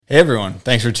Hey everyone,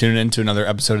 thanks for tuning in to another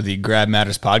episode of the Grab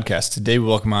Matters podcast. Today we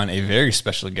welcome on a very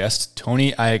special guest,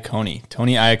 Tony Iacconi.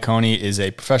 Tony Iacconi is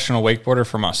a professional wakeboarder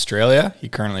from Australia. He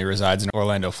currently resides in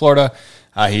Orlando, Florida.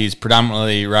 He's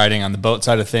predominantly riding on the boat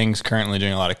side of things, currently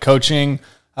doing a lot of coaching,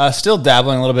 still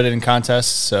dabbling a little bit in contests.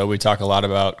 So we talk a lot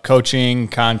about coaching,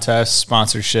 contests,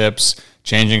 sponsorships,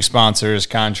 changing sponsors,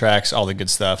 contracts, all the good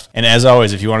stuff. And as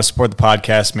always, if you want to support the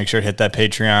podcast, make sure to hit that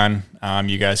Patreon.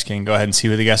 You guys can go ahead and see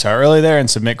who the guests are early there and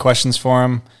submit questions for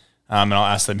them. And I'll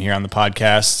ask them here on the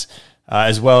podcast,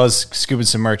 as well as scooping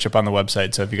some merch up on the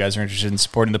website. So if you guys are interested in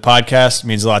supporting the podcast, it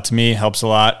means a lot to me, helps a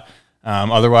lot.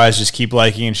 Otherwise, just keep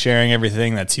liking and sharing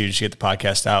everything. That's huge to get the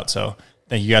podcast out. So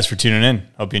thank you guys for tuning in.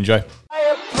 Hope you enjoy. I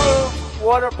approve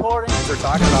waterboarding. They're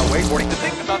talking about wakeboarding. The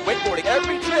thing about wakeboarding,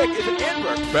 every trick is an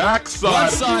invert.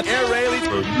 Backside. Air railies.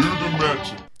 A new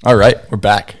dimension. All right, we're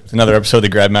back with another episode of the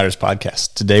Grab Matters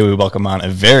podcast. Today we welcome on a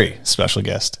very special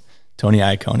guest, Tony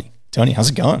Iacconi. Tony,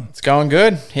 how's it going? It's going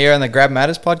good here on the Grab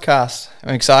Matters podcast.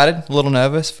 I'm excited, a little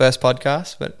nervous, first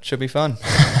podcast, but should be fun.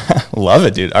 Love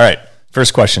it, dude. All right,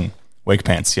 first question, wake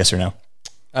pants, yes or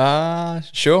no?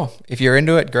 Sure. If you're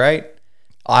into it, great.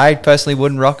 I personally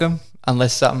wouldn't rock them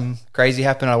unless something crazy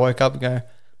happened. I woke up and go,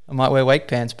 I might wear wake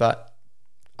pants, but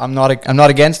I'm not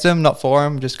against them, not for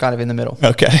them, just kind of in the middle.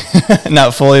 Okay.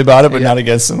 Not fully about it, but not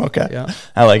against them. Okay. Yeah.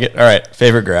 I like it. All right,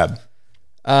 favorite grab?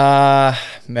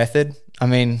 Method. I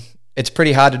mean, it's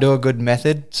pretty hard to do a good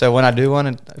method. So when I do one,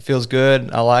 it feels good.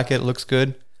 I like it. It looks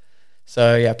good.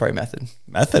 So yeah, probably method.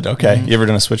 Method, okay. You ever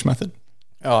done a switch method?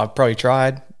 Oh, I've probably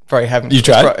tried. Probably haven't. You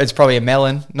tried? It's probably a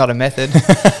melon, not a method.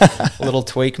 A little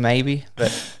tweak maybe,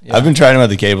 but yeah. I've been trying them with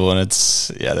the cable, and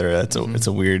it's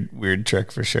a weird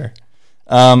trick for sure.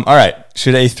 All right,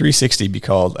 should a 360 be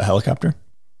called a helicopter?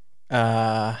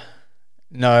 No,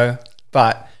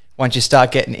 but once you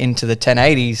start getting into the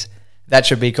 1080s, that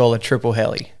should be called a triple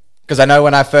heli. Because I know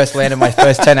when I first landed my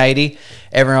first 1080,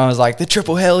 everyone was like, the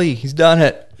triple heli, he's done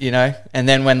it, you know? And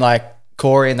then when like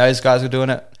Corey and those guys were doing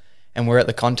it, and we're at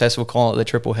the contest, we'll call it the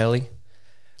triple heli.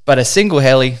 But a single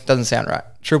heli doesn't sound right.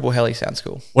 Triple heli sounds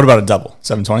cool. What about a double,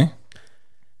 720?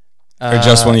 Or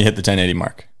just when you hit the 1080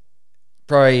 mark?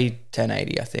 Probably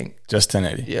 1080, I think. Just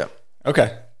 1080? Yeah.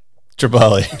 Okay. Triple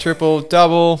heli. Triple,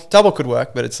 double could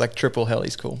work, but it's like triple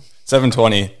heli's cool.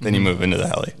 720, then you move into the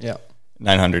heli. Yeah.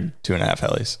 900, 2.5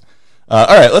 helis. All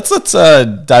right, let's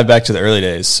dive back to the early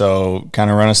days. So kind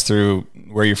of run us through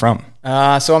where you're from.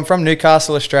 So I'm from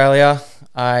Newcastle, Australia.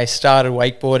 I started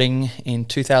wakeboarding in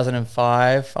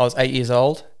 2005. I was 8 years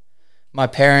old. My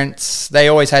parents, they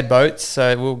always had boats,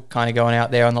 so we were kind of going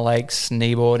out there on the lakes,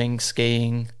 kneeboarding,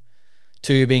 skiing,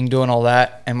 tubing, doing all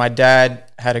that. And my dad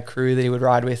had a crew that he would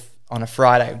ride with on a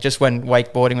Friday, just when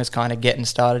wakeboarding was kind of getting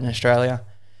started in Australia.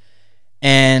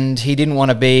 And he didn't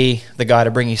want to be the guy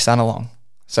to bring his son along.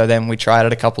 So then we tried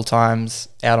it a couple times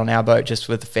out on our boat just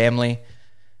with the family.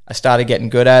 I started getting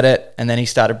good at it, and then he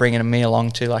started bringing me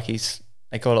along to like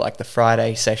they called it like the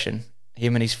Friday session.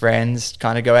 Him and his friends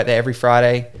kind of go out there every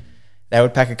Friday. They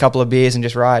would pack a couple of beers and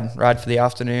just ride for the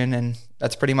afternoon, and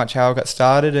that's pretty much how I got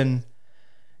started. And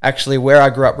actually where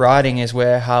I grew up riding is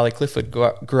where Harley Clifford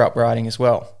grew up riding as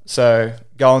well. So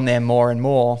going there more and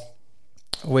more,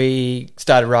 we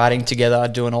started riding together,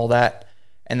 doing all that,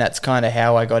 and that's kind of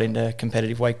how I got into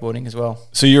competitive wakeboarding as well.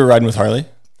 So you were riding with Harley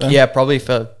then? Yeah, probably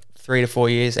for 3 to 4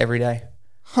 years every day.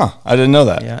 Huh, I didn't know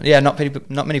that. Yeah. Not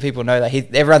many people know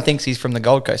that. Everyone thinks he's from the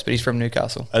Gold Coast, but he's from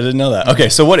Newcastle. I didn't know that. Okay,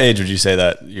 so what age would you say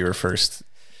that you were first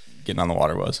getting on the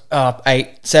water was?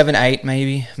 7, 8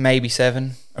 maybe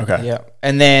 7. Okay. Yeah.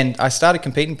 And then I started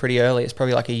competing pretty early. It's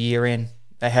probably like a year in.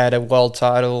 They had a world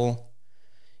title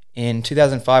in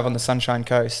 2005 on the Sunshine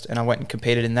Coast, and I went and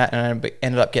competed in that, and I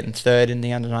ended up getting third in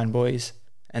the under-9 boys.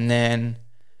 And then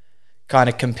kind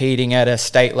of competing at a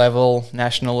state level,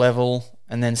 national level,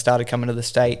 and then started coming to the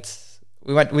States.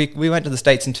 We went to the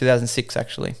States in 2006,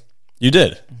 actually. You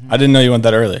did? Mm-hmm. I didn't know you went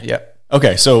that early. Yeah.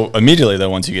 Okay, so immediately though,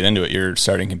 once you get into it, you're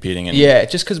starting competing. Yeah,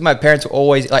 just because my parents were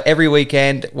always, like every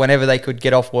weekend, whenever they could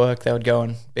get off work, they would go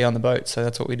and be on the boat. So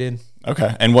that's what we did.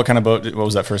 Okay, and what kind of boat, what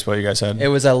was that first boat you guys had? It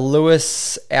was a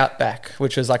Lewis Outback,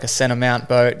 which was like a center mount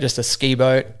boat, just a ski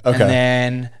boat. Okay. And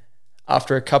then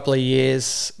after a couple of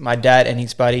years, my dad and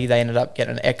his buddy, they ended up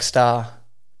getting an X-Star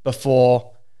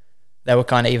before they were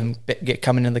kind of even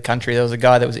coming into the country. There was a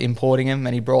guy that was importing them,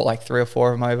 and he brought like 3 or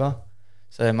 4 of them over.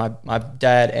 So my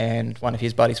dad and one of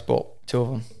his buddies bought 2 of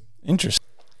them. Interesting.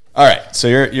 All right, so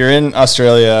you're in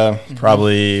Australia.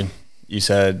 Probably you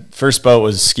said first boat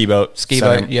was ski boat. Ski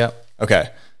boat, yeah.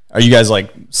 Okay. Are you guys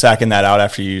like sacking that out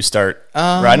after you start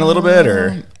riding a little bit,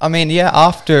 or? I mean, yeah,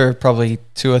 after probably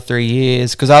 2 or 3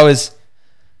 years, because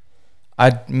I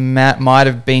might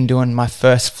have been doing my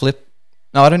first flip.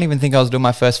 No, I don't even think I was doing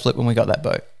my first flip when we got that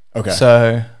boat. Okay.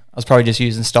 So I was probably just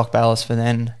using stock ballast for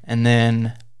then. And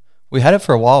then we had it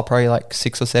for a while, probably like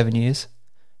 6 or 7 years.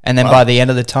 And then by the end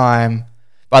of the time,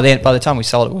 by the time we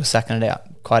sold it, we were sacking it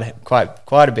out quite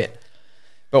a bit.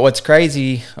 But what's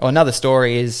crazy, or another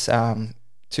story is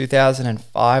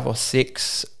 2005 or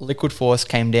 6, Liquid Force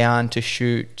came down to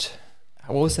shoot,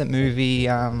 what was that movie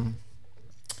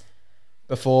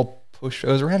before Push? It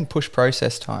was around Push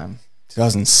Process time.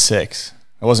 2006.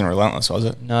 It wasn't Relentless, was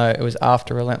it? No, it was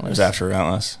after Relentless. It was after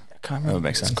Relentless. I can't remember That would make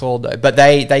what it's sense. called though. But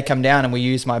they come down and we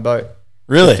used my boat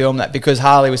Really? to film that because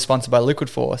Harley was sponsored by Liquid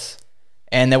Force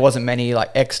and there wasn't many like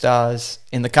X-Stars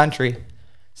in the country.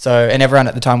 So, and everyone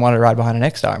at the time wanted to ride behind an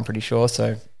X-Star, I'm pretty sure.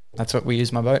 So that's what we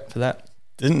used my boat for that.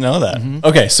 Didn't know that.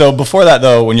 Okay, so before that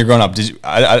though, when you're growing up,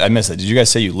 I missed it. Did you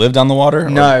guys say you lived on the water?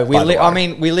 No, we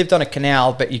lived on a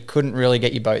canal, but you couldn't really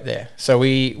get your boat there. So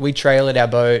we trailered our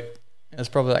boat. It was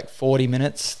probably like 40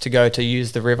 minutes to go to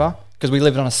use the river because we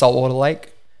lived on a saltwater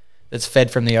lake that's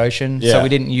fed from the ocean. Yeah. So we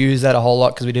didn't use that a whole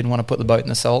lot because we didn't want to put the boat in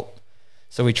the salt.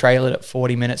 So we trailered it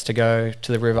 40 minutes to go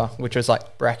to the river, which was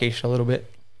like brackish a little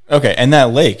bit. Okay, and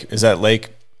that lake, is that lake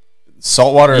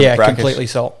saltwater? Yeah, brackish? completely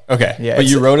salt. Okay, Yeah, but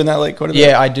you rode in that lake quite a bit?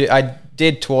 Yeah, I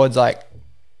did towards like,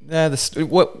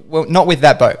 well, not with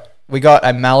that boat. We got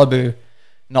a Malibu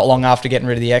not long after getting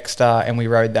rid of the X-Star and we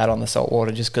rode that on the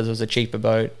saltwater just because it was a cheaper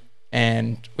boat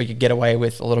and we could get away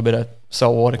with a little bit of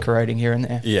saltwater corroding here and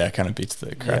there. Yeah, it kind of beats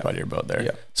the crap out of your boat there.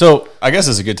 Yeah. So I guess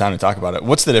it's a good time to talk about it.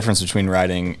 What's the difference between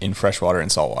riding in freshwater and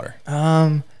saltwater?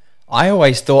 I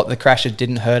always thought the crashes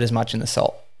didn't hurt as much in the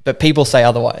salt, but people say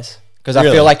otherwise because I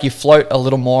Really? feel like you float a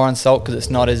little more on salt because it's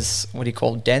not as, what do you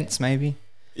call it, dense maybe?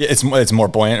 Yeah, it's more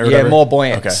buoyant or Yeah, whatever? more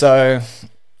buoyant. Okay. So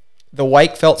the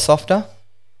wake felt softer,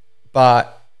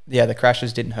 but yeah, the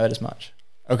crashes didn't hurt as much.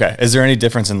 Okay. Is there any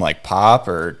difference in like pop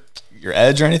or your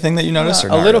edge or anything that you notice? Or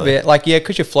A not little really? bit. Like, yeah,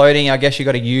 because you're floating, I guess you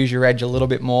got to use your edge a little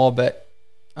bit more. But,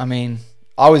 I mean,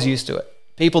 I was used to it.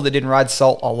 People that didn't ride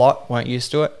salt a lot weren't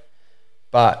used to it.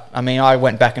 But, I mean, I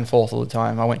went back and forth all the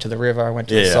time. I went to the river, I went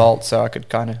to the salt, so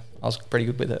I was pretty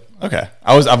good with it. Okay.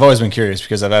 I've always been curious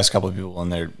because I've asked a couple of people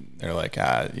and they're like,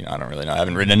 I don't really know. I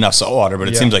haven't ridden enough saltwater, but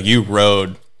it seems like you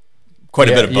rode quite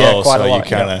a bit of both, quite so a lot,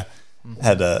 you kind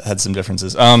of had some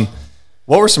differences.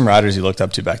 What were some riders you looked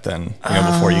up to back then,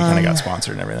 before you kind of got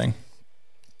sponsored and everything?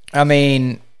 I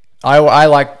mean, I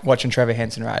like watching Trevor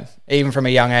Henson ride, even from a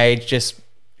young age. Just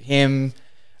him,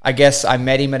 I guess I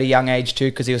met him at a young age too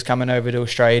because he was coming over to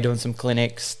Australia doing some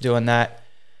clinics, doing that.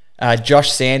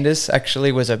 Josh Sanders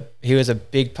actually was a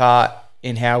big part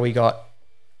in how we got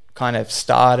kind of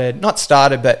started. Not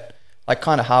started, but like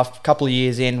kind of couple of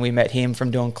years in, we met him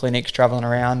from doing clinics, traveling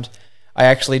around. I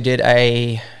actually did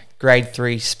a grade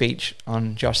 3 speech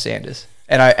on Josh Sanders,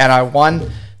 and I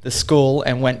won the school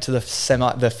and went to the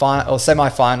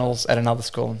semi-finals at another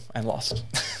school and lost.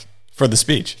 For the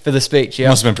speech? For the speech, yeah.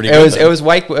 Must have been pretty good. It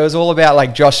was all about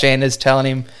like Josh Sanders telling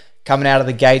him coming out of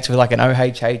the gates with like an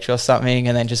OHH or something,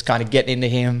 and then just kind of getting into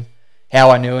him, how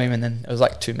I knew him, and then it was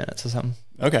like 2 minutes or something.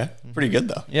 Okay, pretty good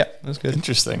though. Yeah, it was good.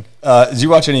 Interesting. Did you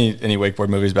watch any wakeboard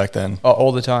movies back then? Oh,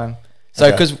 all the time. So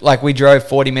because like we drove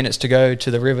 40 minutes to go to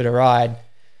the river to ride,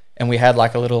 and we had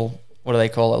like a little, what do they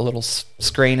call it, a little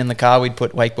screen in the car. We'd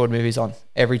put wakeboard movies on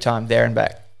every time, there and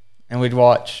back, and we'd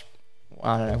watch,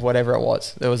 I don't know, whatever it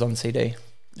was that was on CD.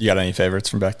 You got any favorites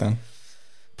from back then?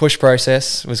 Push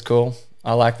Process was cool.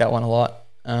 I like that one a lot.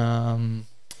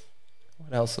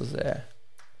 What else was there?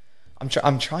 I'm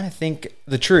trying to think.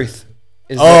 The Truth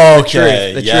is the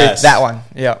Truth. The Truth. That one.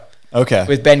 Yeah. Okay.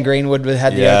 With Ben Greenwood, we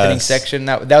had the opening section.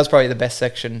 That was probably the best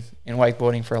section in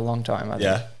wakeboarding for a long time. I think.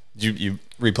 Yeah. You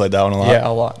replayed that one a lot? Yeah,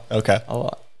 a lot. Okay. A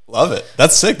lot. Love it.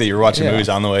 That's sick that you were watching movies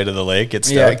on the way to the lake. It's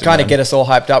kind of get us all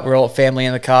hyped up. We're all family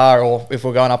in the car, or if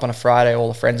we're going up on a Friday,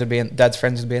 all the Dad's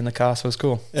friends would be in the car, so it was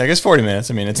cool. Yeah, I guess 40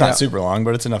 minutes. I mean, it's not super long,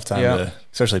 but it's enough time Yeah. to,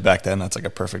 especially back then, that's like a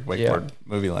perfect wakeboard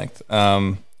movie length.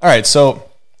 All right, so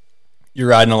you're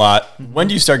riding a lot. When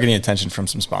do you start getting attention from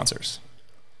some sponsors?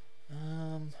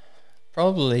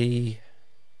 Probably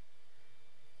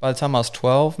by the time I was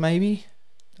 12, maybe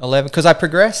 11, because I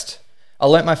progressed. I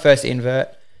learnt my first invert,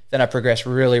 then I progressed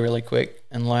really, really quick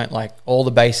and learnt like all the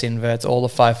base inverts, all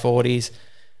the 540s,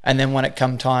 and then when it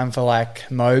come time for like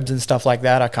mobs and stuff like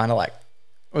that, I kind of like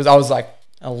I was like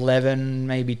 11,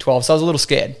 maybe 12, so I was a little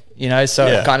scared, So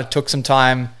it kind of took some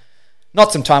time,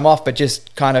 not some time off, but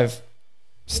just kind of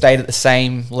stayed at the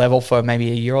same level for maybe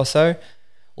a year or so.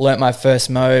 Learnt my first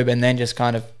mob and then just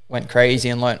kind of went crazy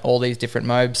and learnt all these different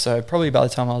mobs. So probably by the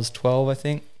time I was 12, I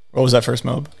think. What was that first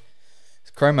mob?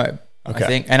 It's Chrome mob, Okay. I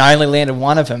think. And I only landed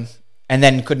one of them. and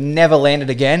then could never land it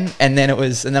again. And then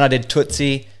I did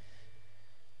Tootsie,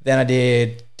 then I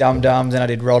did Dum Dums, then I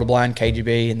did Roll to Blind,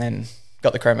 KGB, and then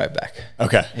got the Chromo back.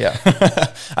 Okay. Yeah.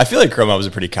 I feel like Chromo is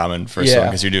a pretty common first one Yeah.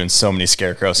 because you're doing so many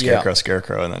Scarecrow,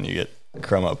 and then you get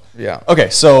Chromo. Yeah. Okay,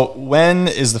 so when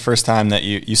is the first time that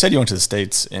you said you went to the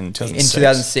States in 2006? In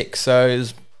 2006. So it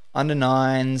was under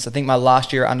 9s. I think my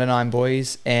last year under 9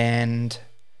 boys, and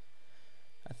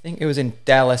I think it was in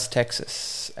Dallas,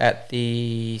 Texas,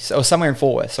 somewhere in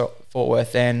Fort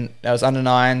Worth. And I was under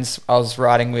 9s. I was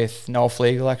riding with Noel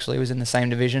Flegel. Actually, he was in the same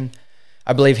division.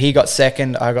 I believe he got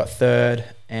second, I got third,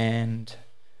 and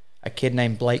a kid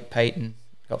named Blake Payton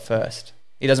got first.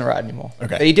 He doesn't ride anymore.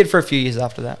 Okay. But he did for a few years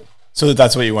after that. So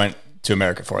that's what you went to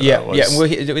America for? Yeah, though, yeah.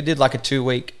 We did like a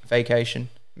 2-week vacation,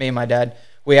 me and my dad.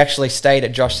 We actually stayed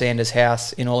at Josh Sanders'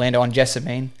 house in Orlando on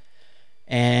Jessamine,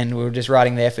 and we were just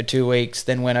riding there for 2 weeks,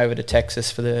 then went over to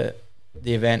Texas for the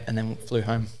event, and then flew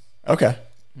home. Okay.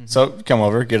 So come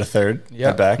over, get a third, Yeah,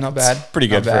 get back. not bad. It's pretty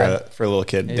good for a little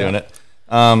kid Yeah. doing it.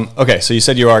 Okay, so you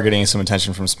said you are getting some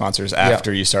attention from sponsors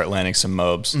after you start landing some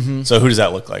mobs. Mm-hmm. So who does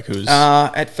that look like?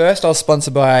 At first, I was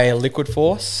sponsored by Liquid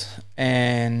Force,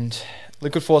 and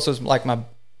Liquid Force was like my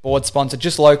board sponsor,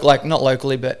 just not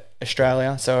locally, but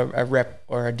Australia. So a rep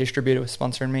or a distributor was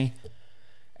sponsoring me.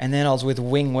 And then I was with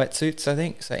Wing Wetsuits, I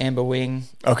think. So Amber Wing.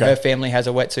 Okay. Her family has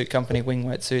a wetsuit company, Wing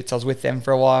Wetsuits. I was with them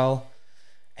for a while.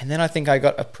 And then I think I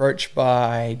got approached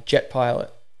by Jet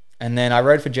Pilot. And then I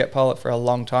rode for Jet Pilot for a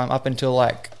long time, up until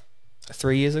like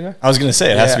 3 years ago. I was going to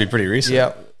say, it has to be pretty recent.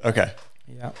 Yeah. Okay.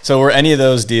 Yeah. So were any of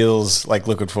those deals like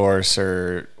Liquid Force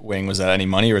or Wing, was that any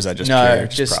money or was that just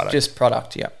pure product? Just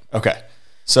product, yeah. Okay.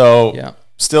 So Yeah.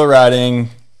 still riding,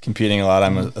 competing a lot,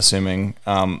 I'm assuming.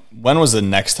 When was the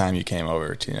next time you came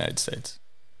over to the United States?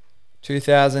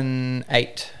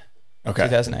 2008. Okay.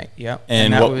 2008, yeah.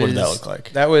 And what did that look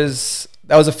like? That was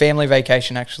a family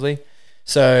vacation, actually.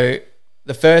 So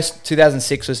the first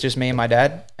 2006 was just me and my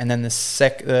dad, and then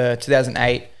the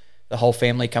 2008, the whole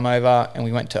family come over, and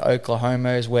we went to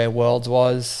Oklahoma, where Worlds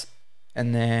was,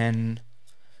 and then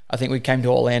I think we came to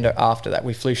Orlando after that.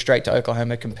 We flew straight to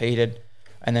Oklahoma, competed,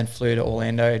 and then flew to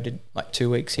Orlando, did like 2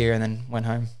 weeks here, and then went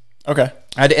home. Okay.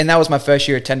 And that was my first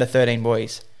year at 10 to 13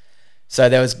 boys. So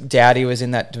there was Dowdy was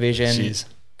in that division. Jeez.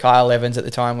 Kyle Evans at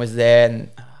the time was there, and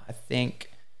I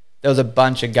think there was a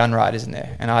bunch of gun riders in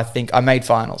there, and I think I made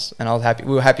finals, and I was happy.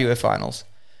 We were happy with finals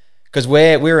because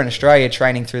we were in Australia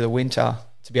training through the winter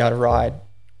to be able to ride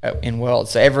in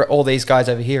Worlds. So all these guys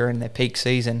over here are in their peak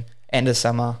season, end of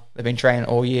summer. They've been training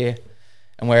all year,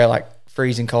 and we're like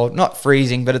freezing cold. Not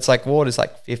freezing, but it's like water's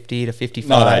like 50 to 55.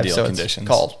 Not ideal so conditions.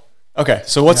 It's cold. Okay.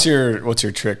 So what's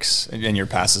your tricks and your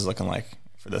passes looking like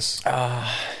for this time?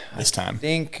 I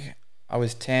think I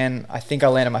was 10. I think I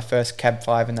landed my first cab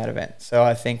 5 in that event. So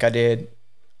I think I did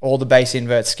all the base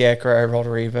invert, Scarecrow, roll to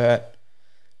revert.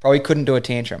 Probably couldn't do a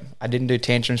tantrum. I didn't do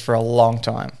tantrums for a long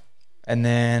time. And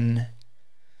then,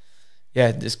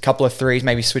 there's a couple of 3s,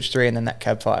 maybe switch 3, and then that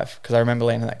cab 5, because I remember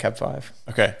landing that cab 5.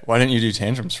 Okay. Why didn't you do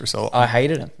tantrums for so long? I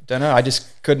hated them. Don't know. I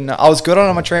just couldn't. I was good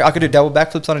on my trampoline. I could do double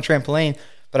backflips on a trampoline,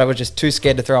 but I was just too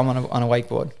scared to throw them on a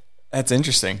wakeboard. That's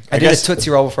interesting. I did a Tootsie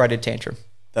Roll before I did tantrum.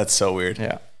 That's so weird.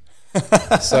 Yeah.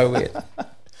 So weird.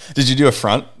 Did you do a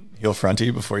heel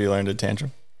fronty before you learned a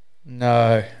tantrum?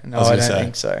 No, I don't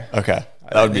think so. Okay.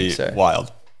 That would be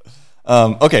wild.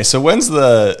 Okay, so when's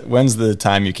the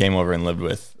time you came over and lived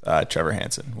with Trevor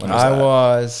Hansen? When was that?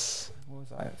 What was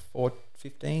I,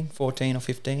 14 or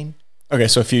 15? Okay,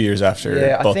 so a few years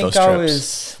after both those trips. I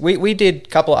was, we did a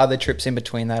couple of other trips in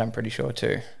between that, I'm pretty sure,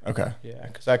 too. Okay. Yeah,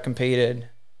 because I competed,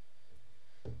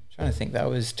 I'm trying to think, that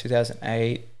was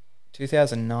 2008,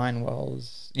 2009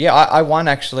 Worlds. Yeah, I won,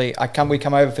 actually. We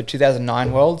come over for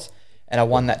 2009 Worlds, and I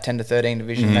won that 10 to 13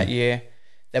 division that year.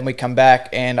 Then we come back,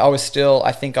 and I was 11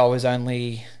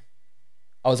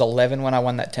 when I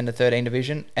won that 10 to 13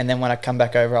 division. And then when I come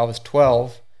back over, I was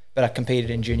 12, but I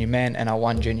competed in junior men, and I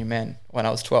won junior men when I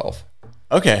was 12.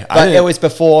 Okay. But it was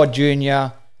before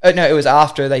junior. No, it was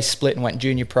after they split and went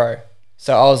junior pro.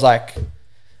 So I was like,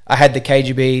 I had the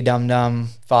KGB, Dum Dum,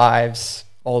 5s,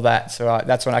 all that. So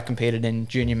that's when I competed in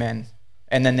junior men.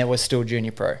 And then there was still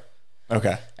junior pro.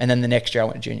 Okay. And then the next year I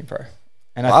went to junior pro.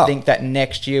 And I think that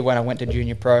next year when I went to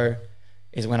junior pro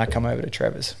is when I come over to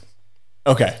Trevor's.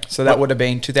 Okay. So that would have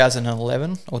been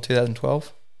 2011 or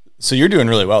 2012. So you're doing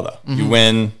really well, though. You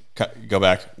win, go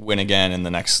back, win again, and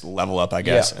the next level up, I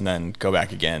guess, and then go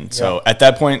back again. So at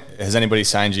that point, has anybody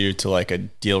signed you to like a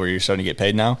deal where you're starting to get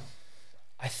paid now?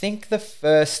 I think the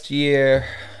first year,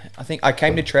 I think I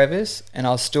came to Trevor's and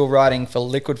I was still riding for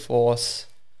Liquid Force.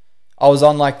 I was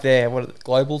on like their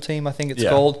global team, I think it's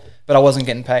called, but I wasn't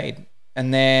getting paid.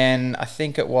 And then I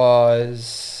think it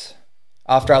was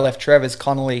after I left Trevor's,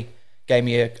 Connolly gave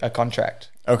me a contract.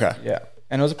 Okay. Yeah.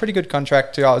 And it was a pretty good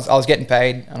contract too. I was getting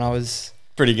paid, and I was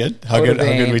pretty good. How good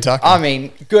are we talking? I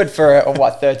mean, good for a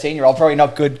 13-year-old. Probably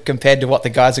not good compared to what the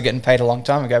guys were getting paid a long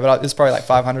time ago, but it's probably like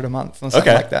 $500 a month or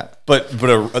something like that.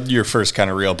 But your first kind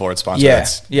of real board sponsor.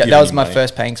 Yeah, that was my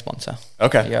first paying sponsor.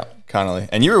 Okay. Yeah. Connolly.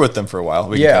 And you were with them for a while.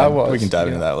 I was. We can dive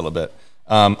into that a little bit.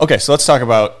 Okay, so let's talk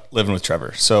about living with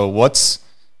Trevor. So what's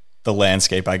the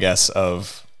landscape, I guess,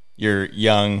 of you're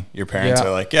young, your parents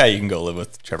are like, yeah, you can go live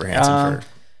with Trevor Hansen for...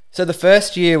 So the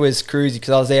first year was cruisy because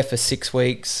I was there for 6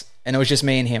 weeks and it was just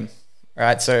me and him,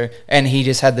 right? So, and he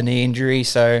just had the knee injury.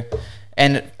 So,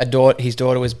 and his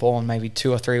daughter was born maybe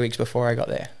 2 or 3 weeks before I got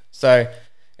there. So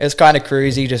it was kind of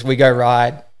cruisy. Just we go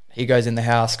ride. He goes in the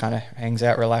house, kind of hangs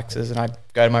out, relaxes, and I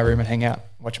go to my room and hang out,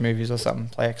 watch movies or something,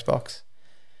 play Xbox.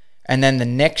 And then the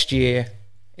next year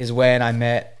is when I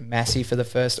met Massey for the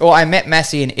first... I met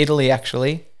Massey in Italy,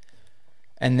 actually.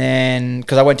 And then,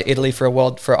 because I went to Italy for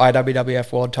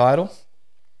IWWF world title,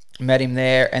 met him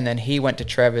there, and then he went to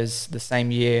Trevor's the same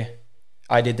year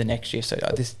I did the next year. So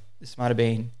this might have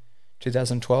been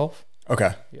 2012.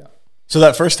 Okay. Yeah. So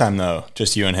that first time though,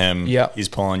 just you and him. Yeah. He's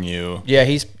pulling you. Yeah,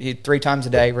 he 3 times a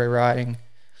day rewriting.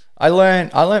 I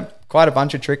learned quite a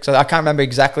bunch of tricks. I can't remember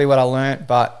exactly what I learned,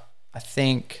 but I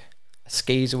think a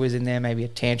skeezer was in there, maybe a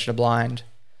tantrum blind.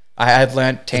 I have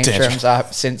learned tantrums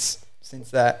since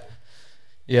that.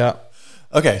 Yeah.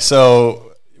 Okay,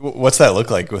 so what's that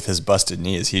look like with his busted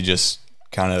knee? Is he just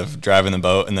kind of driving the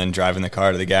boat and then driving the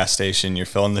car to the gas station? You're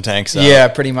filling the tanks up? Yeah,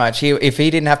 pretty much. If he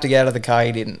didn't have to get out of the car,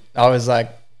 he didn't. I was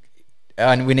like,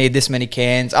 and we need this many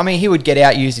cans. I mean, he would get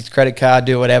out, use his credit card,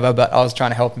 do whatever, but I was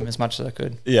trying to help him as much as I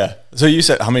could. Yeah. So you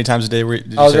said how many times a day were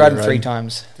you? I was riding 3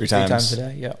 times. 3 times? 3 times a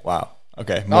day, yeah. Wow.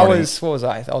 Okay. Morning. What was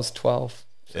I? I was 12.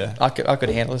 Yeah. I could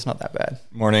handle it. It's not that bad.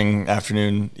 Morning,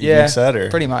 afternoon, evening set? Or?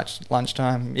 Pretty much.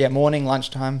 Lunchtime. Yeah, morning,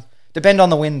 lunchtime. Depend on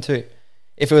the wind too.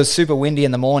 If it was super windy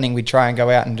in the morning, we'd try and go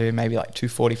out and do maybe like 2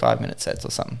 45-minute sets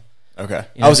or something. Okay.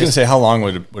 I was going to say, how long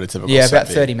would a typical set be? Yeah, about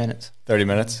 30 minutes. 30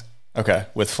 minutes? Okay.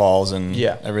 With falls and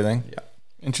everything? Yeah.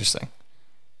 Interesting.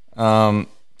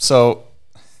 So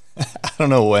I don't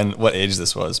know what age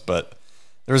this was, but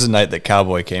there was a night that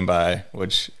Cowboy came by,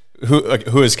 which...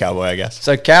 Who is Cowboy, I guess?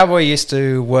 So Cowboy used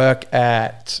to work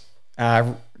at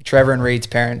Trevor and Reed's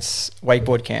parents'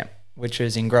 wakeboard camp, which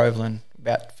is in Groveland,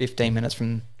 about 15 minutes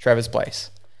from Trevor's place.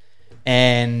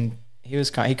 And he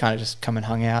kind of just come and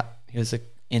hung out. He was the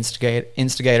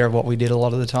instigator of what we did a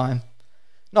lot of the time.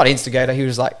 Not instigator, he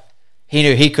was like, he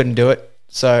knew he couldn't do it,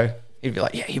 so he'd be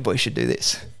like, yeah, you boys should do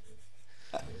this.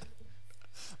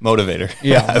 Motivator.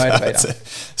 Yeah,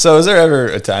 motivator. So was there ever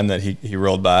a time that he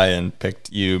rolled by and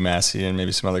picked you, Massey, and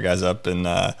maybe some other guys up and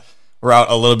were out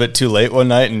a little bit too late one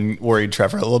night and worried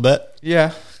Trevor a little bit?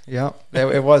 Yeah.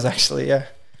 It was actually, yeah.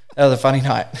 That was a funny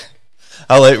night.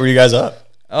 How late were you guys up?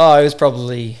 It was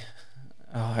probably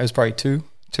 2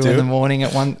 in the morning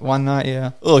at one night,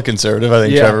 yeah. A little conservative. I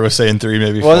think Trevor was saying 3,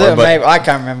 maybe 4. Was it? Maybe, I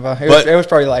can't remember. It was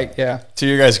probably late, yeah. To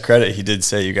your guys' credit, he did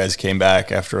say you guys came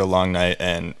back after a long night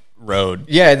and rode.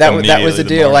 Yeah, that was the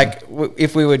deal. Like,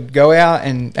 if we would go out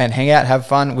and hang out, have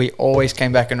fun, we always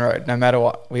came back and rode, no matter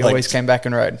what. We always came back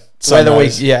and rode.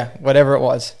 Whatever it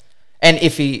was. And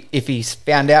if he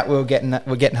found out we're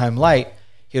getting home late,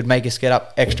 he would make us get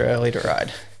up extra early to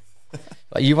ride.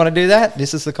 Like, you want to do that?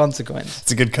 This is the consequence.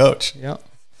 It's a good coach. Yeah.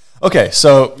 Okay,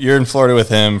 so you're in Florida with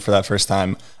him for that first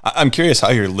time. I'm curious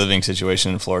how your living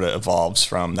situation in Florida evolves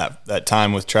from that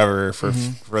time with Trevor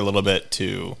for a little bit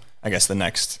to, I guess, the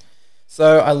next.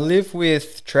 So I lived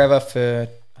with Trevor for,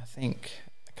 I think,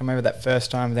 I can remember that first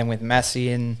time, then with Massey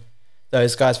and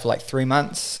those guys for like 3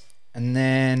 months. And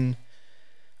then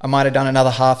I might have done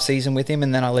another half season with him,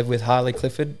 and then I lived with Harley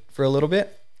Clifford for a little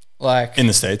bit. Like in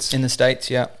the States? In the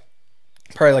States, yeah.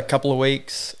 Probably like a couple of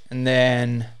weeks. And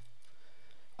then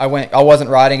I wasn't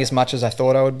riding as much as I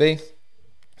thought I would be.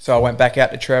 So I went back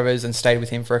out to Trevor's and stayed with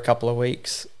him for a couple of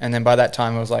weeks. And then by that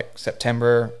time, it was like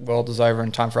September, world was over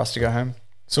and time for us to go home.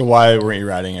 So why weren't you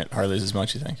riding at Harley's as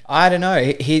much, you think? I don't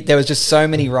know. There was just so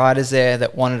many riders there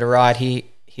that wanted to ride. He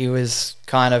was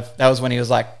that was when he was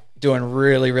like doing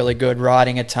really, really good,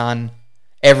 riding a ton.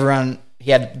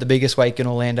 He had the biggest wake in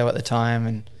Orlando at the time,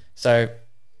 and so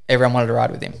everyone wanted to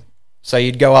ride with him. So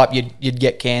you'd go up, you'd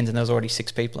get cans, and there was already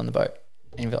 6 people in the boat.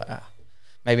 And you'd be like,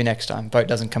 maybe next time. Boat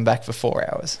doesn't come back for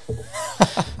 4 hours.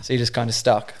 So you're just kind of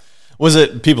stuck. Was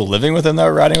it people living with him that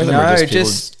were riding with him? No, or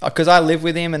just because I lived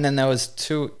with him, and then there was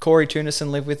Corey Tunison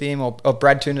lived with him, or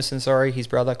Brad Tunison, sorry, his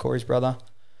brother, Corey's brother.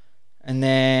 And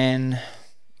then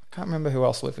I can't remember who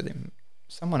else lived with him.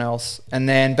 someone else. And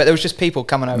then, but there was just people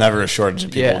coming over. Never a shortage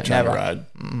of people trying never. to ride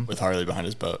with Harley behind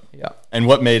his boat. Yeah. And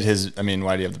what made his? I mean,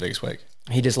 why do you have the biggest wake?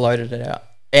 He just loaded it out.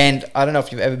 And I don't know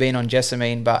if you've ever been on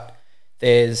Jessamine, but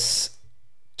there's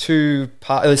three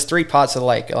parts of the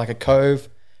lake, like a cove,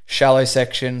 shallow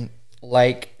section,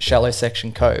 lake, shallow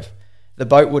section, cove. The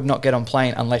boat would not get on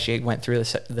plane unless you went through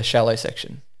the shallow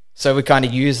section. So we kind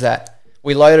of used that.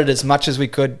 We loaded as much as we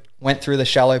could, went through the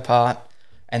shallow part,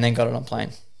 and then got it on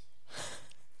plane.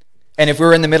 And if we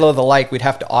were in the middle of the lake, we'd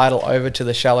have to idle over to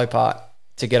the shallow part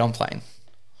to get on plane.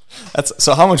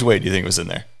 So how much weight do you think was in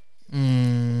there?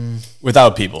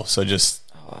 Without people, so just...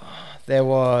 There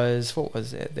was, what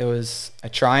was it? There was a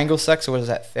triangle sex, so what is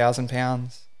that, 1,000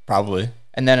 pounds? Probably.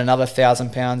 And then another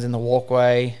 1,000 pounds in the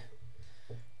walkway,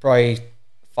 probably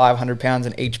 500 pounds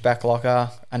in each back locker,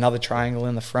 another triangle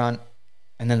in the front,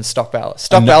 and then the stock ballast.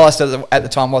 Stock ballast at the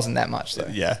time wasn't that much, though.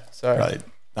 Yeah, so probably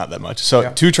not that much.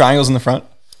 So 2 triangles in the front?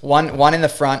 One in the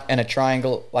front and a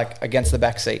triangle like against the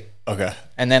back seat. Okay.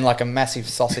 And then like a massive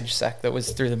sausage sack that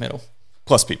was through the middle.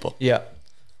 Plus people. Yeah.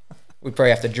 We'd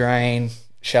probably have to drain,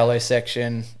 shallow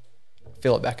section,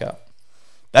 fill it back up.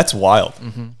 That's wild.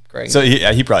 Great. So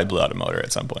he probably blew out a motor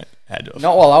at some point. Had to have.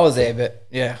 Not while I was there, but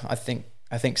yeah, I think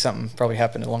something probably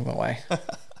happened along the way.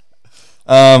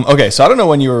 Okay, so I don't know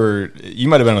when you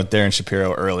might have been with Darren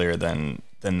Shapiro earlier than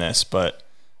this, but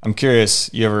I'm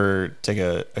curious, you ever take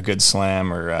a good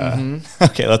slam or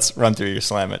okay, let's run through your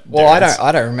slam at Well, Darren's.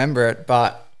 I don't remember it,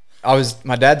 but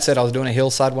my dad said I was doing a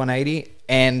hillside 180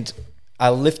 and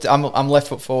I'm left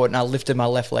foot forward and I lifted my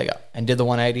left leg up and did the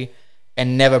 180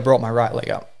 and never brought my right leg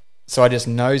up. So I just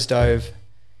nose dove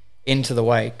into the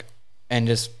wake and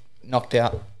just knocked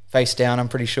out face down, I'm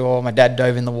pretty sure. My dad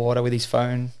dove in the water with his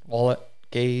phone, wallet,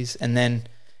 keys, and then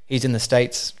he's in the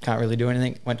States, can't really do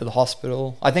anything, went to the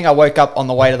hospital. I think I woke up on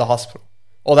the way to the hospital.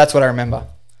 Or that's what I remember.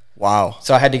 Wow.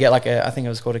 So I had to get I think it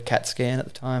was called a CAT scan at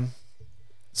the time.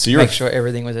 So you're make sure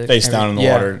everything was face down in the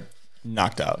water,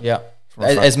 knocked out. Yeah.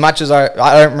 As much as I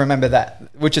don't remember that,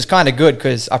 which is kind of good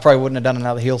because I probably wouldn't have done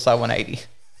another hillside 180.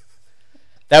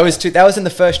 That was in the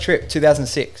first trip,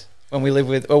 2006, when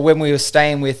we were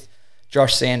staying with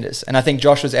Josh Sanders, and I think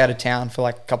Josh was out of town for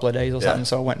like a couple of days or something,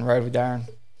 so I went and rode with Darren.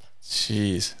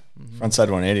 Jeez, frontside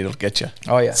 180 will get you.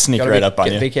 Oh yeah, sneak right up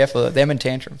on you. Be careful of them and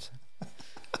tantrums.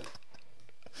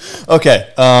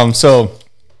 Okay, so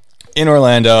in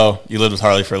Orlando, you lived with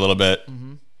Harley for a little bit.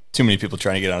 Too many people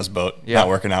trying to get on his boat, not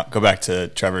working out. Go back to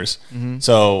Trevor's.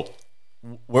 So,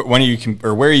 where are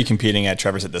you competing at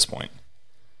Trevor's at this point?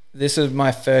 This was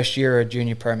my first year of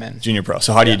junior pro men. Junior pro.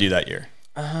 So how do you do that year?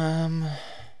 I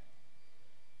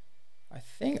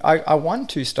think I won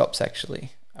 2 stops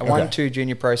actually. I won 2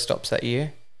 junior pro stops that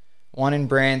year. One in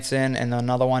Branson and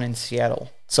another one in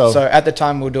Seattle. So at the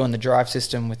time we were doing the drive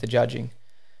system with the judging,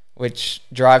 which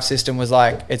drive system was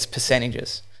like it's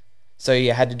percentages. So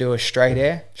you had to do a straight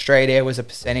air. Straight air was a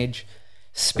percentage.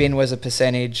 Spin was a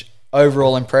percentage.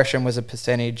 Overall impression was a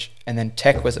percentage. And then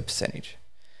tech was a percentage.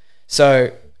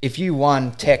 So if you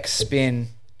won tech spin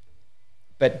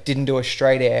but didn't do a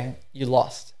straight air, you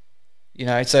lost.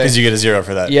 So because you get a 0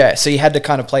 for that. Yeah, so you had to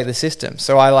kind of play the system.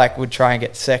 So I would try and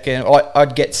get second, or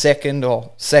I'd get second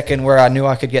where I knew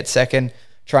I could get second,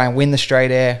 try and win the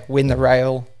straight air, win the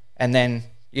rail, and then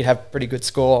you'd have a pretty good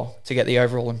score to get the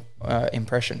overall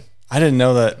impression. I didn't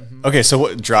know that. Okay, so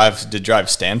what did drive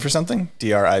stand for something?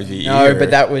 DRIVE? No,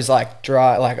 but that was like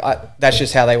drive. That's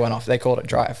just how they went off. They called it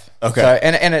drive. Okay. So,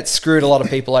 and it screwed a lot of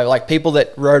people over. Like people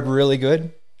that rode really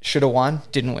good should have won,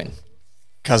 didn't win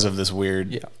because of this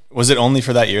weird. Yeah. Was it only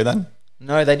for that year then?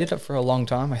 No, they did it for a long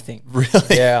time. I think.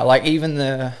 Really? Yeah. Like even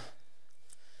I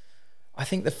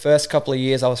think the first couple of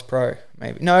years I was pro.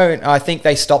 Maybe no. I think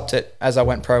they stopped it as I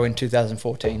went pro in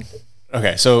 2014.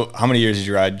 Okay, so how many years did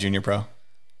you ride junior pro?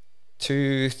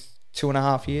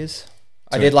 2.5 years.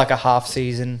 I did like a half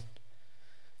season.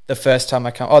 The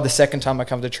second time I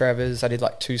come to Trevor's, I did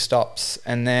like 2 stops,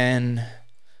 and then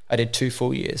I did 2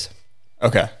 full years.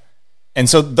 Okay, and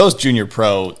so those junior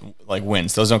pro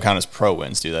wins, those don't count as pro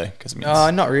wins, do they? Because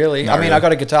not really. I mean, I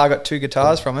got a guitar. I got 2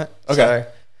 guitars from it. Okay, so,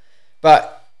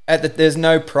 but there's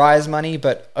no prize money.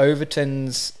 But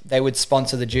Overton's, they would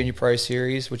sponsor the junior pro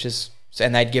series,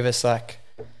 and they'd give us like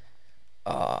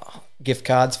gift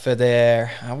cards for their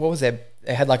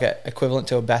they had like a equivalent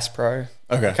to a Bass Pro.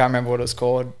 Okay. I can't remember what it was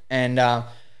called. And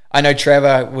I know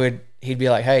Trevor he'd be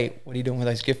like, hey, what are you doing with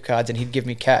those gift cards? And he'd give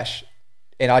me cash.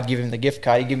 And I'd give him the gift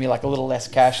card. He'd give me like a little less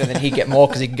cash, and then he'd get more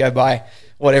because he could go buy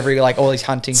whatever, like all these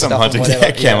hunting stuff. Hunting, and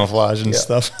whatever. Camouflage and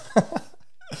stuff.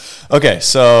 Okay,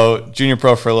 so junior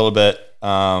pro for a little bit.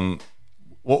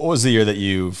 What was the year that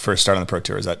you first started on the pro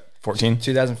tour? Is that 14?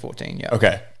 2014, yeah.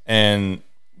 Okay. And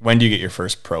when do you get your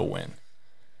first pro win?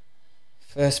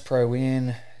 First pro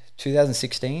win,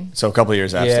 2016. So a couple of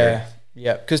years after.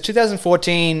 Yeah. Because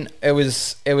 2014, it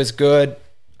was good.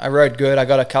 I rode good. I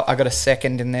got a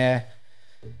second in there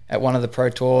at one of the pro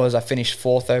tours. I finished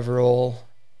 4th overall.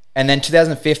 And then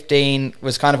 2015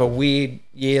 was kind of a weird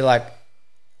year. Like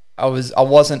I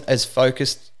wasn't as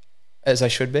focused as I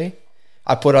should be.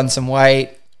 I put on some weight.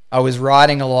 I was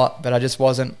riding a lot, but I just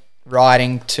wasn't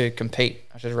riding to compete.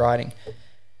 I was just riding.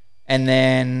 And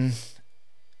then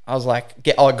I was like,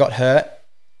 I got hurt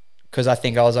because I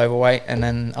think I was overweight. And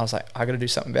then I was like, I got to do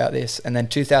something about this. And then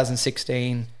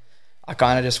 2016, I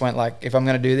kind of just went like, if I'm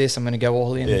going to do this, I'm going to go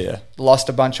all in. Yeah. Lost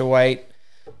a bunch of weight.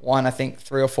 Won, I think,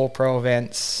 3 or 4 pro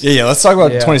events. Yeah. Let's talk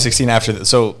about 2016 after that.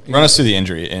 So run us through the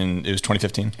injury, and it was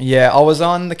 2015. Yeah, I was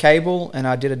on the cable, and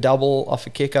I did a double off a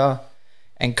kicker,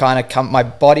 and kind of my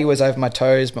body was over my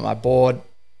toes, but my board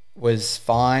was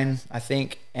fine, I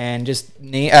think, and just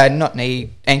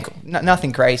ankle,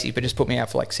 nothing crazy, but just put me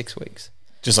out for like 6 weeks.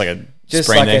 Just like a Just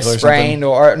sprained like ankle a or sprained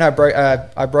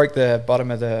something? I broke the bottom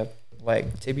of the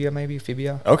leg, tibia maybe,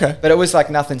 fibia. Okay. But it was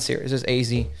like nothing serious. It was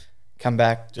easy. Come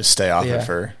back. Just stay off it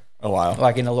for a while.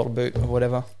 Like in a little boot or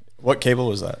whatever. What cable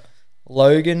was that?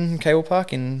 Logan Cable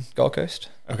Park in Gold Coast.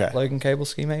 Okay. Logan Cable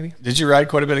Ski maybe. Did you ride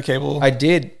quite a bit of cable? I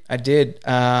did. I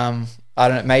don't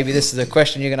know. Maybe this is a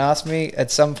question you're going to ask me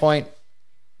at some point,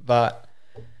 but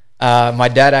my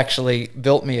dad actually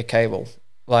built me a cable.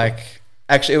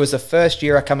 Actually, it was the first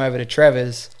year I come over to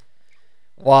Trevor's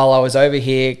while I was over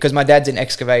here because my dad's in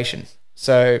excavation.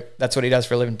 So that's what he does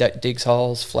for a living, digs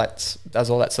holes, flats,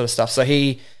 does all that sort of stuff. So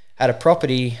he had a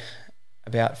property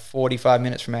about 45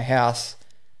 minutes from our house,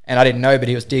 and I didn't know, but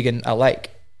he was digging a lake.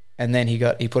 And then he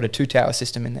put a 2-tower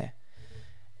system in there.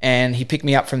 And he picked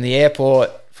me up from the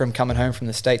airport from coming home from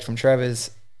the States from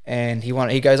Trevor's, and he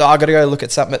goes, I got to go look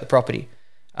at something at the property.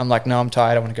 I'm like, no, I'm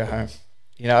tired. I want to go home.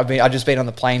 I've just been on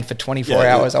the plane for 24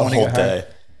 hours. I want to go home.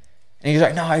 And he's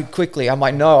like, no, quickly. I'm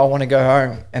like, no, I want to go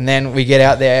home. And then we get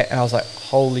out there, and I was like,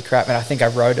 holy crap. And I think I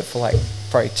rode it for like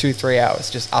probably 2-3 hours,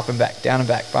 just up and back, down and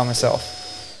back by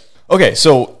myself. Okay,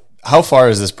 so how far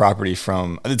is this property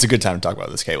from, it's a good time to talk about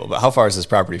this cable, but how far is this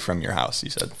property from your house, you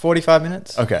said? 45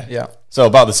 minutes. Okay. Yeah. So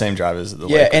about the same drive as the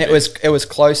lake. Yeah, and it was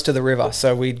close to the river.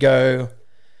 So we'd go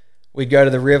to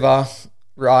the river,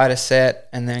 ride a set,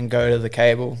 and then go to the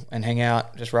cable and hang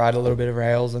out, just ride a little bit of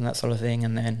rails and that sort of thing.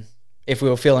 And then if we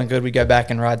were feeling good, we'd go back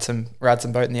and ride some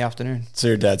boat in the afternoon. So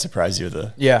your dad surprised you with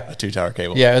a 2-tower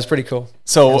cable? Yeah, it was pretty cool.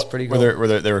 So pretty cool.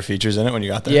 there were features in it when you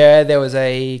got there? Yeah, there was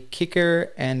a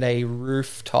kicker and a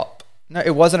rooftop. No,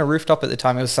 it wasn't a rooftop at the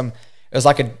time. It was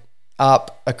like a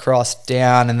up, across,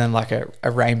 down, and then like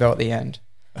a rainbow at the end.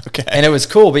 Okay. And it was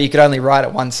cool, but you could only ride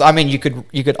it once. I mean, you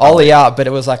could ollie up, but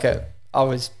it was like I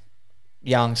was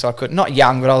young, so I couldn't. Not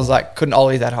young, but I was like couldn't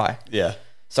ollie that high. Yeah.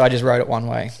 So I just rode it one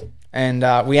way. And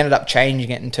we ended up changing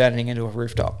it and turning it into a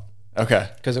rooftop. Okay.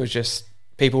 Because it was just,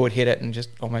 people would hit it and just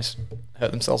almost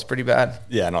hurt themselves pretty bad.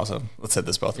 Yeah, and also, let's hit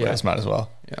this both ways, might as well.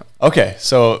 Yeah. Okay,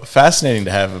 so fascinating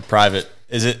to have a private,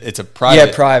 it's a private?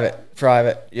 Yeah,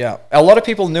 private, yeah. A lot of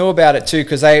people knew about it too,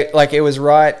 because it was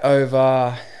right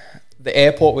over, the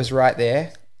airport was right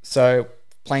there. So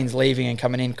planes leaving and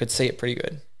coming in could see it pretty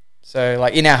good. So,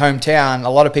 like, in our hometown, a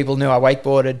lot of people knew I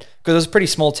wakeboarded because it was a pretty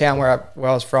small town where I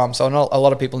was from. So, a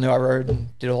lot of people knew I rode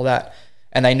and did all that.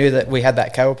 And they knew that we had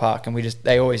that cable park, and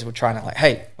they always were trying to, like,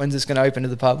 hey, when's this going to open to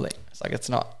the public? It's like, it's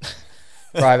not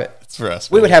private. It's for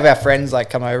us. We would have our friends, like,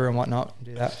 come over and whatnot and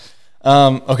do that.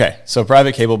 Okay, so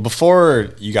private cable.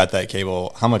 Before you got that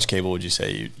cable, how much cable would you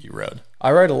say you rode?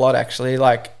 I rode a lot, actually.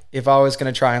 Like, if I was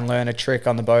going to try and learn a trick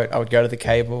on the boat, I would go to the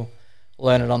cable,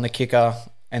 learn it on the kicker,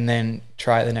 and then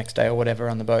try it the next day or whatever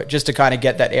on the boat, just to kind of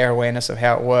get that air awareness of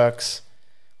how it works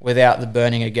without the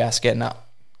burning of gas getting up.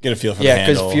 Get a feel for the handle.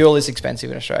 Yeah, because fuel is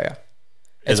expensive in Australia.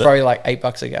 It's probably like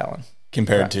 $8 a gallon.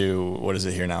 Compared to, what is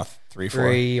it here now, 3, 4?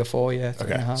 3 or 4, yeah.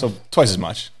 Okay, so twice as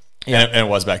much. Yeah. And it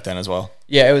was back then as well?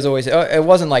 Yeah, it was always, it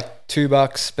wasn't like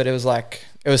 $2, but it was like,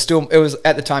 it was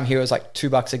at the time here, it was like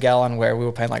 $2 a gallon, where we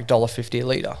were paying like $1.50 a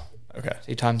litre. Okay. So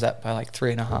you times that by like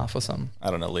 3.5 or something.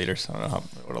 I don't know liters. I don't know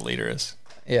what a liter is.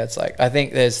 Yeah, it's like, I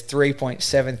think there's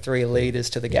 3.73 litres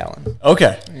to the gallon.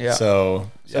 Okay. Yeah. So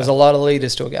there's a lot of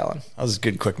litres to a gallon. That was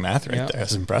good quick math right there.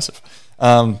 That's impressive.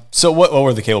 So what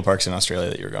were the cable parks in Australia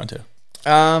that you were going to?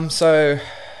 I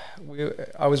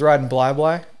was riding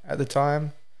Bly at the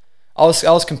time. I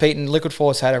was competing. Liquid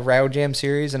Force had a rail jam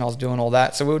series, and I was doing all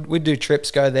that. So we'd do trips,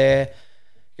 go there,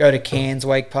 go to Cairns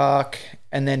Wake Park,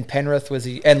 and then Penrith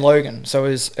and Logan. So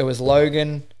it was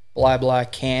Logan, Bly,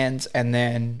 Cairns, and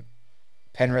then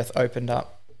Penrith opened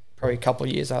up probably a couple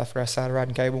of years after I started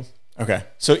riding cable. Okay.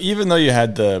 So even though you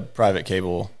had the private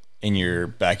cable in your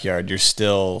backyard, you're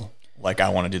still like, I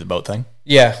want to do the boat thing?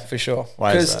 Yeah, for sure.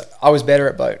 Why is that? Because I was better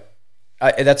at boat.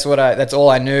 That's all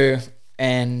I knew.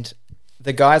 And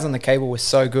the guys on the cable were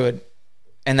so good.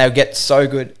 And they would get so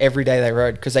good every day they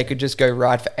rode because they could just go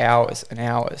ride for hours and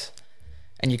hours.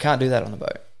 And you can't do that on the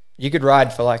boat. You could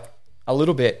ride for like a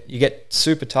little bit. You get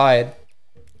super tired,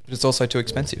 but it's also too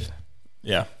expensive.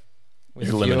 Yeah. With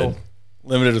You're fuel.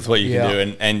 limited with what you Yeah. can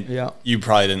do. And Yeah. you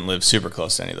probably didn't live super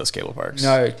close to any of those cable parks.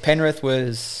 No, Penrith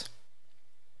was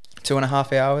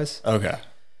 2.5 hours. Okay.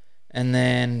 And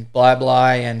then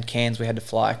Bly and Cairns we had to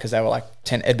fly because they were like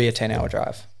 10. It'd be a 10-hour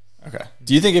drive. Okay.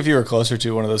 Do you think if you were closer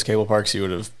to one of those cable parks, you would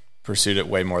have pursued it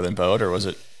way more than boat, or was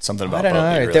it something about I don't boat that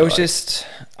you know. really There was liked?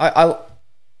 just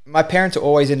my parents are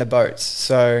always into boats,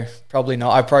 so probably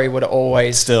not. I probably would have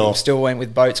always Still went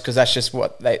with boats because that's just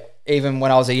what they. Even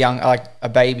when I was a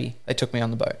baby, they took me on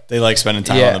the boat. They like spending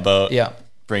time Yeah, on the boat. yeah.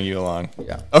 Bring you along.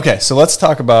 Yeah. Okay, so let's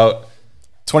talk about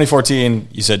 2014.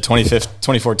 You said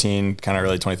 2014, kind of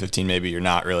early 2015. Maybe you're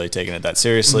not really taking it that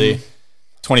seriously.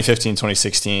 2015,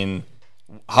 2016.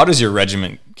 How does your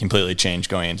regiment completely change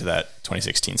going into that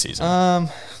 2016 season?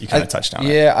 You kind of touched on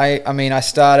it. Yeah, I mean, I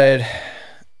started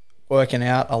working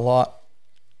out a lot,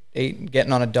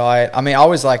 getting on a diet. I mean, I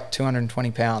was like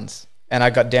 220 pounds, and I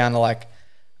got down to like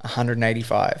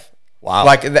 185. Wow.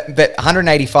 Like, but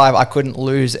 185, I couldn't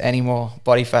lose any more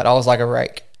body fat. I was like a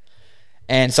rake.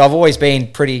 And so I've always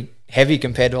been pretty heavy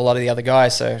compared to a lot of the other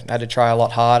guys, so I had to try a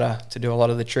lot harder to do a lot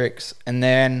of the tricks. And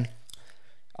then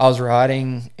I was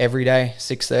riding every day,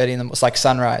 6:30, and it was like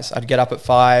sunrise. I'd get up at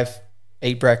 5,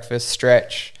 eat breakfast,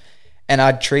 stretch, and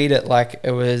I'd treat it like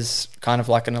it was kind of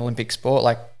like an Olympic sport.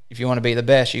 Like, if you want to be the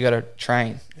best, you got to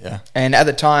train. Yeah. And at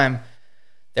the time,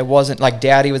 there wasn't, like,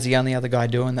 Dowdy was the only other guy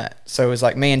doing that. So it was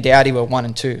like me and Dowdy were 1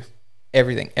 and 2,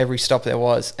 every stop there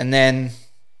was. And then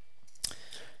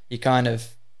you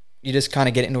just kind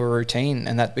of get into a routine,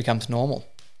 and that becomes normal.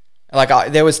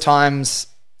 Like, there was times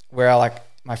where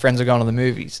my friends were going to the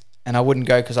movies, and I wouldn't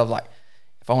go because I was like,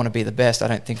 if I want to be the best, I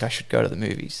don't think I should go to the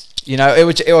movies. You know,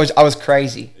 I was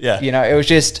crazy. Yeah. You know, it was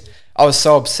just, I was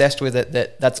so obsessed with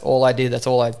it that's all I did. That's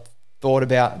all I thought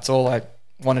about. It's all I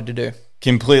wanted to do.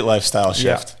 Complete lifestyle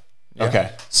shift. Yeah.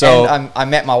 Okay. So and I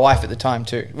met my wife at the time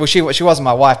too. Well, she wasn't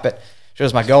my wife, but she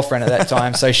was my girlfriend at that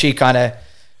time. So she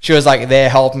was like there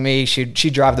helping me. She'd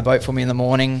drive the boat for me in the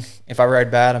morning. If I rode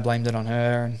bad, I blamed it on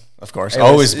her. And of course,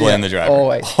 always blame the driver.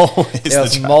 Always. Always There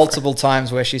was the driver. multiple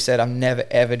times where she said, "I'm never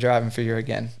ever driving for you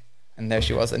again," and there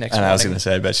she was the next And morning. I was going to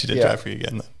say, I bet she did Yeah. drive for you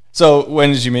again. Then. So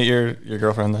when did you meet your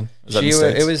girlfriend then? Was that in the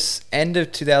States? It was end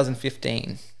of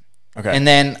 2015. Okay. And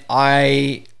then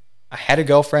I had a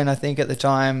girlfriend, I think, at the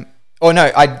time. Oh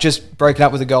no, I'd just broken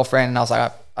up with a girlfriend, and I was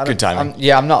like, I don't, Good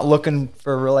timing. I'm not looking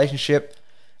for a relationship.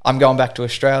 I'm going back to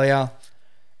Australia.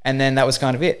 And then that was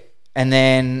kind of it. And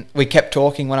then we kept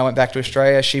talking when I went back to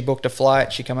Australia. She booked a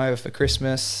flight. She came over for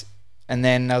Christmas. And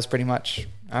then that was pretty much,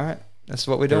 all right, that's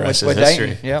what we're doing. rest We're is dating.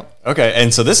 history. Yep. Okay,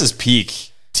 and so this is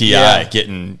peak Ti Yeah. he's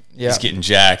getting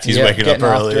jacked. He's Yeah, waking up getting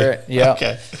after early. it. Yeah.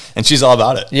 Okay. And she's all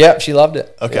about it. Yeah, she loved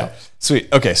it. Okay. Yeah. Sweet.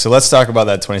 Okay, so let's talk about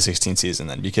that 2016 season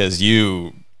then, because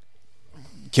you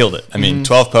killed it. I mean,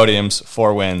 12 podiums,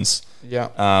 4 wins.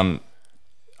 Yeah.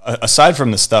 Aside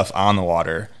from the stuff on the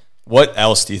water, what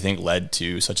else do you think led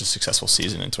to such a successful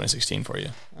season in 2016 for you?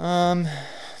 I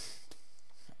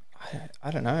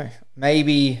don't know.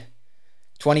 Maybe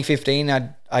 2015,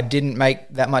 I didn't make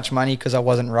that much money because I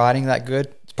wasn't riding that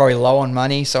good. It's probably low on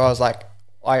money, so I was like,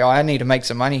 I need to make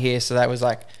some money here. So that was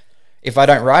like, if I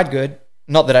don't ride good,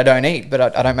 not that I don't eat,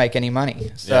 but I don't make any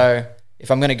money. So if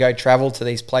I'm going to go travel to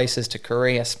these places, to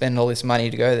Korea, spend all this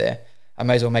money to go there, I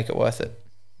may as well make it worth it.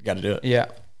 Got to do it. Yeah.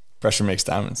 Pressure makes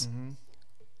diamonds.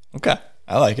 Okay,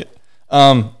 I like it.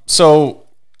 So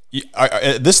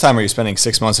this time, are you spending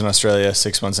 6 months in Australia,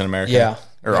 6 months in America? Yeah.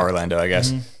 Or Orlando, I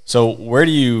guess. So where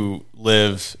do you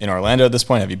live in Orlando at this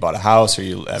point? Have you bought a house, or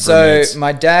you have roommates?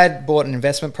 My dad bought an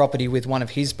investment property with one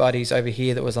of his buddies over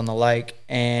here that was on the lake,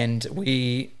 and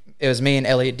it was me and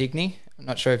Elliot Digney. I'm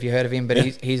not sure if you heard of him, but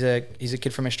he's a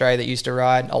kid from Australia that used to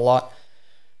ride a lot.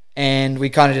 And we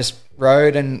kind of just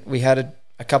rode, and we had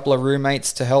a couple of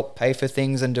roommates to help pay for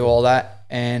things and do all that.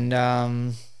 And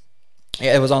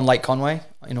it was on Lake Conway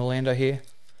in Orlando here.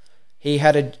 He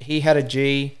had a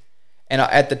G, and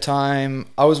at the time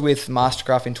I was with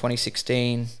Mastercraft in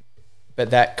 2016,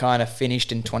 but that kind of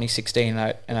finished in 2016,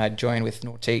 and I joined with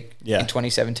Nautique in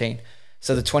 2017.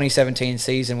 So the 2017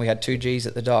 season, we had 2 Gs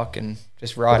at the dock and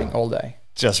just riding all day.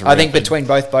 I think between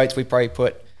both boats, we probably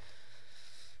put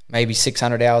maybe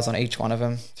 600 hours on each one of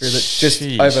them through just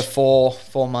over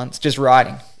four months, just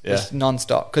riding. just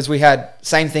nonstop. Because we had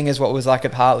same thing as what was like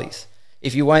at Harley's.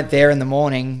 If you weren't there in the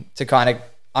morning to kind of,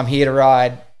 I'm here to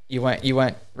ride, you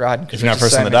weren't riding. If you're not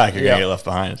first on the dock, you're going to get left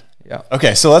behind. Yeah.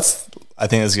 Okay, so I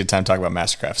think this is a good time to talk about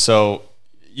Mastercraft. So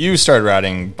you started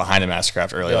riding behind a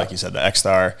Mastercraft early, like you said, the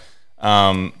X-Star.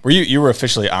 You were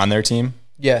officially on their team?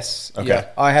 Yes. Okay. Yeah.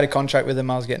 I had a contract with them.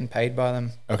 I was getting paid by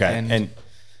them. Okay. And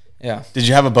yeah. Did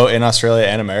you have a boat in Australia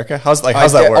and America? How's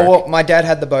that work? Well, my dad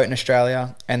had the boat in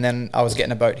Australia, and then I was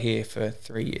getting a boat here for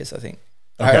 3 years, I think.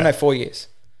 Okay. I don't know, 4 years.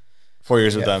 4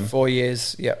 years with them? 4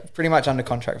 years, yeah. Pretty much under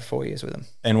contract for 4 years with them.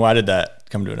 And why did that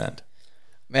come to an end?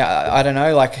 I don't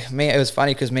know. Like me, it was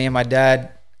funny because me and my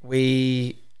dad,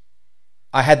 I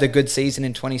had the good season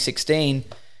in 2016,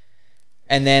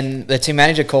 and then the team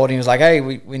manager called and he was like, "Hey,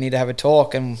 we need to have a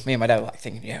talk." And me and my dad were like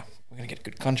thinking, "Yeah, we're gonna get a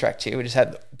good contract here. We just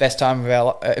had the best time of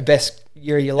our best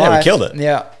year of your life." Yeah, we killed it.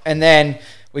 Yeah, and then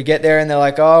we get there and they're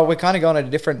like, "Oh, we're kind of going in a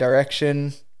different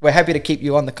direction. We're happy to keep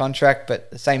you on the contract,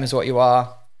 but the same as what you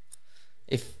are.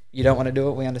 If you don't want to do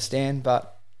it, we understand,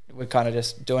 but we're kind of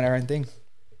just doing our own thing."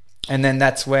 And then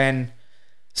that's when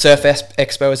Surf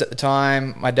Expo was at the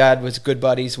time. My dad was good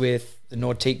buddies with the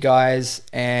Nautique guys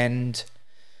and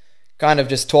kind of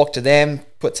just talked to them,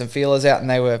 put some feelers out, and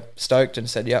they were stoked and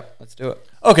said, "Yep, let's do it."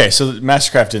 Okay, so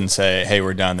Mastercraft didn't say, "Hey,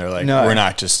 we're done." They're like, No. "We're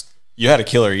not just. You had a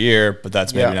killer year, but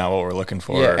that's maybe not what we're looking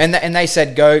for." Yeah, and they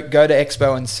said, "Go to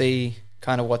Expo and see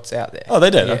kind of what's out there." Oh, they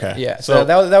did. Yeah, Okay, yeah. So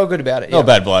they were good about it. No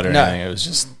bad blood or No. anything. It was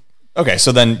just okay.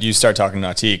 So then you start talking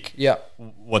Nautique. Yeah.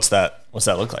 What's that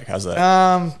look like? How's that?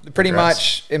 Pretty progress?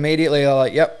 much immediately they're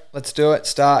like, "Yep, let's do it."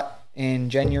 Start in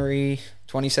January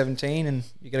 2017, and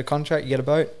you get a contract, you get a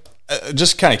boat.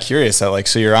 Just kind of curious that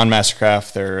so you're on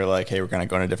Mastercraft. They're like, "Hey, we're going to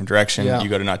go in a different direction." Yeah. You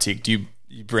go to Nautique. Do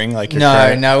you bring like your No,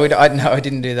 current- I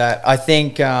didn't do that. I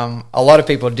think a lot of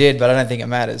people did, but I don't think it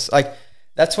matters. Like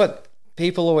that's what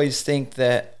people always think,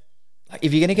 that like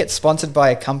if you're going to get sponsored by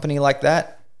a company like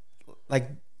that, like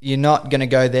you're not going to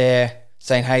go there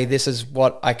saying, "Hey, this is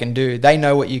what I can do." They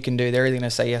know what you can do. They're either going to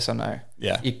say yes or no.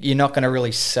 Yeah. You're not going to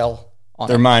really sell on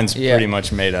Their it. mind's Yeah. pretty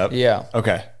much made up. Yeah.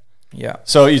 Okay. Yeah.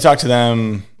 So you talk to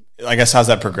them. I guess how's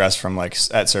that progress from like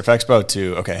at Surf Expo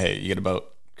to okay, hey, you get a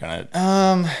boat, kind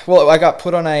of. Well, I got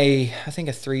put on I think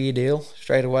a 3-year deal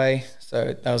straight away,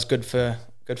 so that was good for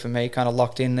me. Kind of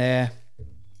locked in there.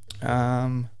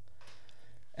 And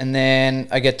then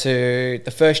I get to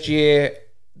the first year,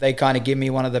 they kind of give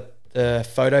me one of the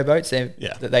photo boats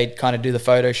that they kind of do the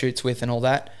photo shoots with and all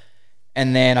that.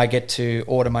 And then I get to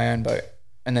order my own boat.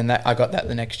 And then I got that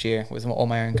the next year with all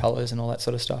my own colors and all that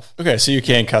sort of stuff. Okay, so you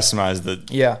can customize the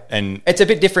and it's a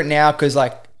bit different now because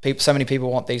like so many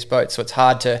people want these boats, so it's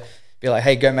hard to be like,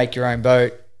 "Hey, go make your own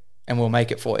boat, and we'll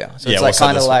make it for you." So it's like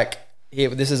kind of like, "Here,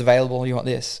 this is available. You want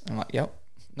this?" I'm like, "Yep."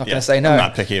 Not gonna say no. I'm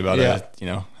not picky about it.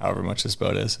 However much this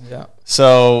boat is. Yeah.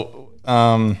 So,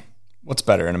 what's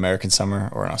better, an American summer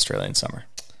or an Australian summer?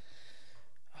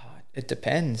 It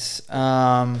depends.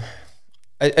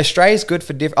 Australia's good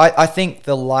for different. I think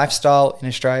the lifestyle in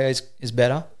Australia is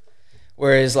better,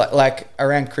 whereas like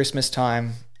around Christmas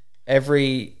time,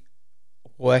 every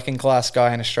working class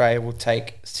guy in Australia will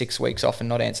take 6 weeks off and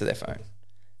not answer their phone,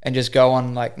 and just go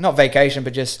on like not vacation,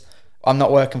 but just I'm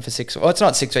not working for 6. Well, it's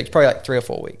not 6 weeks, probably like 3 or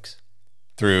 4 weeks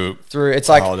Through it's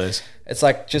like holidays. It's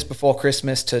like just before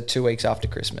Christmas to 2 weeks after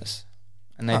Christmas,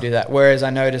 and they do that. Whereas I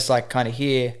notice like kind of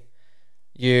here,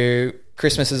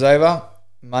 Christmas is over.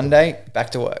 Monday, back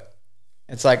to work.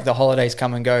 It's like the holidays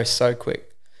come and go so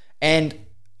quick. And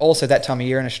also that time of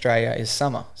year in Australia is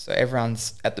summer. So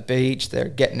everyone's at the beach, they're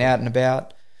getting out and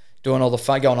about, doing all the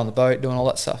fun, going on the boat, doing all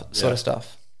that stuff, sort of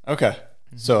stuff. Okay.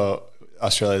 So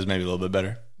Australia is maybe a little bit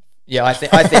better. Yeah, I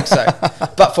think so.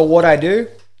 But for what I do,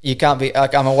 you can't be,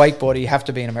 like I'm a wakeboarder, you have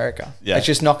to be in America. Yeah. It's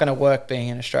just not going to work being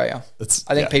in Australia.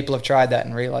 I think people have tried that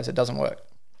and realized it doesn't work.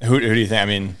 Who do you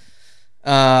think?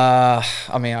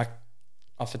 I mean,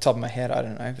 off the top of my head, I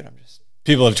don't know, but I'm just...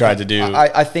 People have tried to do...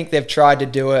 I think they've tried to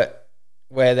do it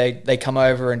where they come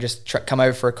over and just come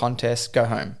over for a contest, go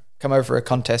home. Come over for a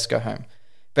contest, go home.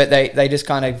 But they just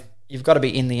kind of... You've got to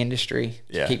be in the industry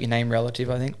to keep your name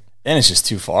relative, I think. And it's just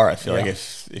too far. I feel like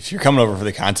if you're coming over for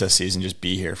the contest season, just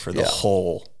be here for the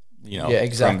whole,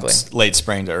 exactly. From late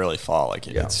spring to early fall. Like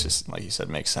it's just, like you said,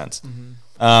 makes sense. Mm-hmm.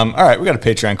 All right, we got a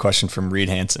Patreon question from Reed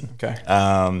Hansen. Okay.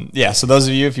 So those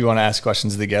of you, if you want to ask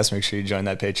questions to the guests, make sure you join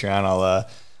that Patreon.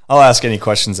 I'll ask any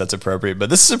questions that's appropriate. But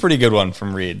this is a pretty good one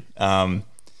from Reed.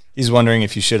 He's wondering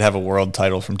if you should have a world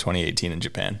title from 2018 in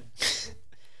Japan.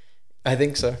 I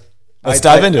think so. Let's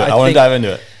dive into it. I want to dive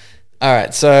into it. All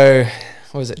right, so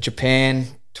what was it? Japan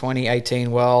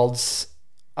 2018 Worlds.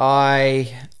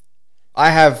 I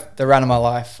have the run of my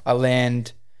life. I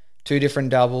land 2 different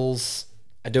doubles.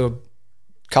 I do a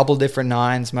couple different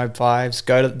 9s, mob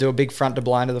 5s, do a big front to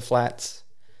blind to the flats,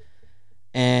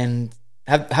 and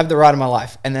have the ride of my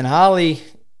life. And then Harley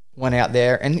went out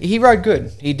there, and he rode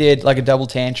good. He did like a double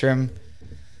tantrum.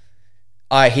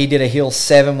 He did a heel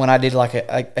 7 when I did like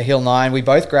a heel 9. We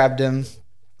both grabbed him,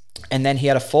 and then he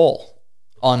had a fall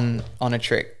on a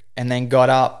trick, and then got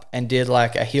up and did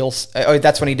like a heel. Oh,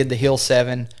 that's when he did the heel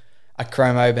 7, a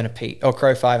crow mob and a Pete, or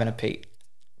crow 5 and a Pete.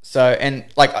 So, and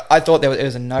like I thought it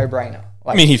was a no-brainer.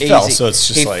 Like, I mean, he fell, easy. so it's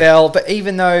just he like fell. But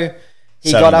even though he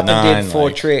 7 got to up and 9, did 4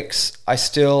 like- tricks, I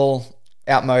still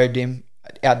out-mowed him,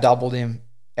 out-doubled him,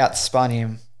 out-spun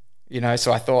him.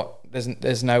 So I thought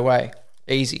there's no way,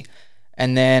 easy.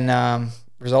 And then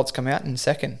results come out in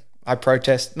second. I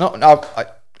protest. I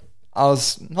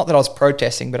was not that I was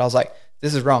protesting, but I was like,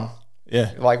 this is wrong.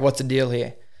 Yeah. Like, what's the deal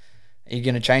here? Are you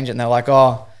going to change it? And they're like,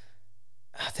 oh,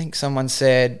 I think someone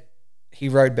said he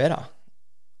rode better.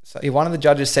 So one of the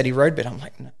judges said he rode better. I'm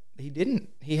like, no, he didn't.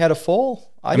 He had a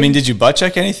fall. I mean, did you butt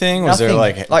check anything? Was there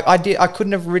Nothing. like I did? I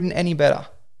couldn't have ridden any better.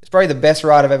 It's probably the best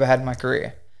ride I've ever had in my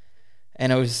career,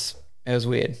 and it was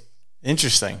weird.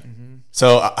 interesting?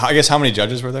 So I guess how many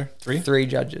judges were there? 3? 3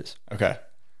 judges. Okay.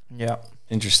 Yeah.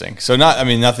 Interesting. So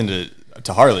nothing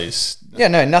to Harley's. Yeah.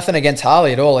 No, nothing against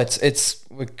Harley at all.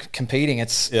 We're competing.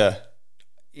 Yeah.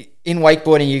 In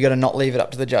wakeboarding, you got to not leave it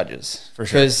up to the judges For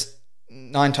sure. because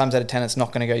 9 times out of 10, it's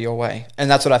not going to go your way, and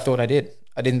that's what I thought I did.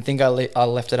 I didn't think I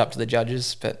left it up to the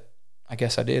judges, but I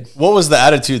guess I did. What was the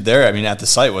attitude there? I mean, at the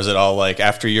site, was it all like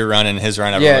after your run and his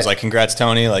run, everyone Yeah. was like, "Congrats,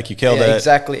 Tony! Like you killed it."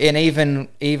 Exactly. And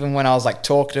even when I was like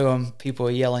talking to him, people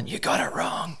were yelling, "You got it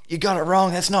wrong! You got it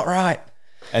wrong! That's not right!"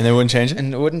 And they wouldn't change it.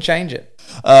 And it wouldn't change it.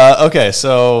 Okay,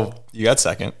 so you got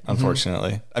second,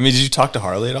 unfortunately. I mean, did you talk to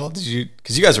Harley at all? Did you?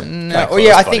 Because you guys are No. kinda Well,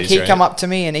 yeah, close I think buddies, he right? come up to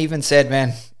me and even said,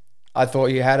 "Man, I thought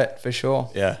you had it for sure."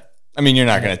 Yeah. I mean, you're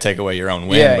not going to take away your own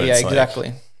win. Yeah, but yeah, it's like,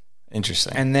 exactly.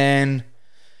 interesting. And then,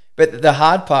 but the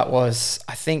hard part was,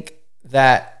 I think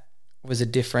that was a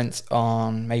difference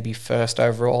on maybe first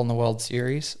overall in the World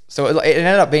Series. So it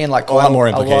ended up being like A lot more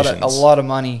implications. a lot of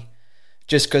money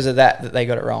just because of that they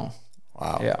got it wrong.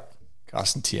 Wow. Yeah.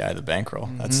 Costing TI the bankroll.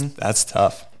 That's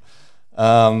tough.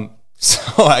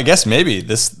 So I guess maybe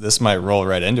this might roll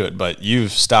right into it, but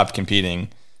you've stopped competing.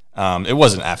 It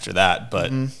wasn't after that,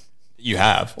 but you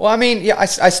have. Well, I mean, yeah,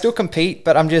 I still compete,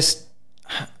 but I'm just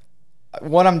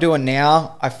what I'm doing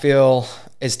now, I feel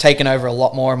is taking over a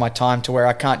lot more of my time to where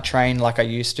I can't train like I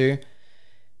used to.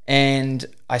 And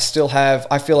I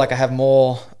feel like I have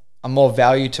more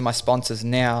value to my sponsors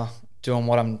now doing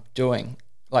what I'm doing.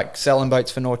 Like selling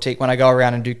boats for Nautique. When I go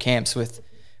around and do camps with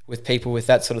people with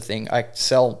that sort of thing, I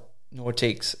sell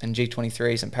Nautiques and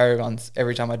G23s and Paragons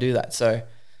every time I do that. So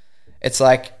it's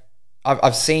like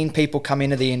I've seen people come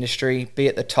into the industry, be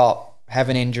at the top, have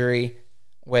an injury,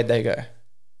 where'd they go?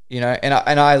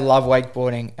 And I love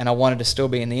wakeboarding, and I wanted to still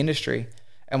be in the industry.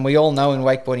 And we all know in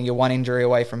wakeboarding, you're one injury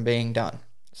away from being done.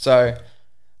 So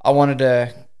I wanted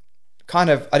to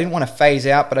I didn't want to phase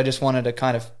out, but I just wanted to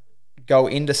kind of go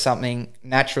into something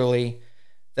naturally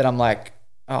that I'm like,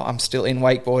 oh, I'm still in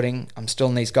wakeboarding. I'm still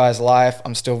in these guys' life.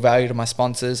 I'm still valued to my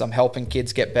sponsors. I'm helping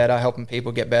kids get better, helping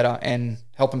people get better, and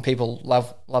helping people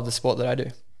love the sport that I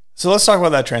do. So let's talk about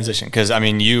that transition, because I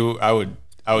mean,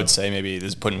 I would say, maybe this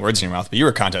is putting words in your mouth, but you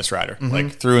were a contest rider,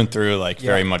 like through and through, like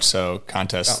very much so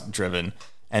contest driven.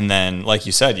 And then, like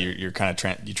you said, you're kind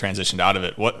of you transitioned out of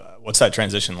it. What's that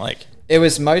transition like? It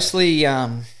was mostly,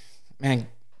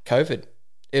 COVID.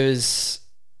 It was,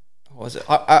 what was it?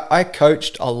 I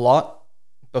coached a lot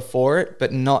before it,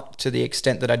 but not to the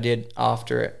extent that I did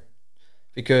after it,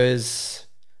 because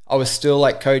I was still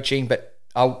like coaching, but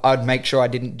I'd make sure I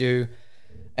didn't do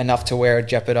enough to where it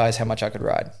jeopardized how much I could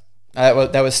ride.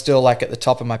 That was still like at the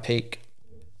top of my peak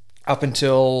up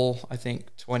until I think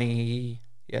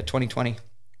 2020.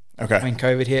 Okay. When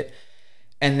COVID hit.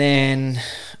 And then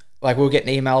like we were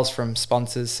getting emails from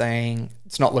sponsors saying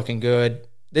it's not looking good.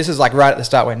 This is like right at the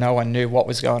start when no one knew what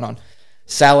was going on.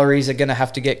 Salaries are going to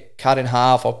have to get cut in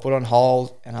half or put on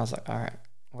hold. And I was like, all right,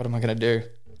 what am I going to do?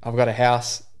 I've got a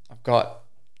house. I've got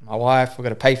my wife. We've got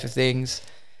to pay for things.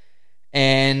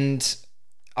 And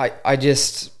I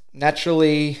just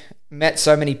naturally met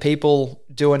so many people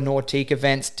doing Nautique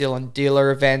events, doing dealer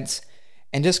events,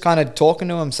 and just kind of talking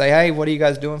to them, say, hey, what are you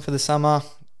guys doing for the summer?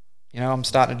 I'm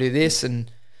starting to do this. And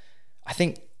I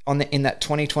think in that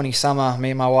 2020 summer, me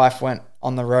and my wife went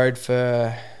on the road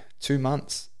for 2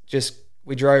 months.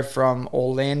 We drove from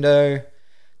Orlando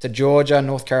to Georgia,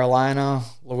 North Carolina,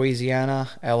 Louisiana,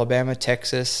 Alabama,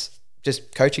 Texas,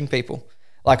 just coaching people.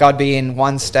 Like I'd be in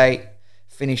one state,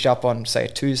 finish up on, say, a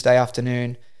Tuesday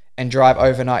afternoon, and drive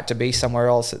overnight to be somewhere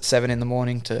else at 7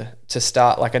 a.m. to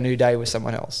start like a new day with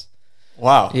someone else.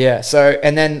 Wow. Yeah. So,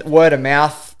 and then word of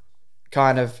mouth,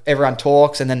 kind of everyone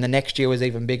talks. And then the next year was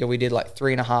even bigger. We did like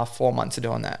 3.5, 4 months of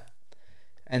doing that.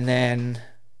 And then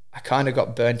I kind of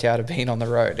got burnt out of being on the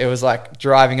road. It was like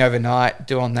driving overnight,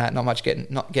 doing that, not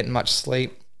getting much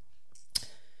sleep.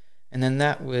 And then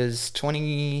that was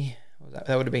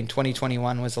that would have been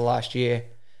 2021 was the last year.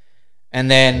 And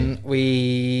then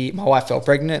my wife fell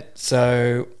pregnant.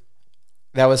 So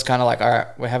that was kind of like, all right,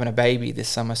 we're having a baby this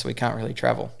summer, so we can't really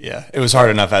travel. Yeah, it was hard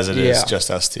enough as it is, Yeah.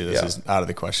 just us two. This is out of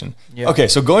the question. Yeah. Okay,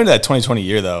 so going to that 2020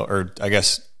 year, though, or I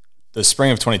guess the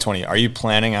spring of 2020, are you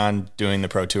planning on doing the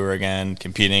Pro Tour again,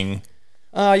 competing?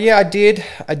 Yeah, I did.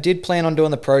 I did plan on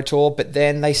doing the Pro Tour, but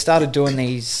then they started doing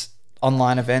these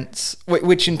online events,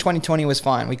 which in 2020 was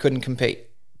fine. We couldn't compete.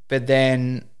 But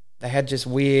then they had just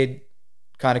weird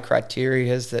kind of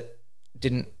criterias that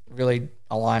didn't really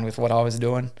align with what I was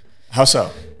doing. How so?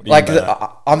 What do you Like, mean by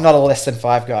that? I'm not a less than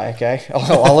 5 guy, okay?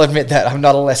 I'll admit that. I'm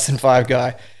not a less than 5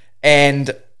 guy.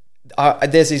 And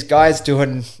there's these guys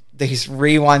doing these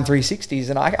rewind 360s,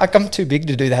 and I'm too big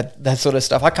to do that sort of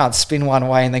stuff. I can't spin one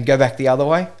way and then go back the other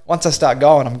way. Once I start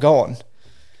going, I'm going.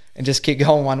 And just keep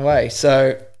going one way.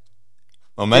 So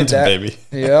Momentum, baby.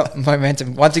 Yeah,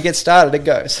 momentum. Once it gets started, it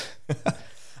goes.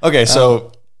 Okay,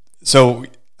 so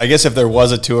I guess if there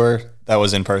was a tour that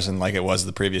was in person like it was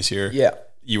the previous year, Yeah.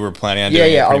 you were planning on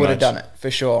doing it Yeah, I pretty would have much? done it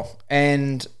for sure.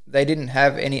 And they didn't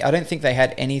have any, I don't think they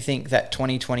had anything that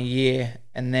 2020 year.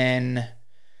 And then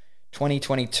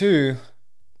 2022,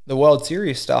 the World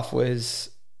Series stuff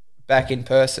was back in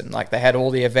person. Like they had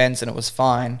all the events and it was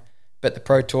fine. But the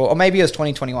Pro Tour, or maybe it was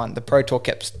 2021, the Pro Tour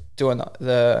kept doing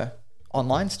the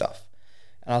online stuff.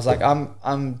 And I was like,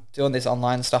 I'm doing this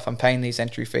online stuff. I'm paying these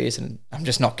entry fees and I'm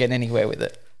just not getting anywhere with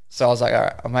it. So I was like, all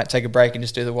right, I might take a break and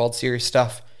just do the World Series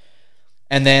stuff.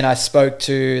 And then I spoke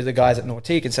to the guys at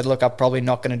Nautique and said, look, I'm probably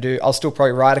not going to I'll still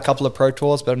probably ride a couple of Pro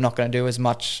Tours, but I'm not going to do as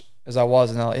much as I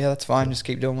was. And they're like, yeah, that's fine. Just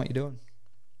keep doing what you're doing.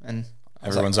 And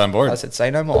Everyone's on board. I said,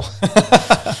 say no more.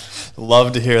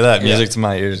 Love to hear that. Music to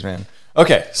my ears, man.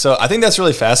 Okay, so I think that's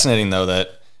really fascinating, though,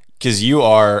 that because you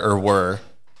are or were,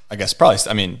 I guess, probably,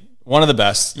 I mean, one of the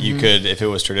best. You could, if it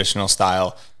was traditional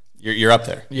style, you're up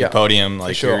there. Yeah, your podium,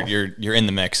 like sure. you're in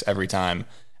the mix every time.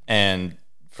 And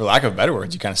for lack of better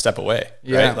words, you kind of step away,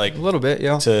 right? Like a little bit,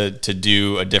 yeah. To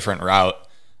do a different route.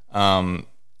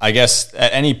 I guess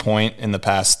at any point in the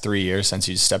past 3 years since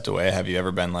you stepped away, have you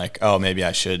ever been like, oh, maybe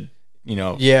I should,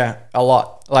 Yeah, a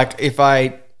lot. Like if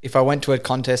I went to a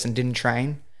contest and didn't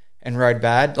train and rode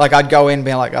bad, like I'd go in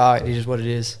being like, oh, it is what it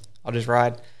is. I'll just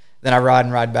ride. Then I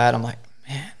ride bad. I'm like,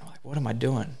 man, what am I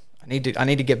doing? I need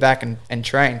to get back and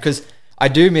train because I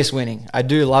do miss winning. I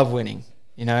do love winning.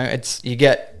 You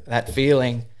get that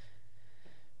feeling,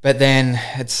 but then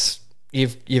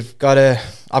I've got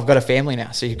a family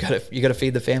now, so you got to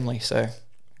feed the family. So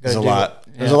there's a lot.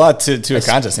 There's a lot to a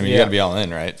contest. I mean, you got to be all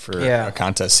in, right, for a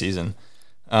contest season.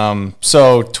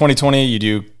 So 2020, you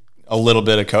do a little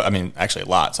bit of actually a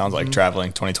lot. Sounds like traveling.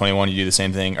 2021, you do the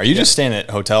same thing. Are you just staying at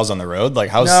hotels on the road? Like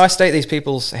how's? No, I stay at these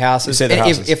people's houses. You stay at their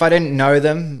houses. If I didn't know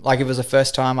them, like if it was the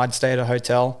first time, I'd stay at a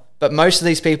hotel. But most of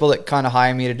these people that kind of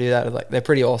hire me to do that, are they're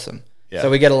pretty awesome. Yeah. So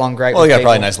we get along great. Well, with you got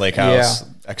people. probably a nice lake house,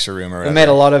 extra room or whatever. We made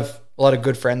a lot of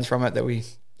good friends from it that we,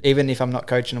 even if I'm not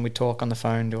coaching them, we talk on the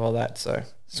phone, do all that. So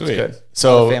Sweet. It's good.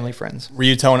 So a lot of family friends. Were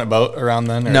you towing a boat around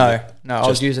then? Or No, I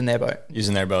was using their boat.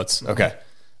 Using their boats. Okay.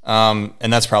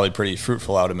 And that's probably pretty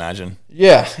fruitful, I would imagine.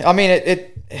 Yeah, I mean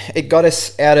it got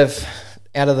us out of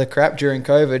the crap during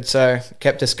COVID, so it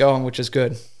kept us going, which is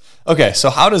good. Okay, so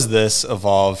how does this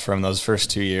evolve from those first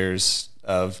 2 years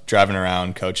of driving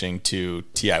around coaching to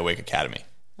TI Wake Academy?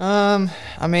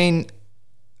 I mean,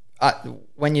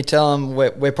 when you tell them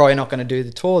we're probably not going to do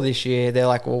the tour this year, they're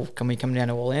like, well, can we come down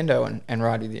to Orlando and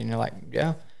ride with you? And you're like,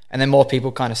 yeah. And then more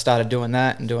people kind of started doing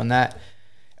that.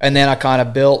 And then I kind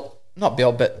of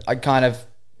but I kind of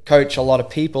coach a lot of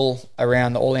people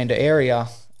around the Orlando area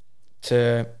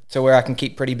to where I can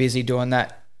keep pretty busy doing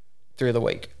that through the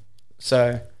week.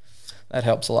 So that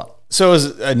helps a lot. So it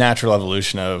was a natural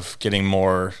evolution of getting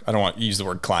more, I don't want to use the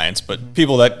word clients, but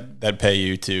people that pay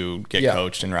you to get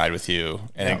coached and ride with you.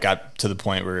 And it got to the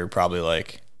point where you're probably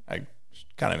like, I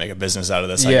kind of make a business out of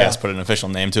this, I guess, put an official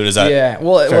name to it. Is that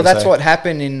well, that's what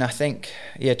happened in, I think,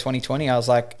 2020. I was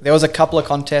like, there was a couple of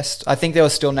contests. I think there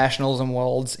was still nationals and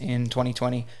worlds in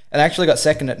 2020. And I actually got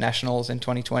second at nationals in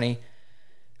 2020.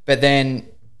 But then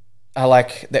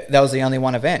that was the only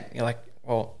one event. You're like,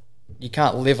 well, you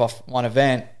can't live off one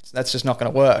event. So that's just not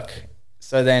going to work.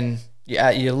 So then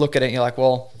you look at it and you're like,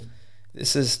 well,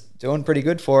 this is doing pretty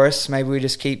good for us. Maybe we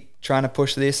just keep trying to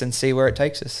push this and see where it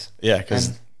takes us. Yeah,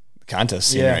 because the contest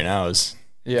scene right now is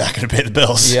Yeah. not going to pay the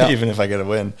bills, Yeah. even if I get a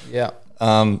win. Yeah.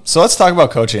 So let's talk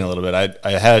about coaching a little bit.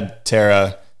 I had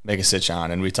Tara make a sitch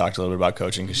on, and we talked a little bit about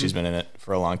coaching because she's been in it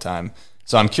for a long time.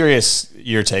 So I'm curious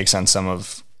your takes on some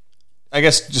of, I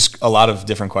guess, just a lot of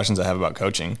different questions I have about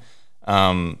coaching.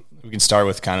 We can start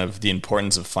with kind of the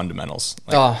importance of fundamentals.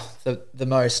 The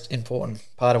most important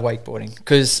part of wakeboarding.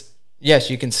 Because, yes,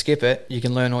 you can skip it. You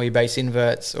can learn all your base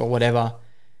inverts or whatever.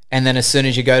 And then as soon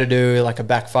as you go to do like a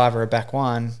back 5 or a back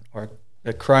 1 or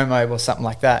a chromo or something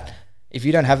like that, if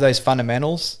you don't have those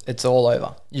fundamentals, it's all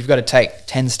over. You've got to take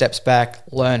 10 steps back,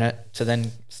 learn it, to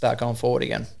then start going forward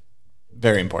again.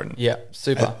 Very important. Yeah,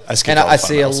 super. I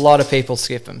see a lot of people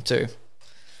skip them too.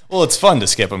 Well, it's fun to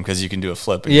skip them because you can do a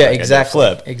flip. And Yeah, like, exactly.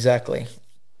 Flip. Exactly.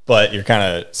 But you're kind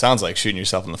of, sounds like shooting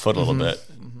yourself in the foot a little bit.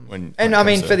 And I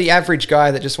mean, for the average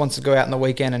guy that just wants to go out on the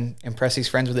weekend and impress his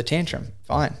friends with a tantrum,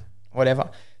 fine, whatever.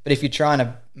 But if you're trying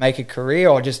to make a career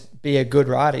or just be a good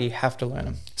rider, you have to learn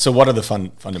them. So what are the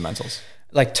fundamentals?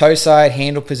 Like toe side,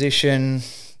 handle position,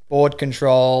 board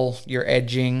control, your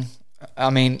edging. I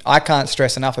mean, I can't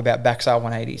stress enough about backside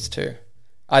 180s too.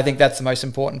 I think that's the most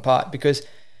important part because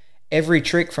every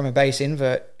trick from a base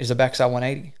invert is a backside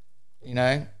 180, you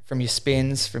know, from your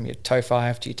spins, from your toe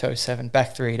 5 to your toe 7,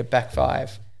 back 3 to back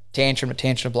 5, tantrum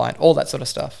to blind, all that sort of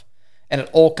stuff. And it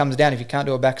all comes down, if you can't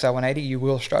do a backside 180, you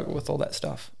will struggle with all that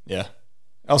stuff. Yeah.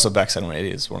 Also, backside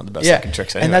 180 is one of the best looking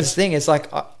tricks anyways. And that's the thing. It's like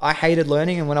I hated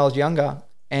learning and when I was younger,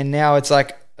 and now it's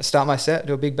like I start my set,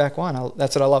 do a big back 1.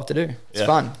 That's what I love to do. It's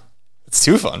fun. It's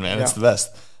too fun, man. It's the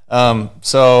best.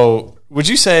 So would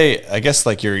you say, I guess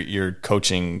like your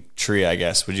coaching tree, I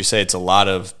guess, would you say it's a lot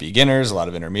of beginners, a lot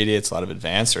of intermediates, a lot of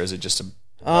advanced, or is it just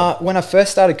when I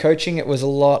first started coaching, it was a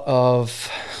lot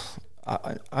of,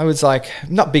 I was like,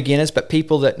 not beginners, but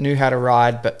people that knew how to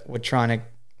ride, but were trying to,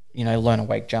 you know, learn a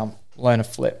wake jump, learn a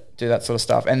flip, do that sort of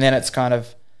stuff. And then it's kind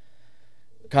of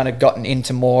gotten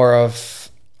into more of,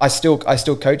 I still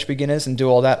coach beginners and do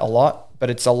all that a lot, but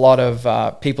it's a lot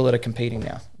of people that are competing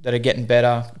now, that are getting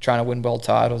better, trying to win world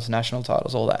titles, national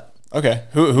titles, all that. Okay.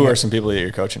 Who are some people that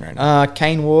you're coaching right now?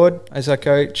 Kane Ward as a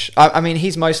coach. I mean,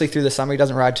 he's mostly through the summer. He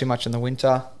doesn't ride too much in the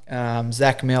winter.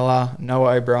 Zach Miller,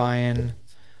 Noah O'Brien,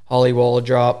 Holly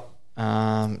Wallerdrop.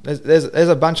 There's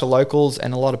a bunch of locals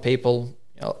and a lot of people,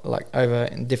 you know, like over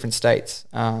in different states.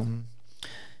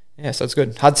 So it's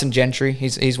good. Hudson Gentry,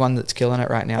 he's one that's killing it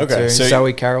right now too. So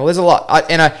Zoe Carroll. There's a lot.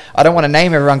 I don't want to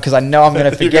name everyone because I know I'm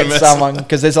going to forget someone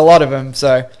because there's a lot of them.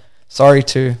 So sorry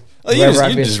to... Well,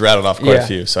 you just rattled off quite a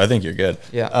few, so I think you're good.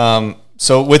 Yeah.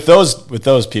 So with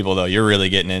those people though, you're really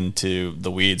getting into the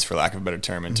weeds, for lack of a better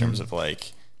term, in terms of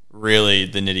like really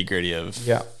the nitty gritty of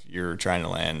you're trying to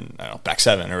land, I don't know, back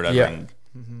 7 or whatever, and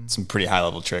some pretty high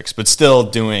level tricks, but still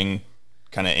doing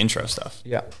kind of intro stuff.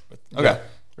 Yeah. Okay.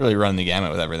 Really running the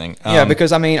gamut with everything.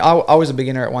 Because I mean, I was a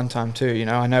beginner at one time too. You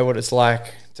know, I know what it's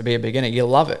like to be a beginner. You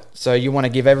love it, so you want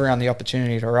to give everyone the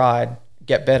opportunity to ride,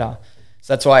 get better.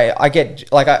 So that's why I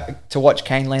get to watch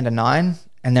Kane land a 9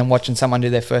 and then watching someone do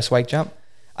their first wake jump.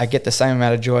 I get the same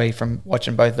amount of joy from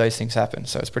watching both those things happen.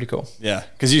 So it's pretty cool. Yeah,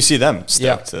 because you see them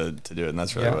stoked to do it, and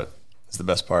that's really what is the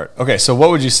best part. Okay, so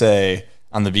what would you say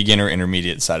on the beginner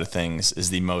intermediate side of things is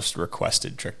the most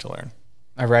requested trick to learn?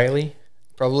 A Rayleigh,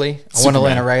 probably. I want to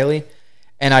learn a Rayleigh,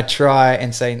 and I try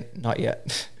and say not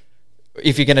yet.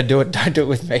 If you're going to do it, don't do it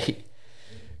with me,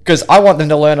 because I want them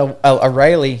to learn a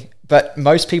Rayleigh. But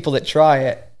most people that try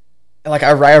it, like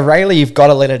a Rayleigh, you've got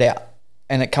to let it out.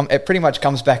 And it pretty much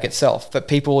comes back itself. But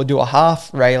people will do a half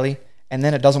Rayleigh, and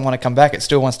then it doesn't want to come back. It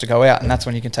still wants to go out, and that's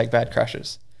when you can take bad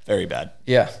crashes. Very bad.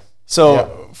 Yeah.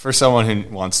 So for someone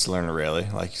who wants to learn a Rayleigh,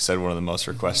 like you said, one of the most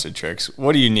requested tricks,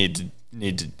 what do you need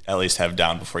to at least have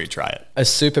down before you try it? A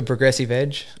super progressive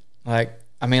edge. Like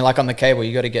on the cable,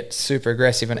 you got to get super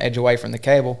aggressive and edge away from the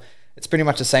cable. It's pretty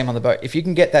much the same on the boat. If you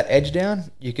can get that edge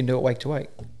down, you can do it wake to wake.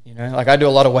 You know, like I do a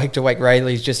lot of wake to wake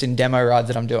Rayleighs just in demo rides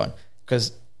that I'm doing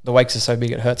because the wakes are so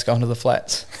big it hurts going to the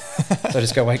flats. So I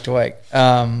just go wake to wake.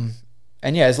 And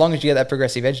yeah, as long as you get that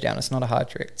progressive edge down, it's not a hard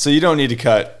trick. So you don't need to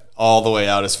cut all the way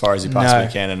out as far as you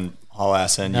possibly can and haul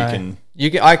ass in. No.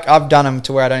 I've done them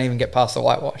to where I don't even get past the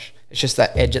whitewash. It's just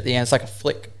that edge at the end. It's like a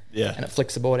flick. Yeah. And it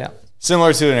flicks the board out.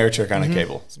 Similar to an air trick on a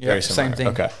cable. It's very similar. Same thing.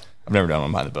 Okay. I've never done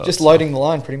one behind the boat. Just loading the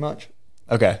line pretty much.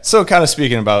 Okay. So kind of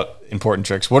speaking about important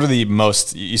tricks, what are the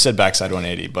most, you said backside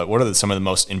 180, but what are some of the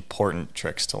most important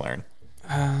tricks to learn?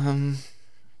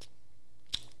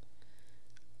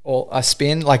 Or a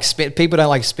spin. People don't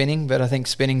like spinning, but I think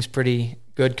spinning's pretty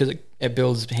good because it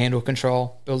builds handle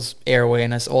control, builds air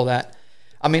awareness, all that.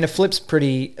 I mean, a flip's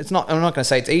pretty. It's not. I'm not going to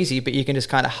say it's easy, but you can just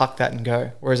kind of huck that and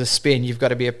go. Whereas a spin, you've got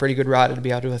to be a pretty good rider to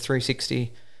be able to do a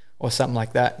 360 or something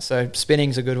like that. So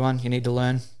spinning's a good one. You need to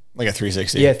learn. Like a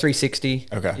 360? Yeah, 360.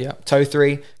 Okay. Yeah, toe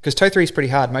 3. Because toe 3 is pretty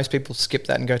hard. Most people skip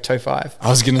that and go toe 5. I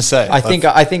was going to say. I think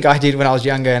I did when I was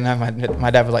younger, and my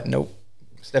dad was like, nope.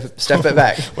 Step it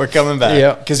back. We're coming back.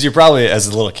 Yeah. Because you're probably, as a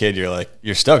little kid,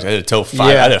 you're stoked. I did a toe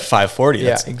 5. Yeah. I did a 540.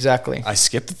 Yeah, exactly. I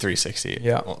skipped the 360.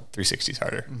 Yeah. Well, 360 is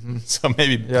harder. So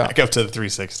maybe back up to the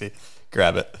 360.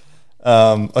 Grab it.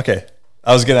 Okay.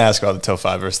 I was going to ask about the toe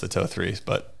 5 versus the toe 3,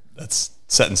 but that's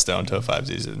set in stone. Toe 5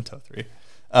 is easier than toe 3.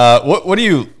 What do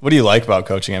you like about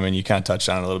coaching? I mean, you kind of touched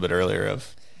on it a little bit earlier.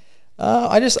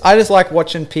 I just like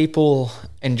watching people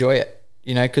enjoy it.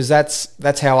 You know, because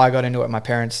that's how I got into it. My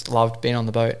parents loved being on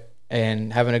the boat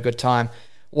and having a good time.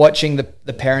 Watching the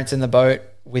parents in the boat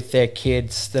with their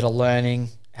kids that are learning,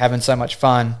 having so much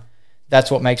fun,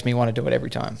 that's what makes me want to do it every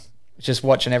time. It's just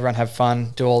watching everyone have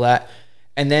fun, do all that.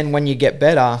 And then when you get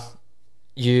better,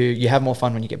 you have more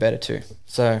fun when you get better too.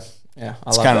 So, yeah,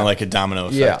 it's kind of like a domino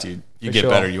effect. Yeah, you get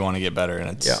better, you want to get better,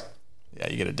 and it's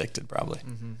you get addicted probably.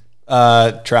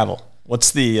 Travel.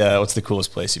 What's the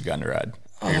coolest place you've gotten to ride?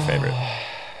 Or your favorite?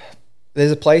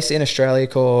 There's a place in Australia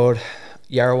called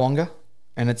Yarrawonga,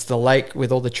 and it's the lake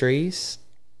with all the trees.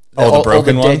 The broken all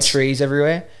the dead ones? trees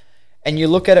everywhere. And you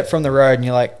look at it from the road, and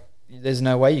you're like, "There's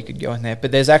no way you could go in there."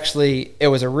 But it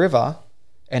was a river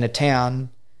and a town,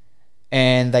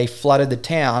 and they flooded the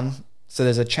town, so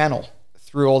there's a channel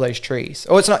through all those trees.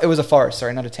 Oh, it's not. It was a forest.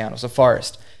 Sorry, not a town. It was a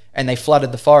forest, and they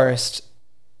flooded the forest.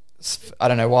 I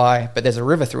don't know why, but there's a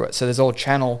river through it, so there's all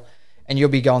channel. And you'll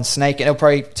be going snake, and it'll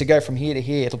probably, to go from here to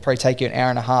here, it'll probably take you an hour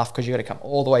and a half because you got to come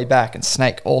all the way back and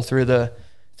snake all through the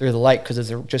lake because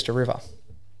it's just a river.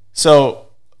 So,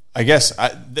 I guess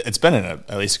it's been in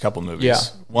at least a couple movies. Yeah.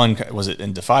 One, was it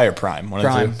in Defy or Prime? One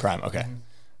Prime. of the Prime. Okay,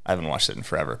 I haven't watched it in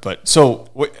forever. But so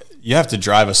you have to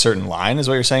drive a certain line, is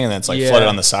what you're saying, and then it's like flooded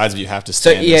on the sides, but you have to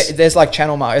So stand. there's like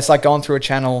channel mark. It's like going through a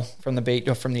channel from the beach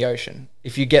or from the ocean.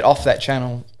 If you get off that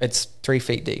channel, it's 3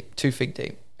 feet deep, 2 feet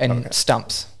deep, and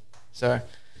stumps. So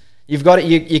you've got it.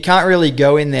 You can't really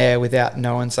go in there without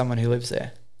knowing someone who lives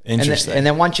there. Interesting. And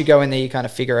then once you go in there, you kind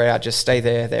of figure it out. Just stay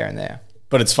there, and there.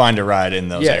 But it's fine to ride in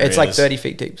those areas. It's like 30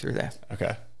 feet deep through there.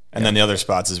 Okay. And then the other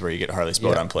spots is where you get Harley's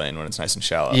boat on plane when it's nice and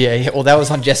shallow. Yeah. Well, that was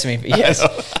on Jessamine, but yes.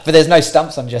 But there's no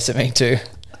stumps on Jessamine too.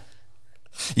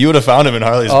 You would have found him in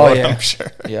Harley's boat, I'm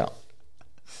sure. Yeah.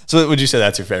 So would you say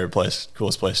that's your favorite place,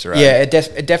 coolest place to ride? Yeah, it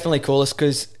definitely coolest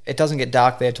because it doesn't get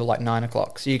dark there till like 9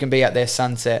 o'clock. So you can be out there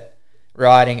sunset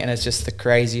riding, and it's just the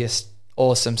craziest,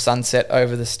 awesome sunset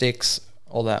over the sticks,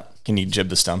 all that. Can you jib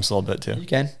the stumps a little bit too? You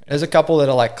can. There's a couple that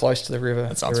are like close to the river.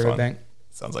 That sounds the river fun. bank.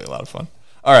 Sounds like a lot of fun.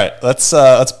 All right, let's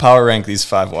power rank these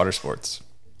 5 water sports: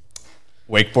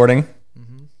 wakeboarding,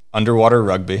 underwater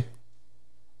rugby,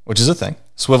 which is a thing,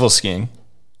 swivel skiing,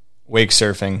 wake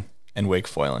surfing, and wake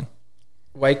foiling.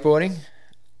 Wakeboarding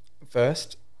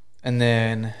first, and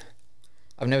then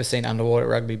I've never seen underwater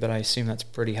rugby, but I assume that's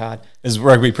pretty hard. Is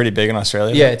rugby pretty big in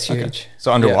Australia? Yeah, it's huge.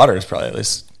 So underwater is probably at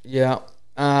least. Yeah.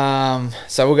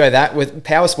 So we'll go that. With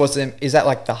power sports, then, is that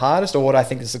like the hardest, or what I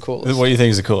think is the coolest? What do you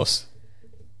think is the coolest?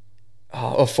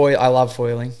 Or foil. I love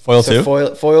foiling. Foil too?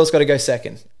 Foil's got to go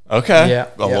second. Okay. Yeah.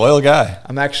 A loyal guy.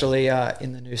 I'm actually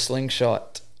in the new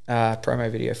Slingshot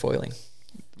promo video foiling.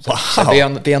 Wow. So be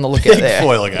on the lookout Big there.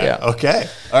 foil guy. Yeah. Okay.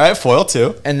 All right. Foil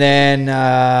too. And then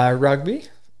rugby,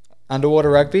 underwater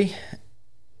rugby,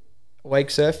 wake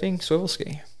surfing, swivel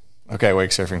ski. Okay.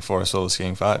 Wake surfing 4, swivel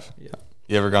skiing 5. Yeah.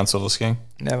 You ever gone swivel skiing?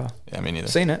 Never. Yeah, me neither.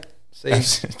 Seen it. See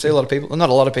a lot of people. Well, not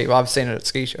a lot of people. I've seen it at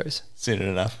ski shows. Seen it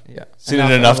enough. Yeah. Seen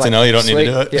it enough to know you don't need to sweet.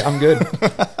 do it. Yeah, I'm good.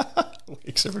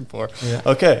 Wake surfing 4. Yeah.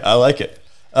 Okay. I like it.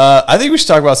 I think we should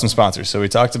talk about some sponsors. So we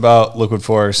talked about Liquid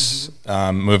Force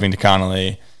moving to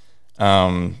Connolly.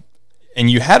 And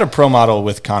you had a pro model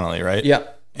with Connolly, right? Yeah.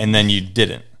 And then you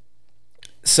didn't.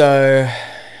 So,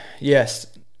 yes.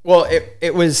 Well,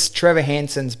 it was Trevor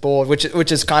Hansen's board,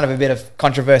 which is kind of a bit of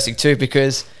controversy too,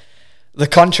 because the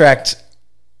contract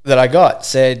that I got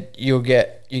said you're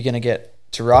going to get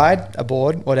to ride a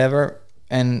board, whatever,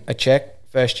 and a check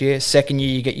first year. Second year,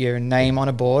 you get your name on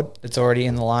a board that's already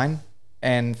in the line,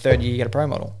 and third year, you get a pro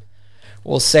model.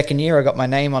 Well, second year, I got my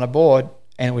name on a board,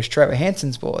 and it was Trevor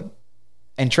Hansen's board,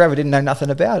 and Trevor didn't know nothing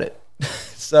about it.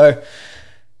 So,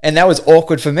 and that was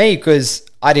awkward for me because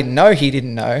I didn't know he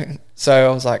didn't know.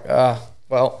 So I was like,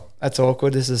 well, that's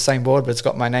awkward. This is the same board, but it's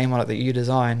got my name on it that you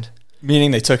designed.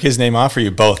 Meaning they took his name off for you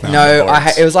both now? No,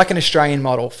 it was like an Australian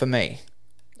model for me.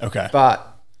 Okay.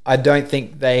 But I don't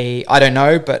think I don't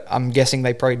know, but I'm guessing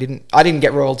they probably didn't. I didn't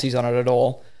get royalties on it at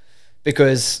all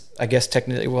because I guess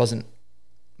technically it wasn't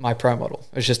my pro model.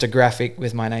 It was just a graphic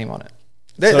with my name on it.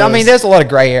 So There's a lot of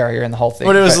gray area in the whole thing.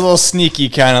 But it was a little sneaky,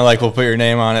 kind of like we'll put your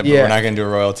name on it, but Yeah. we're not going to do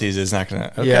royalties. It's not going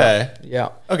to. Okay. Yeah.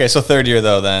 Okay, so third year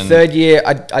though, then. Third year,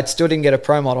 I still didn't get a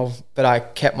pro model, but I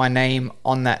kept my name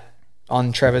on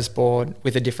Trevor's board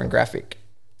with a different graphic.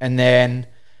 And then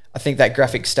I think that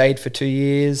graphic stayed for 2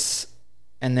 years,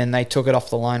 and then they took it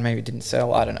off the line. Maybe it didn't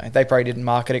sell. I don't know. They probably didn't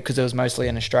market it because it was mostly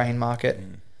an Australian market.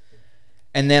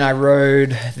 And then I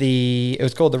rode it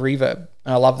was called the Reverb,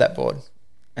 and I loved that board.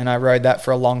 And I rode that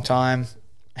for a long time.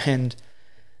 And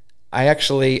I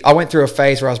went through a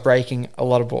phase where I was breaking a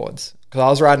lot of boards because I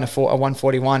was riding a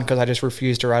 141 because I just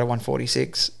refused to ride a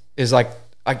 146. It's like,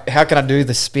 how can I do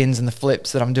the spins and the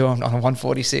flips that I'm doing on a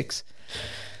 146?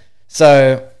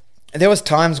 So there was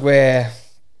times where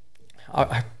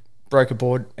I broke a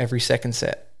board every second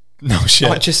set. No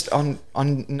shit. Just on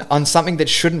something that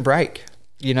shouldn't break,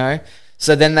 you know?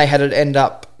 So then they had to end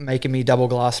up making me double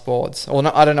glass boards. Well,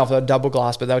 I don't know if they were double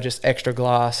glass, but they were just extra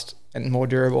glassed and more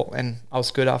durable, and I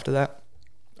was good after that.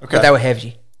 Okay. But they were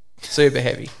heavy, super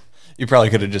heavy. You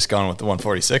probably could have just gone with the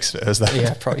 146. Is that?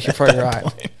 Yeah, you're probably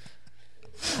right.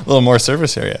 A little more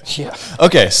surface area. Yeah.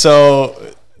 Okay,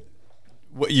 so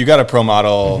you got a pro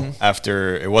model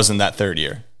after it wasn't that third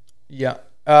year. Yeah.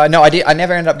 No, I did. I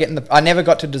never ended up I never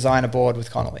got to design a board with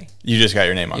Connolly. You just got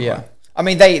your name on Yeah. one. I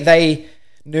mean, they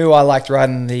knew I liked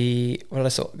riding the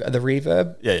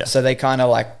Reverb. Yeah. So they kind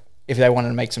of like, if they wanted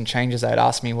to make some changes, they'd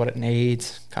ask me what it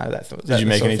needs. Kind of that. Did you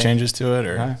make any changes to it,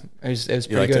 or No, it was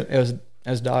pretty good. It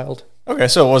was dialed. Okay,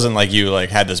 so it wasn't like you like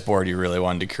had this board you really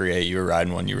wanted to create. You were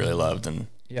riding one you really loved and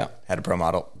Yeah. had a pro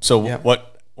model. So why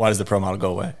does the pro model go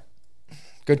away?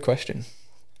 Good question.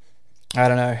 I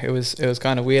don't know. It was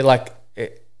kind of weird. Like,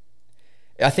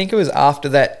 I think it was after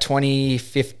that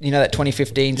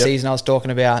 2015 season I was talking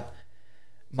about.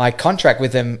 My contract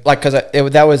with them, like, because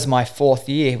that was my fourth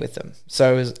year with them,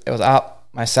 so it was up.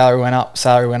 My salary went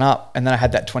up, and then I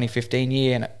had that 2015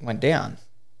 year and it went down,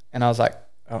 and I was like,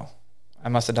 oh, I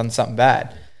must have done something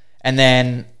bad. And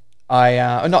then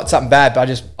not something bad,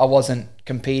 but I wasn't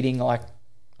competing like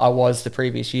I was the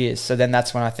previous years. So then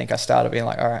that's when I think I started being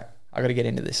like, all right, I got to get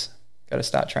into this, got to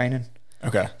start training,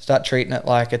 start treating it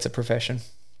like it's a profession.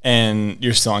 And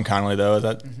you're still on Connolly though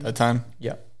at that time?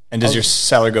 Yeah. And does your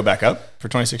salary go back up for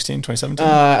 2016, 2017?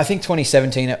 I think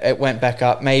 2017 it went back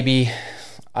up. Maybe,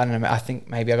 I don't know, I think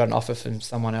maybe I got an offer from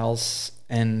someone else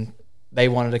and they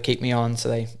wanted to keep me on, so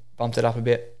they bumped it up a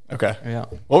bit. Okay. Yeah.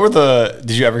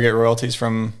 Did you ever get royalties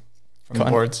from the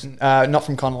boards? Not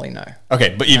from Connolly, no.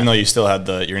 Okay, but even though you still had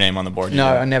your name on the board?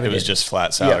 I never did. It was just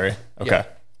flat salary? Yeah. Okay. Yeah.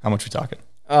 How much we talking?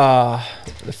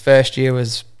 The first year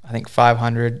was, I think,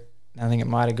 500. I think it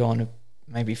might have gone to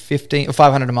maybe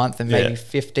 500 a month and maybe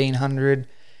 1,500.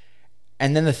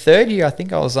 And then the third year, I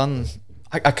think I was on,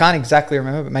 I can't exactly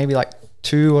remember, but maybe like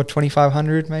 2 or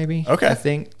 2,500 maybe. Okay. I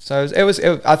think. So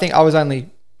I think I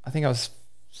was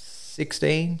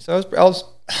 16. So I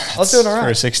was doing all right. For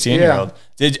a 16-year-old.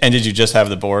 Did you just have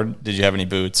the board? Did you have any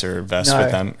boots or vests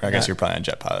with them? I guess you're probably on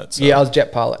Jet Pilot. So. Yeah, I was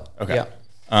Jet Pilot. Okay.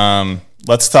 Yeah.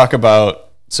 Let's talk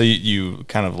about, so you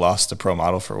kind of lost a pro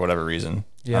model for whatever reason.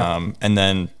 Yeah. And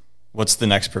then what's the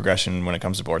next progression when it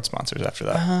comes to board sponsors after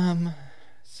that?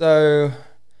 So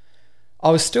I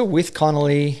was still with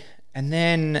Connolly, and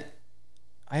then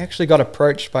I actually got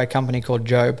approached by a company called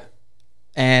Job,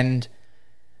 and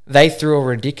they threw a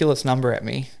ridiculous number at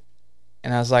me.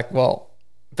 And I was like, but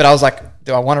I was like,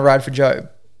 do I want to ride for Job?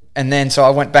 And then so I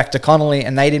went back to Connolly,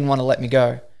 and they didn't want to let me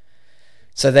go.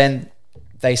 So then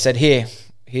they said,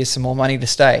 here's some more money to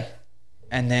stay.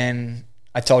 And then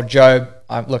I told Job,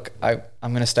 I'm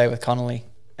going to stay with Connolly.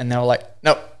 And they were like,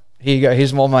 nope, here you go,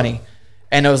 here's more money.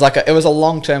 And it was a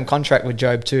long-term contract with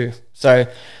Job too. So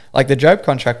like the Job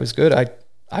contract was good.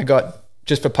 I got,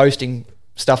 just for posting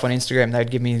stuff on Instagram,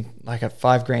 they'd give me like a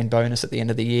 $5,000 bonus at the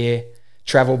end of the year,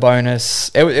 travel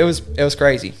bonus. It was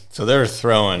crazy. So they were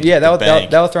throwing they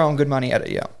were throwing good money at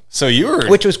it. Yeah. So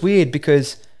which was weird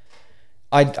because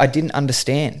I didn't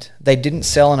understand. They didn't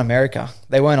sell in America.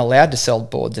 They weren't allowed to sell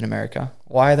boards in America.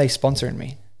 Why are they sponsoring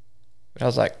me? But I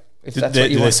was like, if that's what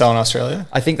you want. Do they sell in Australia?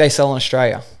 I think they sell in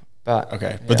Australia. But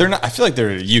okay, but they're not. I feel like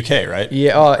they're UK, right?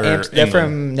 Yeah. They're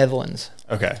from Netherlands.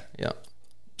 Okay. Yeah.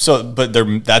 So, but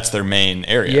that's their main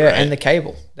area. Yeah, right? and the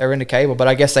cable. They're into cable, but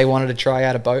I guess they wanted to try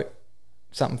out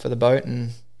something for the boat,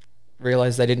 and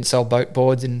realized they didn't sell boat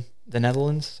boards in the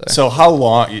Netherlands. So how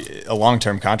long? A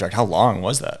long-term contract? How long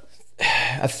was that?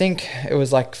 I think it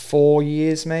was like 4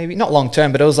 years, maybe not long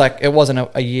term, but it wasn't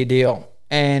a year deal.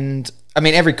 And I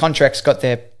mean, every contract's got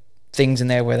their things in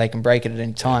there where they can break it at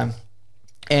any time.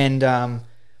 And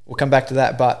we'll come back to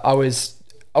that. But I was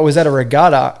at a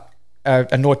regatta a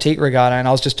Nautique regatta, and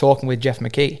I was just talking with Jeff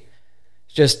McKee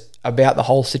just about the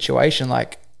whole situation.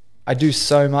 Like, I do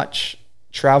so much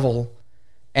travel,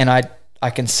 and I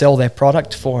can sell their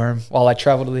product for them while I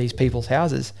travel to these people's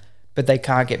houses, but they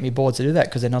can't get me boards to do that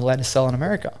because they're not allowed to sell in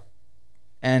America.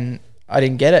 And I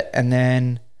didn't get it. And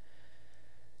then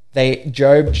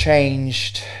Job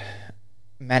changed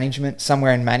management,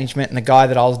 somewhere in management, and the guy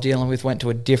that I was dealing with went to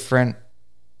a different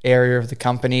area of the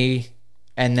company.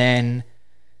 And then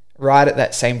right at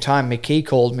that same time, McKee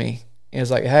called me. He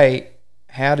was like, hey,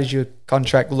 how does your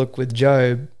contract look with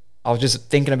Job? I was just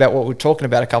thinking about what we were talking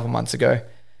about a couple months ago.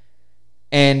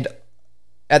 And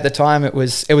at the time it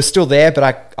was still there,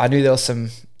 but I knew there was some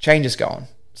changes going.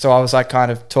 So I was like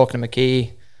kind of talking to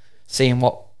McKee, seeing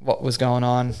what was going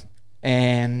on.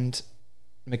 And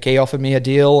McKee offered me a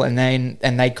deal, and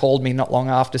they called me not long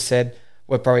after, said,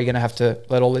 we're probably going to have to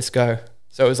let all this go.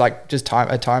 So it was like just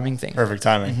a timing thing. Perfect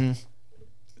timing.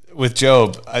 With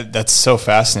Job, that's so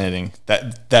fascinating.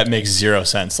 That makes zero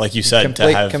sense. Like you said,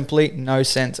 complete no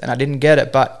sense. And I didn't get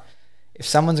it. But if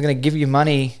someone's going to give you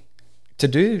money to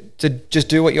just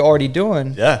do what you're already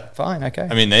doing, yeah, fine, okay.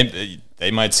 I mean,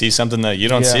 they might see something that you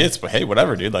don't see. It's, but hey,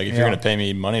 whatever, dude. Like, if you're going to pay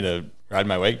me money to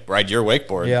ride your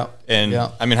wakeboard. Yeah. And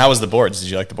I mean, how was the boards? Did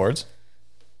you like the boards?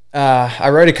 I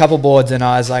rode a couple boards, and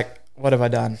I was like, what have I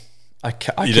done? I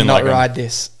cannot ride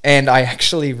this. And I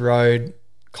actually rode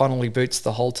Connolly boots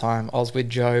the whole time I was with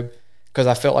Job, because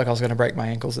I felt like I was going to break my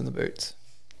ankles in the boots.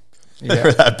 Yeah. They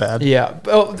were that bad? Yeah.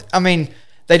 Well, I mean,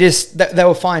 they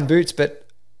were fine boots, but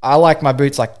I like my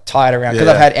boots like tied around, because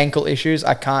I've had ankle issues.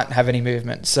 I can't have any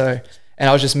movement. So, and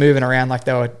I was just moving around like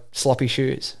they were sloppy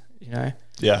shoes, you know?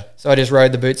 Yeah. So I just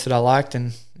rode the boots that I liked,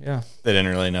 and yeah. They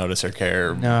didn't really notice or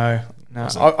care. No.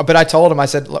 But I told them, I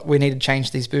said, look, we need to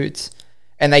change these boots.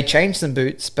 And they changed some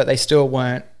boots, but they still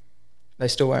weren't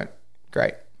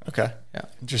great. Okay. Yeah.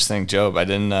 Interesting, Job. I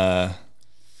didn't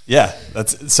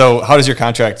so how does your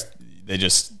contract, they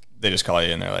just call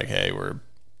you and they're like, hey, we're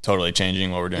totally changing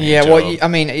what we're doing. Yeah, well, I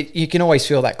mean, you can always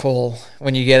feel that call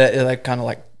when you get it. They kind of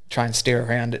like try and steer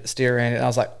around it. And I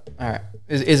was like, all right,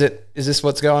 is this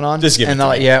what's going on? Just give it. And they're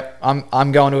like, yeah,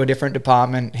 I'm going to a different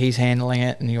department. He's handling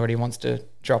it, and he already wants to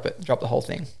drop the whole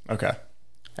thing. Okay.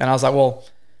 And I was like, well,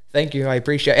 thank you, I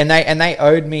appreciate it. And they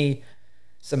owed me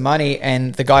some money,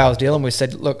 and the guy I was dealing with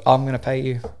said, look, I'm going to pay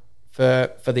you for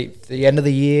the end of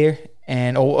the year,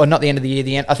 or not the end of the year.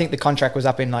 The end. I think the contract was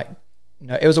up in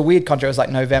it was a weird contract. It was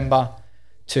like November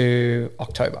to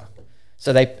October.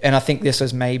 So I think this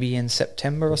was maybe in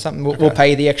September or something. We'll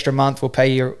pay you the extra month. We'll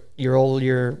pay all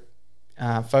your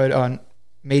photo and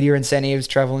media incentives,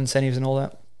 travel incentives, and all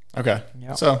that. Okay.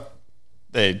 Yep. So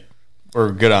they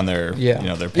were good on their their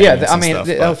payments. Yeah, I mean,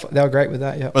 they were great with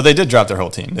that. Yeah. But they did drop their whole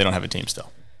team. They don't have a team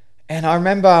still. And I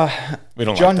remember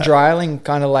John Dreiling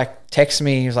kind of like texted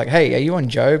me. He was like, hey, are you on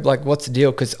Job? Like, what's the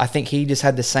deal? Because I think he just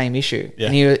had the same issue.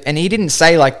 Yeah. And he didn't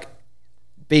say like,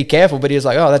 be careful, but he was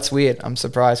like, oh, that's weird. I'm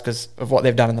surprised because of what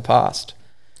they've done in the past.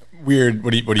 Weird?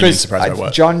 What do you mean surprised by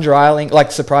what? John Dreiling,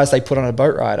 like surprised they put on a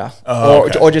boat rider.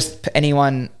 Or just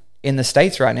anyone in the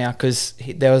States right now, because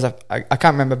there was I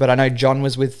can't remember, but I know John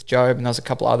was with Job and there was a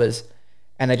couple others,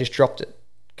 and they just dropped it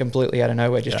completely out of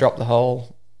nowhere, dropped the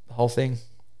whole thing.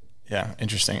 Yeah,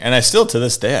 interesting. And I still, to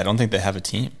this day, I don't think they have a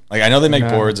team. Like, I know they make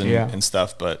boards and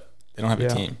stuff, but they don't have a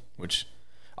team, which...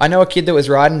 I know a kid that was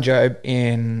riding Job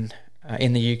in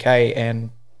the UK, and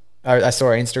I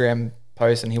saw an Instagram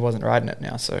post, and he wasn't riding it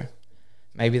now, so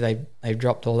maybe they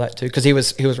dropped all that too, because he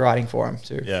was riding for him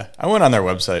too. Yeah, I went on their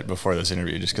website before this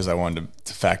interview just because I wanted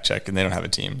to fact check, and they don't have a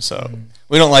team, so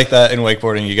we don't like that in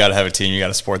wakeboarding. You got to have a team, you got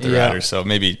to support the riders, so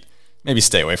maybe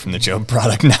stay away from the Job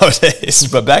product nowadays.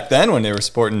 But back then, when they were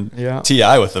sporting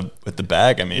TI with the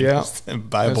bag, I mean,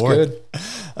 buy a board.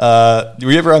 Good.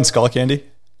 Were you ever on Skull Candy?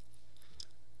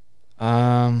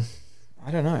 I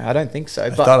don't know. I don't think so. I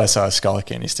thought I saw a Skull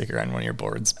Candy sticker on one of your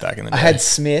boards back in the day. I had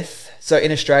Smith. So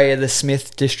in Australia, the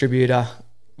Smith distributor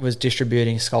was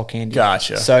distributing Skull Candy.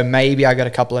 Gotcha. So maybe I got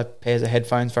a couple of pairs of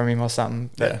headphones from him or something.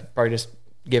 But probably just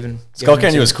given. Skull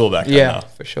Candy was cool back then. Yeah, though.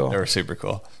 for sure. They were super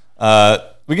cool.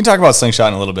 We can talk about Slingshot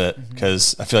in a little bit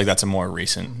because I feel like that's a more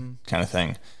recent kind of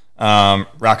thing.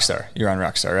 Rockstar. You're on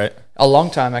Rockstar, right? A long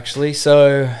time, actually.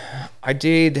 So I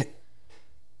did...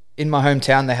 In my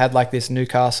hometown, they had like this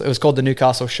Newcastle... It was called the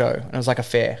Newcastle Show. And it was like a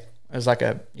fair. It was like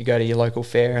you go to your local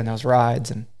fair, and there was rides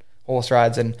and horse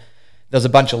rides. And there was a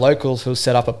bunch of locals who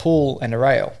set up a pool and a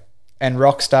rail. And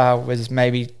Rockstar was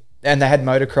maybe... And they had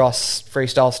motocross,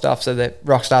 freestyle stuff. So the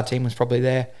Rockstar team was probably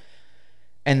there.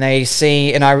 And they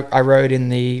see, and I rode in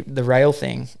the rail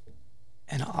thing,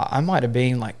 and I might have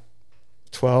been like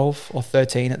 12 or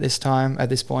 13 at this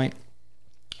point.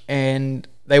 and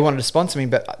they wanted to sponsor me,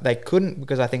 but they couldn't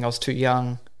because I think I was too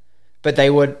young. But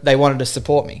they wanted to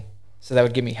support me, so they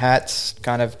would give me hats.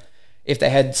 Kind of, if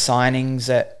they had signings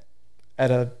at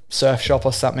a surf shop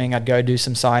or something, I'd go do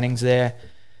some signings there.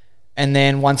 And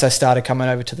then once I started coming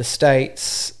over to the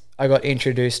States, I got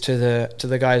introduced to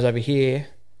the guys over here,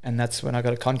 and that's when I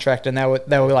got a contract. And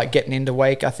they were like getting into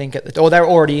wake, I think, or they were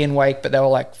already in wake, but they were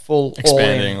like full expanding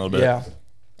all in. a little bit. Yeah.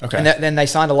 Okay. And then they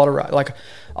signed a lot of like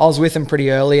I was with them pretty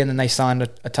early, and then they signed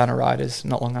a ton of riders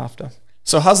not long after.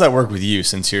 So how's that work with you,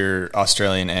 since you're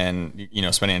Australian and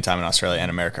spending time in Australia and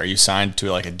America? Are you signed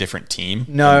to like a different team?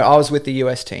 No, I was with the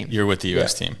US team. You're with the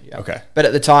US team. Yeah. Okay. But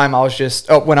at the time, I was just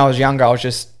when I was younger, I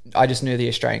just knew the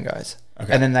Australian guys.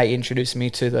 Okay. And then they introduced me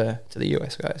to the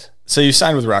US guys. So you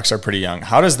signed with Rockstar pretty young.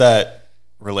 How does that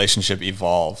relationship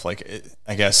evolve? Like,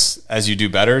 I guess as you do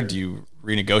better, do you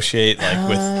renegotiate? Like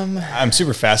with, I'm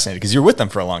super fascinated because you're with them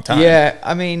for a long time. Yeah,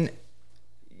 I mean,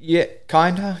 yeah,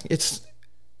 kinda. It's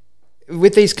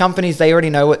with these companies, they already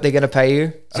know what they're going to pay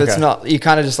you, so it's not, you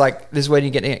kind of just like, this is when you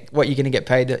get what you're going to get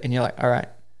paid, and you're like, all right,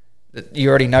 you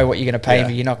already know what you're going to pay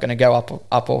me. You're not going to go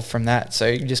up or from that, so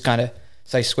you just kind of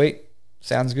say, sweet,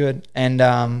 sounds good.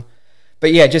 And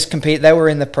but yeah, just compete. They were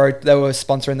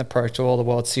sponsoring the Pro Tour, the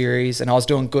World Series, and I was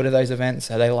doing good at those events,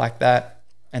 so they liked that.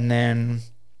 And then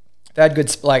they had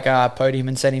good like podium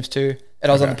incentives too, and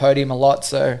I was on the podium a lot,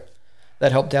 so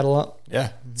that helped out a lot. Yeah.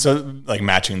 So like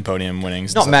matching podium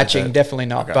winnings. Not matching, like definitely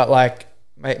not. Okay. But like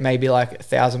maybe like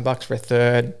 $1,000 for a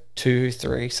third, 2,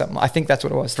 3, something. I think that's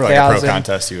what it was. For like a pro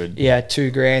contest, you would. Yeah,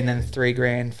 $2,000, then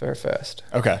 $3,000 for a first.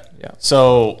 Okay. Yeah.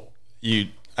 So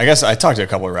I guess I talked to a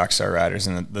couple of Rockstar riders,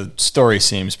 and the story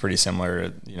seems pretty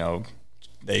similar.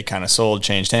 They kind of sold,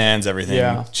 changed hands,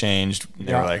 everything changed.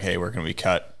 They were like, hey, where can we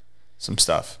cut some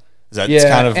stuff? Is that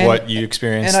kind of what you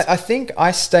experienced? And I think I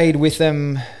stayed with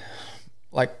them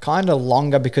like kind of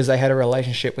longer because they had a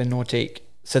relationship with Nautique.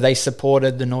 So they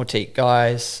supported the Nautique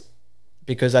guys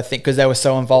because they were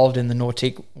so involved in the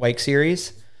Nautique Wake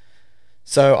Series.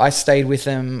 So I stayed with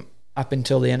them up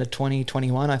until the end of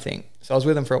 2021, I think. So I was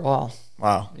with them for a while.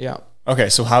 Wow. Yeah. Okay,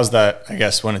 so how's that, I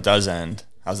guess, when it does end,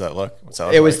 how's that look? What's that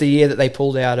look It was like? the year that they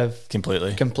pulled out of...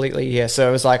 Completely, yeah. So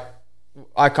it was like,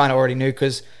 I kind of already knew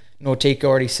because Nautique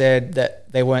already said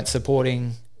that they weren't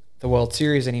supporting the World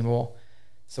Series anymore.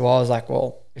 So I was like,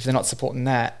 well, if they're not supporting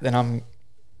that, then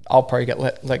I'll probably get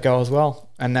let go as well.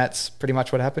 And that's pretty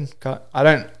much what happened.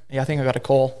 I think I got a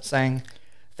call saying,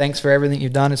 thanks for everything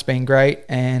you've done. It's been great.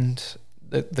 And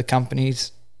the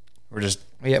companies... We're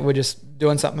just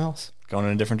doing something else. Going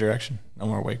in a different direction. No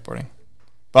more wakeboarding.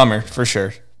 Bummer, for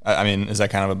sure. I mean, is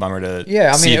that kind of a bummer to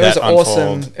see that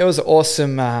unfold? It was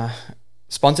awesome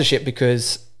sponsorship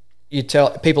because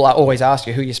people always ask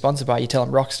you who you're sponsored by. You tell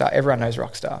them Rockstar. Everyone knows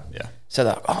Rockstar. Yeah. So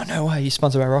they're like, oh, no way, you're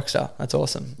sponsored by Rockstar. That's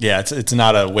awesome. Yeah, it's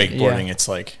not a wakeboarding. Yeah. It's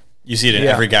like you see it in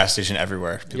every gas station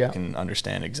everywhere. People can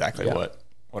understand exactly what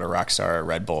a Rockstar, a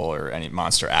Red Bull, or any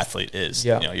Monster athlete is.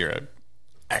 Yeah. You're a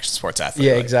action sports athlete.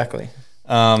 Yeah, exactly.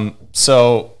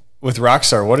 So with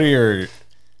Rockstar, what are your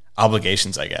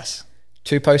obligations, I guess?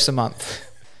 2 posts a month.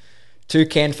 2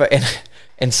 canned for,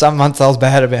 and some months I was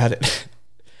bad about it.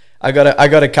 I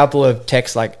got a couple of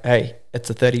texts like, hey, it's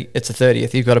the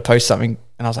 30th, you've got to post something.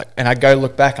 And I was like, and I go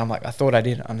look back, and I'm like, I thought I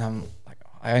did. And I'm like,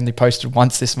 I only posted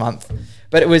once this month.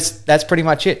 But that's pretty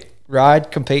much it.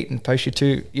 Ride, compete, and post your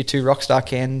two Rockstar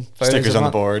can photos. Stickers on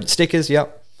the board. Stickers,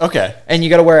 yep. Okay. And you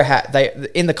got to wear a hat.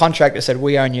 In the contract it said,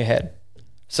 we own your head.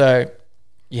 So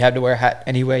you had to wear a hat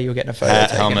anywhere you were getting a photo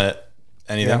taken. Helmet,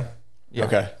 anything? Yeah.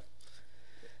 Okay.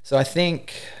 So I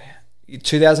think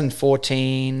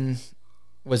 2014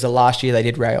 was the last year they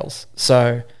did rails.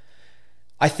 So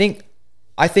I think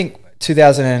 14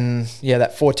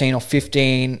 or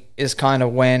 15 is kind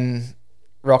of when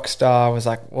Rockstar was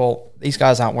like, well, these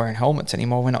guys aren't wearing helmets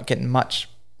anymore. We're not getting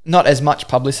not as much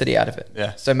publicity out of it.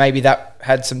 Yeah. So maybe that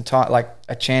had some time, like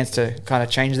a chance to kind of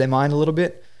change their mind a little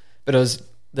bit. But it was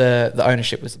the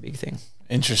ownership was the big thing.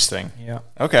 Interesting. Yeah.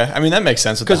 Okay. I mean, that makes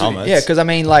sense with the helmets. Yeah, because I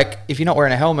mean, like, if you're not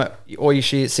wearing a helmet, all you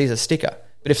see is a sticker.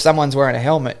 But if someone's wearing a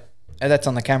helmet, that's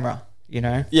on the camera,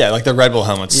 Yeah, like the Red Bull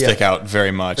helmets stick out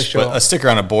very much. For sure. But a sticker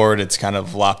on a board, it's kind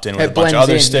of lopped in with a bunch of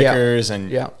other stickers,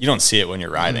 and you don't see it when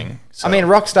you're riding. So. I mean,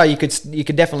 Rockstar, you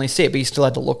could definitely see it, but you still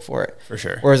had to look for it. For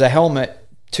sure. Whereas a helmet,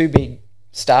 2 big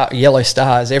yellow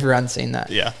stars, everyone's seen that.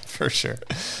 Yeah, for sure.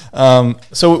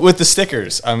 So with the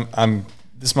stickers,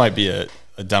 this might be a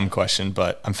dumb question,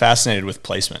 but I'm fascinated with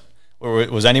placement.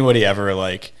 Was anybody ever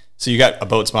like, so you got a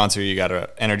boat sponsor, you got an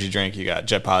energy drink, you got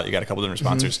Jet Pilot, you got a couple different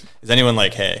sponsors. Mm-hmm. Is anyone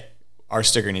like, hey, our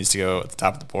sticker needs to go at the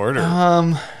top of the board? Or?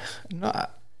 No,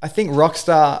 I think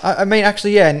Rockstar, I mean,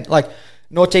 actually, yeah, and like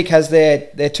Nautique has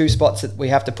their two spots that we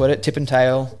have to put it, tip and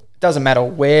tail. It doesn't matter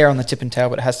where on the tip and tail,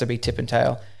 but it has to be tip and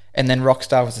tail. And then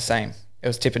Rockstar was the same. It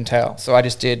was tip and tail. So I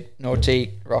just did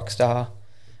Nautique, Rockstar.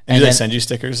 And do they send you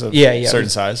stickers of certain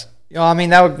size? Yeah, I mean,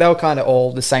 they were kind of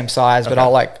all the same size, but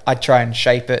I'd try and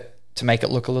shape it to make it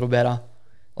look a little better.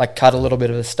 Like cut a little bit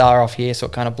of a star off here so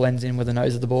it kind of blends in with the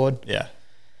nose of the board. Yeah.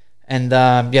 And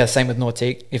same with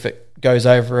Nautique. If it goes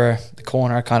over the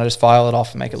corner, I kind of just file it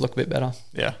off and make it look a bit better.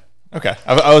 Yeah. Okay.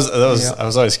 I was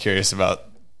always curious about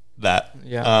that.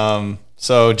 Yeah.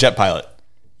 So Jet Pilot,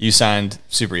 you signed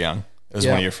super young. It was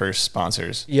one of your first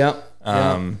sponsors. Yeah.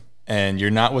 And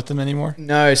you're not with them anymore?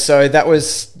 No. So that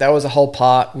was a whole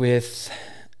part with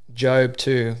Job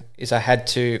too. Is I had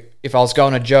to, if I was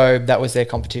going to Job, that was their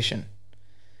competition.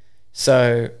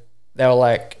 So they were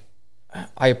like,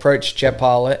 I approached Jet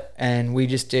Pilot and we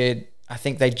just did, I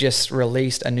think they just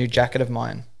released a new jacket of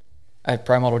mine, a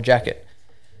pro model jacket.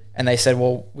 And they said,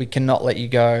 well, we cannot let you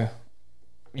go.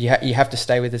 You have to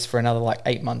stay with us for another like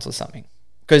 8 months or something.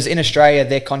 Because in Australia,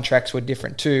 their contracts were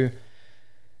different too.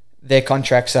 Their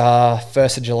contracts are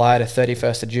 1st of July to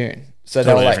 31st of June. So totally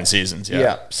they were like, different seasons, yeah.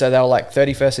 Yeah. So they were like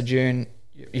 31st of June,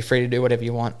 you're free to do whatever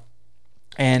you want.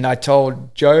 And I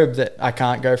told Job that I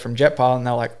can't go from Jet Pilot, and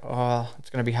they're like, oh, it's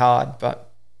going to be hard,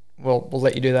 but we'll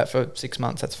let you do that for 6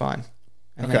 months. That's fine.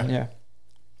 And okay. Then,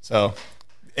 So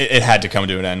it had to come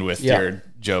to an end with your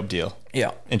Job deal.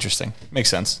 Yeah. Interesting. Makes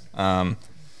sense.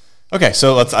 Okay,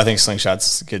 so I think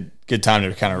Slingshot's good time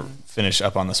to kind of finish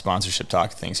up on the sponsorship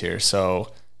talk things here.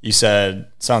 So you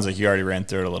said, sounds like you already ran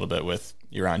through it a little bit with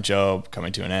you're on Job,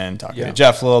 coming to an end, talking to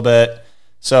Jeff a little bit.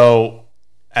 So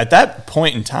at that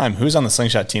point in time, who's on the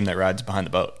Slingshot team that rides behind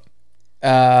the boat?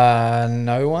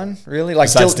 No one really. Like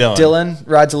Dylan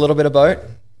rides a little bit of boat,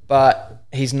 but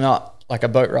he's not like a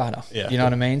boat rider. Yeah. You know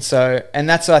what I mean? So, and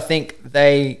that's, I think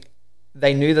they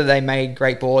knew that they made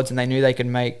great boards and they knew they could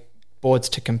make boards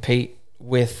to compete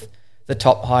with the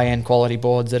top high-end quality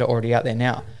boards that are already out there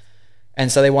now.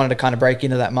 And so they wanted to kind of break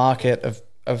into that market of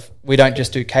we don't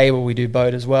just do cable, we do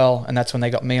boat as well. And that's when they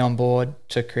got me on board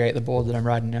to create the board that I'm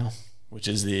riding now. Which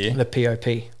is the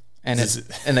POP. And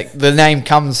the name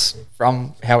comes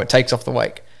from how it takes off the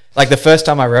wake. Like the first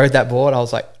time I rode that board, I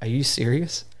was like, are you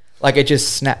serious? Like it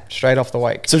just snapped straight off the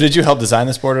wake. So did you help design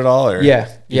this board at all? Or yeah.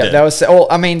 That was. Well,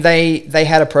 I mean, they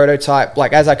had a prototype.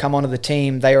 Like as I come onto the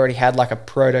team, they already had like a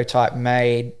prototype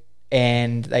made,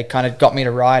 and they kind of got me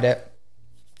to ride it.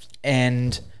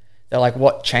 And they're like,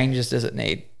 "What changes does it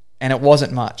need?" And it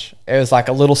wasn't much. It was like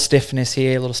a little stiffness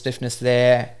here, a little stiffness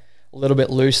there, a little bit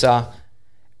looser,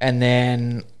 and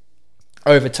then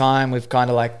over time, we've kind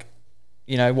of like,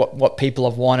 you know, what people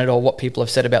have wanted or what people have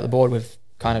said about the board, we've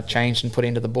kind of changed and put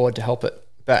into the board to help it.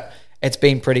 But it's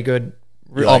been pretty good.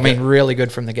 Really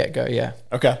good from the get-go, yeah.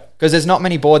 Okay. Because there's not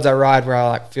many boards I ride where I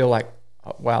like feel like,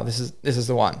 oh, wow, this is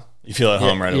the one. You feel at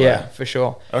home right away. Yeah, for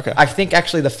sure. Okay. I think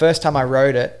actually the first time I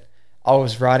rode it, I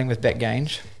was riding with Beck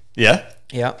Gange. Yeah?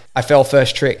 Yeah. I fell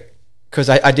first trick because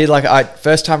I did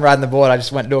first time riding the board, I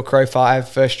just went to do a Crow 5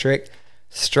 first trick,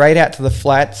 straight out to the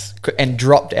flats and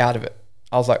dropped out of it.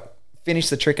 I was like, finished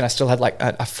the trick and I still had like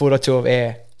a foot or two of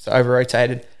air. So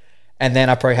over-rotated. And then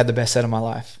I probably had the best set of my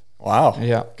life. Wow.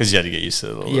 Yeah. Because you had to get used to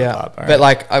the little pop. But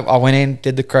like I went in,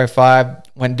 did the Crow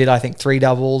 5, did I think 3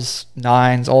 doubles,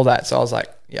 9s, all that. So I was like,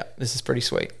 yeah, this is pretty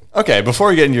sweet. Okay, before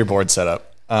we get into your board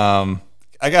setup,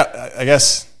 I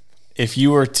guess if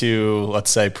you were to, let's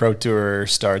say Pro Tour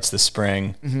starts this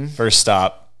spring, first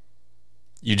stop,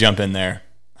 you jump in there,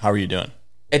 how are you doing?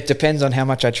 It depends on how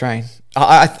much I train.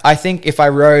 I think if I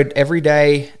rode every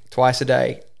day, twice a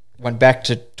day, went back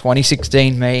to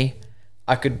 2016 me,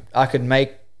 I could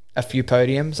make a few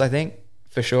podiums, I think,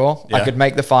 for sure. Yeah. I could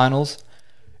make the finals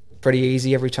pretty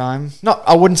easy every time.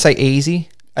 I wouldn't say easy,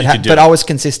 but I was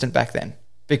consistent back then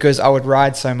because I would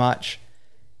ride so much.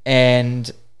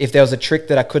 And if there was a trick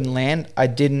that I couldn't land, I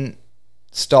didn't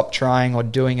stop trying or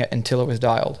doing it until it was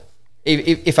dialed.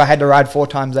 If I had to ride 4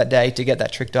 times that day to get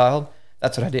that trick dialed,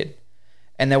 that's what I did.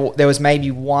 And there was maybe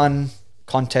one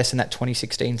contest in that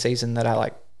 2016 season that I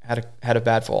like had a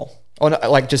bad fall, or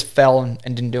like just fell and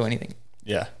didn't do anything.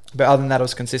 Yeah. But other than that, it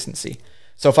was consistency.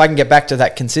 So if I can get back to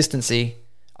that consistency,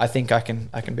 I think I can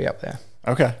be up there.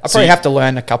 Okay. I probably have to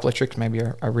learn a couple of tricks, maybe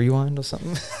a rewind or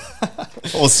something.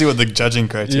 We'll see what the judging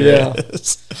criteria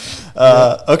is.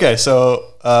 Okay,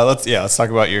 so let's talk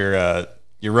about your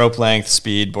rope length,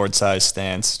 speed, board size,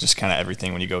 stance, just kind of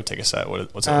everything when you go take a set. What's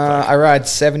it look like? I ride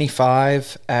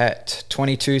 75 at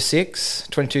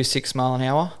 22.6 mile an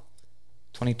hour,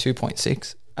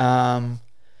 22.6.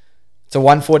 It's a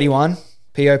 141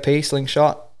 POP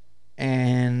slingshot,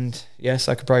 and yes,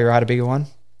 I could probably ride a bigger one,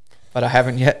 but I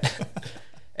haven't yet.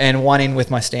 and one in with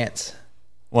my stance.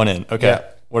 One in. Okay. Yeah.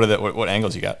 What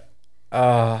angles you got?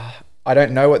 I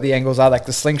don't know what the angles are. Like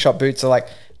the slingshot boots are like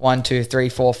 1, 2, 3,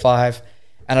 4, 5,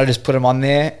 and I just put them on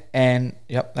there, and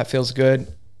yep, that feels good.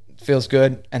 Feels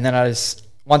good. And then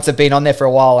once they've been on there for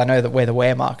a while, I know where the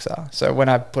wear marks are. So when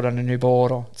I put on a new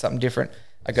board or something different,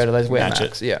 I go to those wear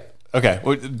marks. Yeah. Okay.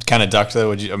 What kind of duck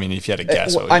though? If you had to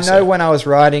guess, what would I you know say? when I was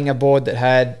riding a board that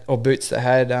had, or boots that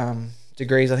had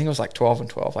degrees, I think it was like 12 and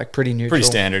 12, like pretty neutral. Pretty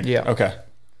standard. Yeah. Okay.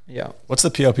 Yeah. What's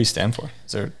the POP stand for?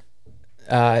 Is there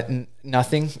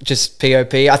nothing, just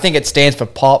POP. I think it stands for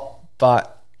pop,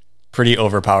 but pretty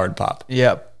overpowered pop?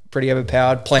 yeah, pretty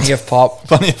overpowered. Plenty of pop.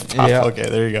 Plenty of pop. Yeah. Okay,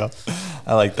 there you go.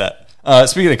 I like that.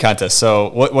 Speaking of contests, so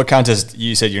what contest,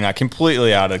 you said you're not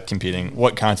completely out of competing.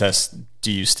 What contests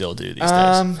do you still do these days?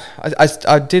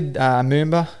 I did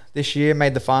Moomba this year,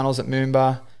 made the finals at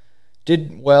Moomba.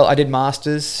 Did well. I did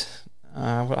Masters.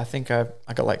 I think I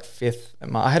got like 5th.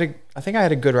 I think I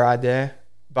had a good ride there,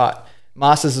 but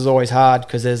Masters is always hard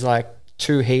because there's like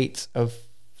 2 heats of,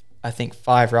 I think,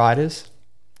 5 riders,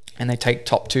 and they take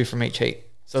top 2 from each heat.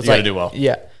 So it's You gotta do well.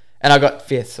 Yeah, and I got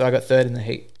 5th, so I got 3rd in the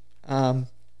heat.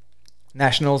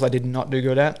 Nationals I did not do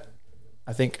good at.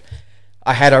 I think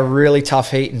I had a really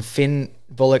tough heat, and Finn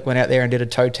Bullock went out there and did a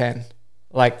toe 10.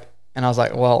 And I was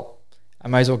like, well, I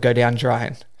might as well go down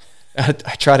dry. And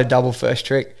I tried a double first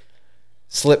trick,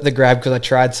 slipped the grab because I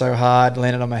tried so hard,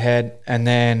 landed on my head, and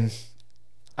then,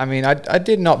 I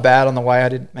did not bad on the way. I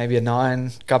did maybe a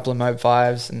 9, a couple of Mob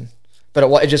 5s,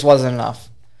 but it just wasn't enough.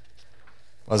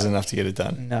 Wasn't enough to get it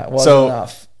done. No, it wasn't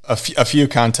enough. A few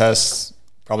contests,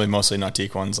 probably mostly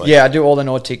nautique ones. Yeah, I do all the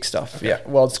nautique stuff. Okay. Yeah,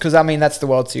 well, it's because that's the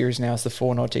World Series now. It's the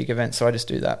 4 nautique events, so I just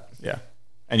do that. Yeah,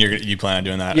 and you plan on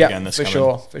doing that again this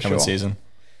coming season.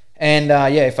 And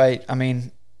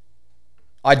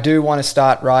I do want to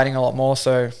start riding a lot more,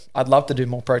 so I'd love to do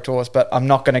more pro tours, but I'm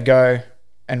not going to go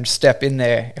and step in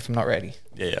there if I'm not ready.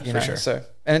 Yeah, for sure. So,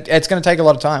 and it's going to take a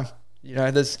lot of time.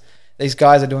 These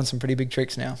guys are doing some pretty big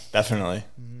tricks now. Definitely,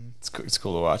 it's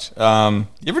cool to watch. You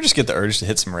ever just get the urge to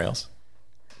hit some rails?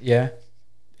 Yeah.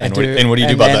 And what do you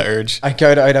do about that urge? I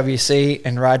go to OWC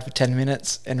and ride for 10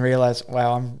 minutes and realize,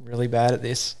 wow, I'm really bad at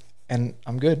this, and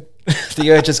I'm good.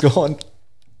 The urge is gone.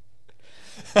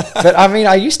 But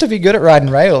I used to be good at riding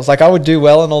rails. Like I would do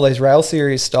well in all those rail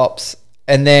series stops,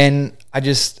 and then I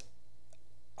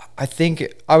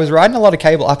think I was riding a lot of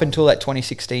cable up until that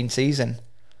 2016 season,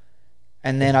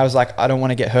 and then I was like, I don't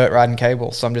want to get hurt riding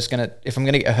cable, so if I'm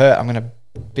gonna get hurt, I'm gonna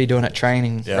be doing it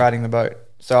training, riding the boat.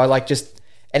 So I just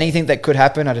anything that could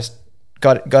happen, I just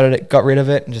got rid of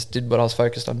it and just did what I was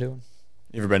focused on doing.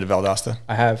 You ever been to Valdosta?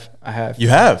 I have. You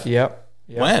have? Yep.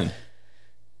 When?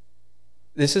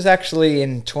 This is actually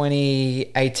in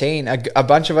 2018. A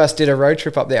bunch of us did a road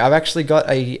trip up there. I've actually got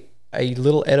a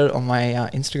little edit on my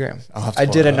Instagram. I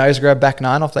did a nose grab back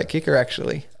 9 off that kicker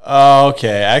actually. Oh,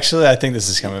 okay. Actually, I think this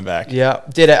is coming back. Yeah.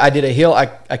 I did a hill,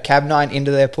 a cab 9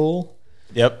 into their pool.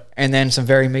 Yep. And then some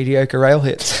very mediocre rail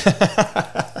hits.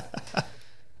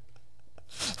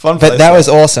 Fun but that was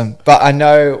awesome. But I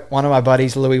know one of my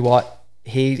buddies, Louis Watt,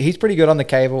 he's pretty good on the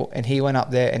cable, and he went up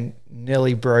there and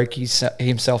nearly broke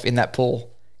himself in that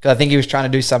pool because I think he was trying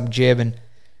to do some jib, and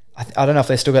I don't know if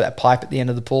they still got that pipe at the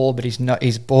end of the pool, but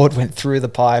his board went through the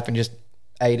pipe and just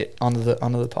ate it onto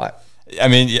the pipe.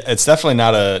 It's definitely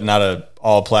not a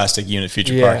all plastic unit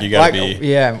feature park. You gotta be.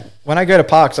 Yeah. When I go to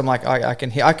parks, I'm like, I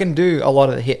can do a lot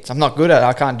of the hits. I'm not good at it.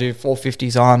 I can't do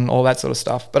 450s on all that sort of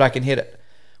stuff, but I can hit it.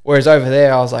 Whereas over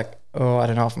there, I was like, oh, I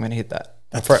don't know if I'm going to hit that.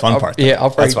 That's the fun part. Yeah,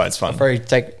 that's why it's fun. I'll probably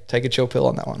take a chill pill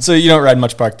on that one. So you don't ride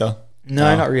much park though?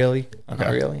 No, not really. Okay.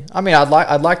 Not really.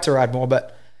 I'd like to ride more,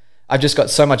 but I've just got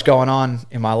so much going on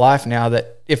in my life now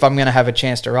that if I'm going to have a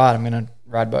chance to ride, I'm going to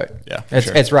ride boat. Yeah,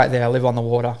 it's right there. I live on the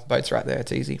water. Boat's right there.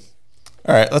 It's easy.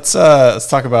 All right, let's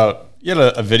talk about. You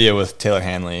had a video with Taylor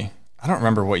Hanley. I don't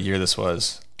remember what year this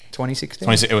was. 2016.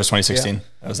 It was 2016. Yeah.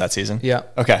 That was that season. Yeah.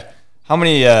 Okay. How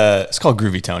many? It's called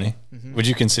Groovy Tony. Mm-hmm. Would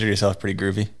you consider yourself pretty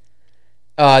groovy?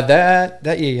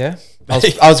 That year, yeah.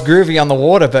 I was groovy on the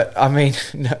water, but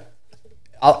no,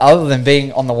 other than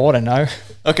being on the water, no.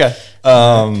 Okay.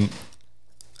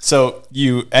 So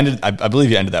you ended. I believe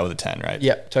you ended that with a 10, right?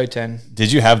 Yep, toe 10.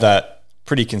 Did you have that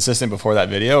pretty consistent before that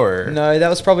video, or no? That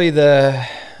was probably the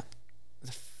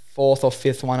 4th or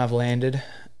 5th one I've landed,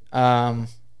 and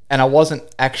I wasn't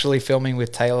actually filming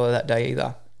with Taylor that day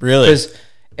either. Really? Because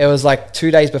it was like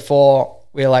 2 days before.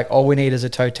 We were like, all we need is a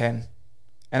toe 10.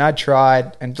 And I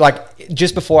tried, and like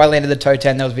just before I landed the toe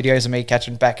 10, there was videos of me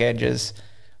catching back edges,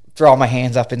 throwing my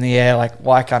hands up in the air, like,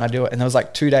 why can't I do it? And there was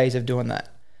like 2 days of doing that.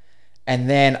 And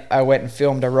then I went and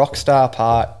filmed a Rockstar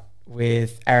part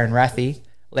with Aaron Rathy,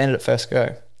 landed at first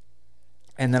go.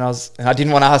 And then I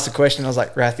didn't want to ask the question. I was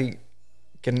like, Rathy,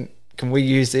 can we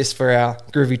use this for our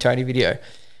Groovy Tony video?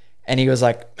 And he was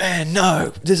like, man,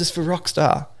 no, this is for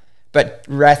Rockstar. But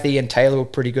Rathy and Taylor were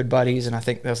pretty good buddies, and I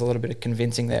think there was a little bit of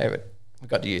convincing there, but we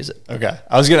got to use it. Okay.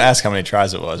 I was going to ask how many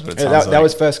tries it was, but it sounds that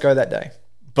was first go that day.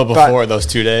 But before those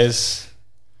 2 days,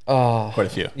 quite a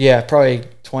few. Yeah, probably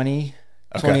 20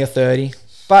 or 30.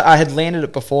 But I had landed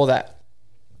it before that.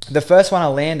 The first one I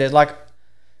landed, like,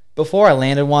 before I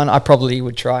landed one, I probably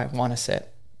would try one a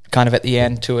set, kind of at the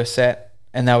end, 2 a set,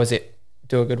 and that was it.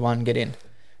 Do a good one, get in.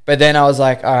 But then I was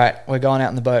like, all right, we're going out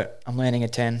in the boat. I'm landing a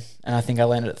 10, and I think I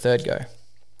landed at third go.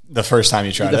 The first time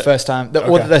you tried it? The first time.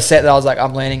 Or the set that I was like,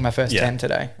 I'm landing my first 10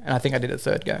 today, and I think I did it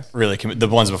third go. Really? The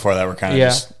ones before that were kind of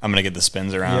just, I'm going to get the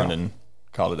spins around and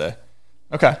call it a day.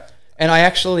 Okay. And I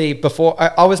actually, before,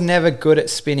 I was never good at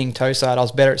spinning toe side. I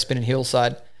was better at spinning heel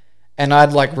side. And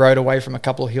I'd like rode away from a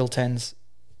couple of heel 10s,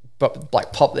 but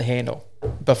like popped the handle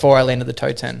before I landed the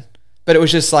toe 10. But it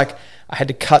was just like, I had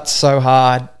to cut so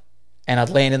hard, and I'd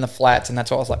land in the flats, and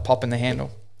that's why I was like popping the handle.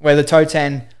 Where the toe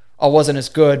 10, I wasn't as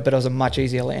good, but it was a much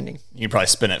easier landing. You can probably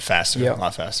spin it faster, a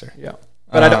lot faster. Yeah.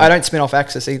 But I don't spin off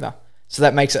axis either. So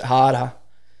that makes it harder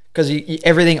because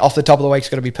everything off the top of the wake's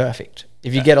got to be perfect.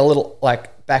 If you get a little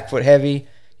like back foot heavy,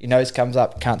 your nose comes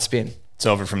up, can't spin. It's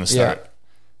over from the start.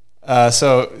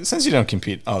 So since you don't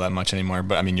compete all that much anymore,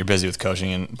 but I mean, you're busy with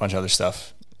coaching and a bunch of other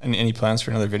stuff. Any plans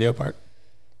for another video part?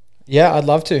 Yeah, I'd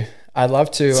love to.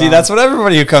 See, that's what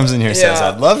everybody who comes in here says.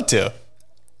 I'd love to.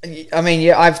 I mean,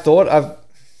 yeah, I've thought about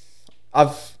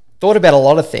a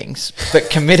lot of things, but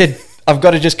committed. I've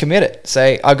got to just commit it.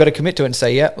 I've got to commit to it and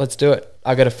say, yeah, let's do it.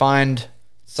 I've got to find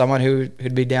someone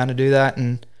who'd be down to do that,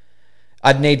 and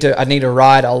I'd need to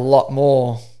ride a lot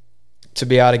more to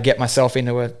be able to get myself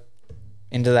into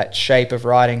that shape of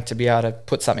riding to be able to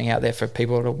put something out there for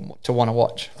people to want to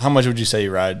watch. How much would you say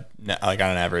you ride, like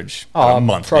on an average? A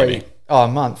month, probably, maybe? A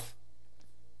month.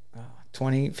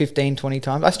 15, 20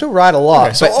 times. I still ride a lot.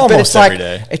 Okay, so but almost it's like, every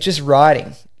day. It's just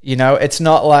riding. You know, it's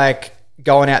not like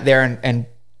going out there and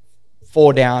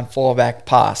fall down, fall back,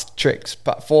 past tricks,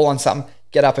 but fall on something,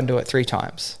 get up and do it 3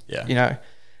 times. Yeah. You know,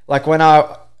 like when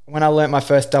I learnt my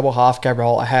first double half cab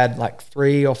roll, I had like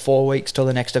 3 or 4 weeks till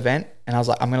the next event, and I was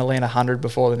like, I'm going to land 100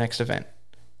 before the next event.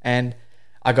 And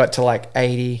I got to like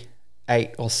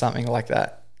 88 or something like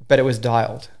that, but it was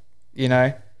dialed, you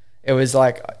know? It was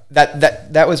like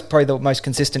that was probably the most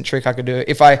consistent trick I could do.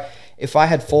 If I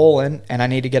had fallen and I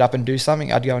need to get up and do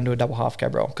something, I'd go and do a double half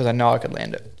cab roll because I know I could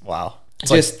land it. Wow.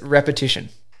 It's just repetition.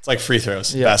 It's like free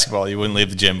throws. Yeah. Basketball, you wouldn't leave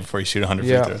the gym before you shoot 100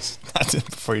 free throws. Not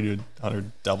before you do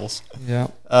 100 doubles. Yeah.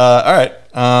 All right.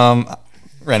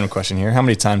 Random question here. How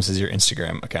many times has your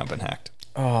Instagram account been hacked?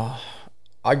 Oh,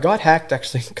 I got hacked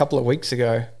actually a couple of weeks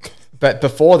ago. But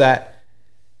before that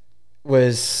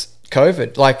was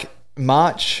COVID. Like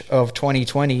March of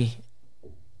 2020,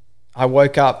 I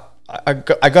woke up. I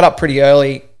got up pretty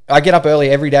early. I get up early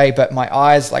every day, but my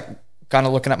eyes like kind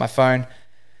of looking at my phone.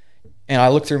 And I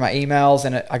looked through my emails,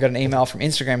 and I got an email from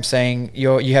Instagram saying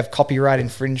you have copyright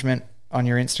infringement on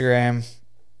your Instagram.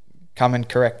 Come and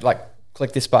correct, like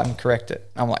click this button, correct it.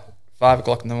 I'm like 5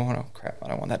 o'clock in the morning. Oh crap! I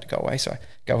don't want that to go away. So I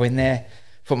go in there,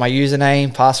 put my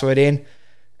username, password in,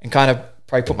 and kind of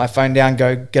probably put my phone down,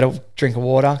 go get a drink of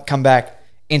water, come back.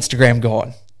 Instagram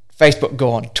gone, Facebook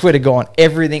gone, Twitter gone,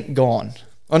 everything gone.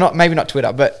 Or maybe not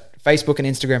Twitter, but Facebook and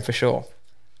Instagram for sure.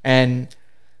 And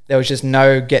there was just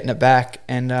no getting it back.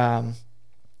 And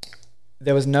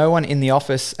there was no one in the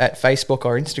office at Facebook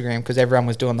or Instagram because everyone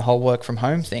was doing the whole work from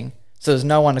home thing. So there's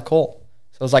no one to call.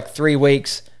 So it was like 3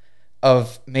 weeks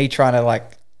of me trying to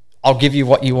like, I'll give you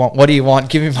what you want. What do you want?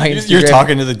 Give me my Instagram. You're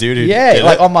talking to the dude who did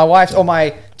like it? on my wife's, on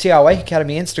my TR Wake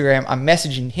Academy Instagram, I'm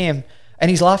messaging him. And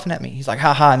he's laughing at me. He's like,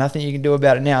 haha, nothing you can do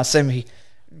about it now. Send me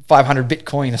 500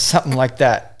 Bitcoin or something like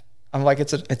that. I'm like,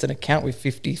 it's an account with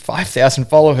 55,000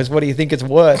 followers. What do you think it's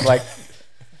worth? Like,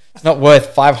 it's not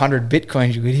worth 500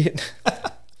 Bitcoins, you idiot.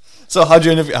 So how'd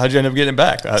you end up getting it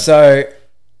back? So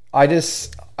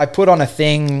I put on a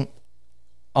thing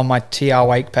on my TR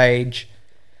Wake page.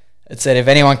 It said, if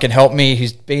anyone can help me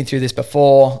who's been through this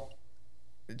before,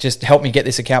 just help me get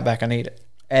this account back. I need it.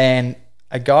 And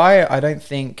a guy,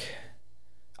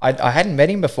 I hadn't met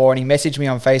him before, and he messaged me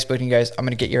on Facebook and he goes, I'm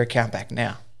going to get your account back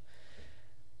now.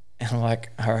 And I'm like,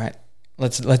 all right,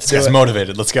 let's do it. Guy's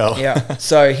motivated. Let's go. Yeah.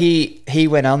 So he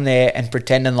went on there and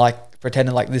pretending like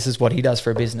this is what he does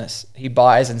for a business. He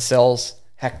buys and sells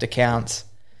hacked accounts.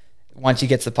 Once he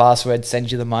gets the password,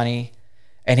 sends you the money.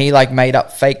 And he like made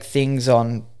up fake things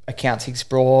on accounts he's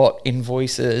brought,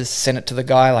 invoices, sent it to the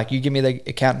guy. Like, you give me the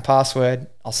account and password,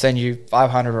 I'll send you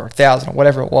 500 or 1,000 or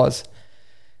whatever it was.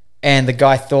 And the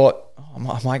guy thought, oh,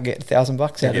 I might get $1,000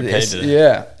 out of get this. paid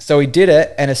Yeah. So he did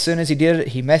it, and as soon as he did it,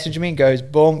 he messaged me and goes,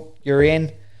 boom, you're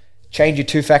in. Change your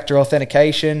 2-factor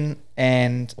authentication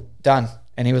and done.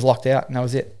 And he was locked out, and that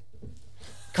was it.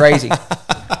 Crazy.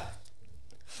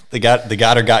 They got or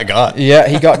got. Yeah,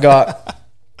 he got.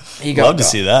 He got Love to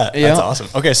see that. Yeah. That's awesome.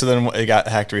 Okay, so then it got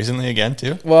hacked recently again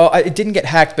too? Well, it didn't get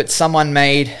hacked, but someone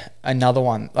made another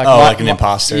one. Like an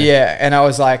imposter. Yeah, and I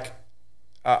was like,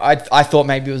 I thought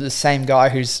maybe it was the same guy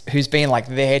who's been like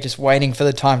there just waiting for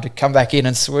the time to come back in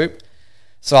and swoop.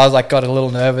 So I was like, got a little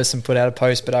nervous and put out a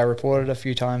post, but I reported a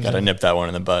few times. Got to nip that one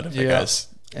in the bud if the guy's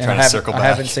And trying to circle back. I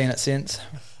haven't seen it since.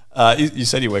 You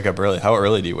said you wake up early. How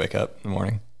early do you wake up in the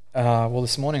morning? Well,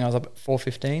 this morning I was up at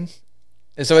 4:15.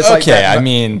 So it's Okay, like that, I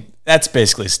mean, that's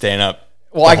basically staying up.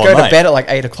 well, I go to bed at like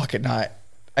 8 o'clock at night.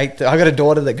 I got a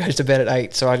daughter that goes to bed at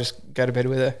 8, so I just go to bed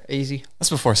with her easy. That's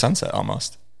before sunset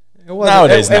almost. It was,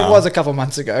 Nowadays, it now. was a couple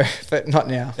months ago, but not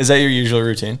now. Is that your usual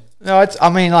routine? No, I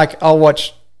mean, like I'll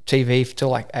watch TV till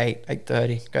like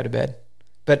 8:30, go to bed.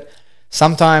 But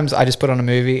sometimes I just put on a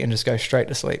movie and just go straight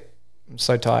to sleep. I'm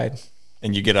so tired.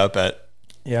 And you get up at...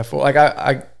 Yeah, for like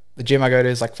I the gym I go to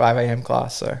is like 5 a.m.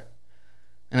 class, so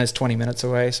and it's 20 minutes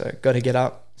away, so got to get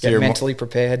up, get you're mentally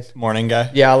prepared. Morning guy?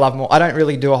 Yeah, I love more. I don't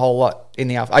really do a whole lot in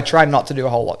the afternoon. I try not to do a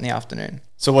whole lot in the afternoon.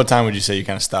 So what time would you say you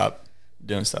kind of stop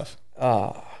doing stuff?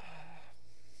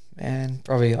 Man,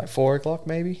 probably like 4 o'clock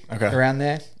maybe. Okay. Around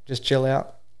there, just chill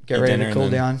out, get Eat ready dinner to cool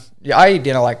and then- down. Yeah, I eat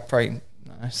dinner like probably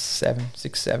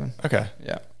 6, 7. Okay.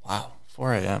 Yeah, Wow,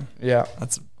 4 a.m. yeah.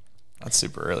 That's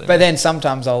super early. But then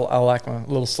sometimes I'll like my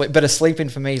little sleep. But a sleeping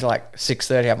for me is like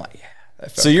 6:30. I'm like, yeah.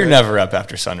 that felt So you're good. never up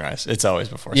after sunrise. It's always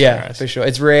before Yeah, sunrise. for sure.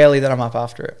 It's rarely that I'm up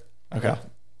after it. Okay.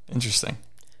 Interesting.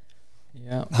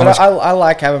 Yeah, How but much- I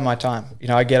like having my time. You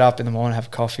know, I get up in the morning, have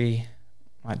coffee.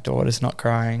 My daughter's not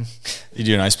crying. You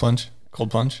do an ice plunge? Cold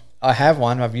plunge? I have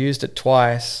one. I've used it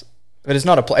twice, but it's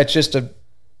not it's just an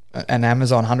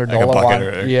Amazon $100 Like a bucket one.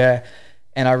 or- Yeah,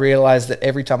 and I realized that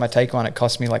every time I take one, it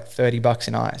costs me like $30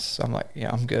 in ice. So I'm like,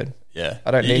 yeah, I'm good. Yeah.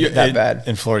 I don't need it that bad.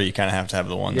 In Florida, you kind of have to have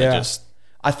the one that Yeah. just...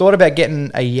 I thought about getting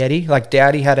a Yeti. Like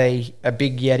Daddy had a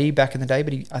big Yeti back in the day,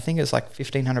 but I think it's like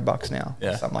 $1,500 now.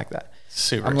 Yeah. Something like that.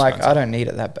 Super I'm like, expensive. I don't need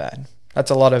it that bad. That's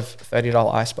a lot of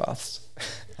 $30 ice baths.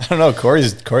 I don't know.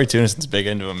 Corey Tunison's big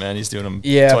into them, man. He's doing them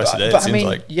Yeah, twice a day, but it seems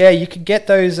like. yeah, you could get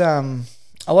those. A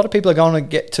lot of people are going to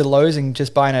get to Lowe's and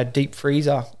just buying a deep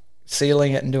freezer,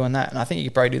 sealing it, and doing that. And I think you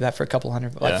could probably do that for a couple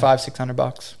hundred, like Yeah.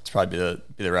 $500-$600. It's probably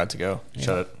be the route to go.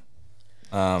 Shut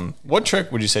it. What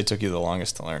trick would you say took you the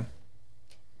longest to learn?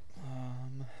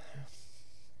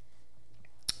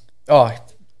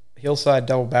 Hillside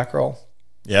double back roll.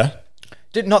 Yeah?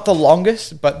 Did not the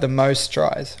longest, but the most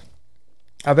tries.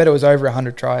 I bet it was over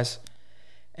 100 tries.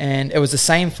 And it was the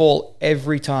same fall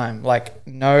every time. Like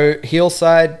no heel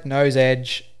side, nose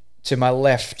edge to my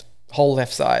left, whole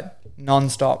left side,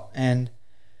 non-stop. And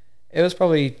it was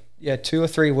probably 2 or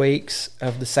 3 weeks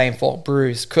of the same fall,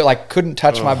 bruise. Couldn't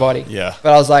touch my body. yeah.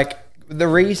 But I was like, the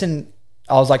reason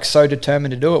I was like so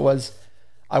determined to do it was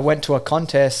I went to a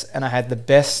contest and I had the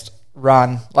best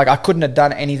run. Like I couldn't have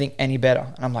done anything any better.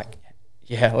 And I'm like,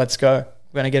 yeah, let's go.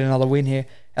 We're going to get another win here.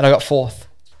 And I got 4th.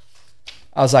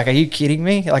 I was like, are you kidding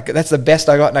me? Like that's the best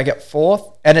I got and I get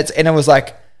 4th. And it was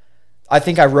like, I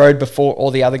think I rode before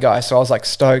all the other guys. So I was like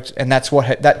stoked. And that's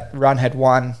what that run had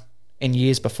won in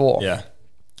years before. Yeah.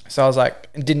 So I was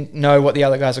like, didn't know what the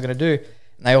other guys were going to do.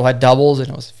 And they all had doubles and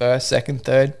it was 1st, 2nd,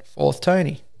 3rd, 4th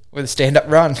Tony with a stand-up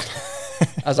run.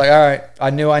 I was like, all right, I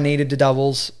knew I needed the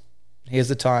doubles. Here's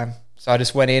the time. So I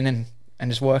just went in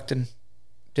and just worked and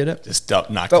did it. Just knocked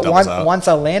But the doubles out. once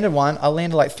I landed one, I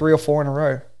landed like 3 or 4 in a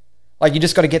row. Like you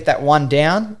just got to get that one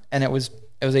down and it was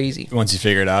easy. Once you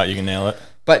figure it out, you can nail it.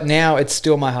 But now it's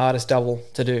still my hardest double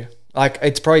to do. Like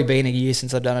it's probably been a year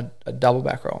since I've done a double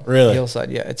back roll. Really?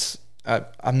 Hillside, yeah.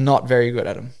 I'm not very good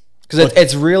at them because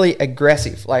it's really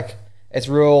aggressive. Like it's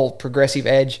real progressive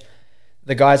edge.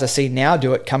 The guys I see now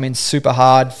do it, come in super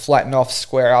hard, flatten off,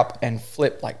 square up, and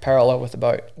flip like parallel with the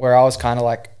boat. Where I was kind of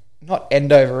like not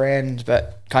end over end,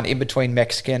 but kind of in between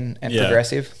Mexican and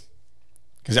progressive.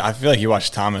 Because I feel like you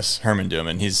watch Thomas Herman do them,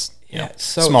 and he's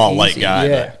so small, light easy, guy.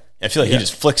 yeah. But I feel like he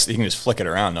just flicks. He can just flick it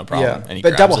around, no problem. And he but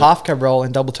grabs double it. half cab roll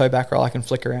and double toe back roll, I can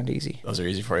flick around easy. Those are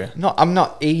easy for you. I'm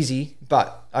not easy,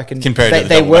 but I can. Compared to the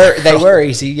they double were back they roll. were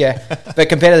easy, yeah. But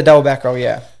compared to the double back roll,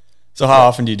 yeah. So how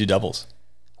often do you do doubles?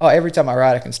 Oh, every time I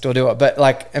ride, I can still do it. But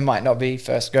like, it might not be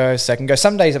first go, second go.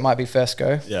 Some days it might be first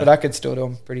go, Yeah. but I could still do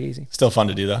them pretty easy. Still fun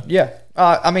to do though. Yeah.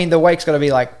 I mean, the wake's got to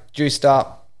be like juiced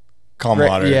up. Calm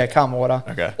water. Yeah, calm water.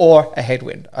 Okay. Or a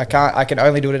headwind. I can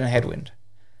only do it in a headwind.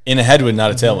 In a headwind, not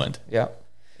a tailwind. Yeah.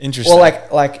 Interesting. Or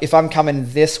like if I'm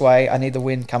coming this way, I need the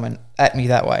wind coming at me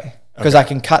that way because I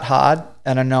can cut hard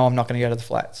and I know I'm not going to go to the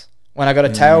flats. When I got a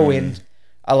tailwind,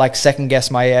 I like second guess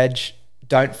my edge,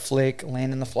 don't flick,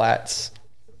 land in the flats.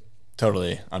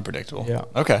 Totally unpredictable. Yeah.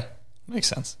 Okay. Makes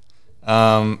sense.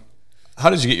 How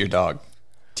did you get your dog?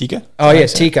 Tika? Oh yeah,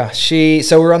 Tika.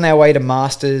 So we're on our way to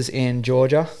Masters in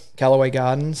Georgia, Callaway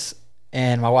Gardens,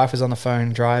 and my wife was on the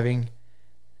phone driving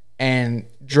and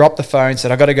dropped the phone,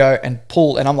 said I got to go and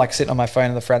pull, and I'm like sitting on my phone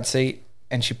in the front seat,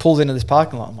 and she pulls into this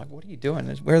parking lot. I'm like, what are you doing?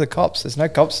 Where are the cops? There's no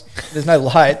cops. There's no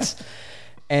lights.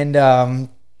 And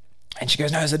she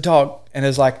goes, no, there's a dog. And it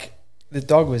was like, the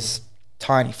dog was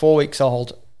tiny, 4 weeks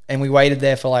old, and we waited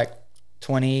there for like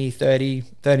 20, 30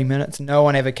 minutes. No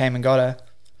one ever came and got her.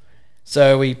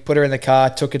 So we put her in the car,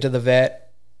 took her to the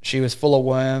vet. She was full of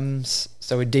worms,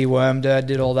 so we dewormed her,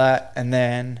 did all that, and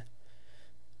then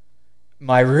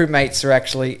my roommates are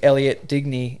actually Elliot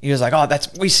Digney. He was like, "Oh,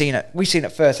 we seen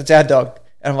it first. It's our dog."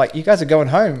 And I'm like, "You guys are going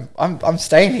home. I'm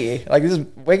staying here. Like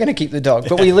we're gonna keep the dog."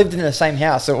 But we lived in the same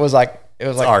house, so it was like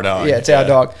our dog. Yeah, it's our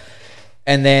dog.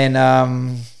 And then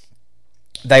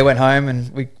they went home,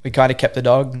 and we kind of kept the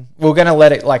dog. We were gonna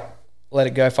let it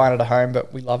go, find it a home,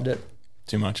 but we loved it.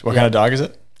 Too much. What kind of dog is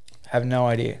it? Have no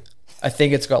idea. I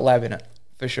think it's got lab in it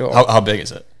for sure. How big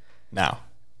is it now?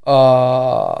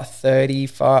 30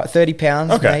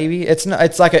 pounds maybe. It's not.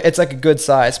 It's like a good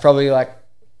size. Probably like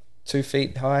 2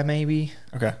 feet high maybe.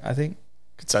 Okay, I think.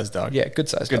 Good sized dog. Yeah, good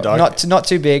sized Good dog. Not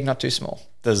too big, not too small.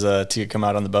 Does Tia come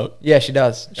out on the boat? Yeah, she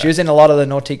does. She was in a lot of the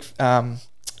Nautique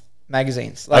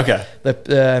magazines. Like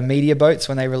the media boats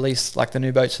when they released like the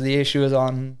new boats of the year. She was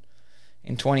on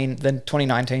in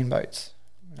 2019 boats.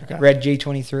 Okay. Red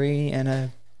G23 and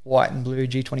a white and blue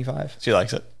G25. She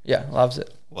likes it. Yeah, loves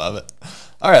it. Love it.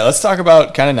 All right, let's talk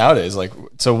about kind of nowadays. Like,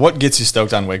 so what gets you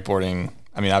stoked on wakeboarding?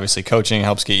 I mean, obviously coaching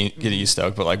helps get you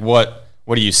stoked, but like what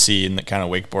do you see in the kind of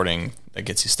wakeboarding that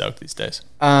gets you stoked these days?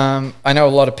 I know a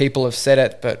lot of people have said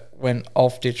it, but when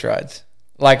Ulf ditch rides,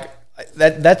 like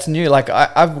that's new. Like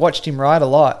I've watched him ride a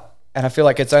lot, and I feel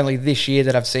like it's only this year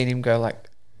that I've seen him go like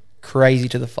crazy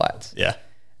to the flats. Yeah.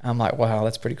 I'm like, wow,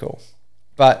 that's pretty cool.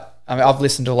 But I mean, I've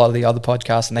listened to a lot of the other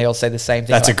podcasts, and they all say the same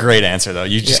thing. That's like, a great answer, though.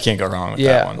 You just can't go wrong with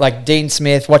that one. Like Dean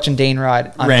Smith, watching Dean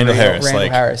ride. Randall Harris. Randall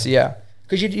Harris, yeah.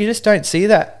 Because you just don't see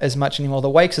that as much anymore. The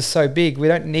wakes are so big. We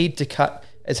don't need to cut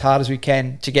as hard as we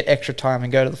can to get extra time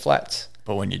and go to the flats.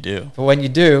 But when you do.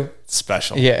 It's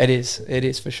special. Yeah, it is. It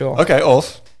is for sure. Okay,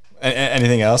 Ulf.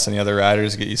 Anything else? Any other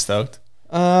riders get you stoked?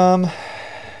 I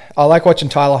like watching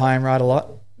Tyler Heim ride a lot.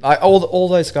 All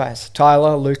those guys.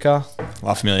 Tyler, Luca.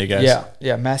 La Familia guys.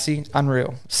 Yeah, Massey,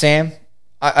 unreal. Sam,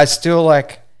 I still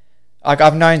like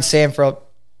I've known Sam for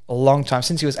a long time.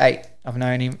 Since he was 8, I've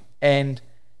known him. And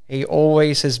he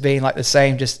always has been like the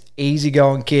same, just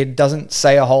easygoing kid, doesn't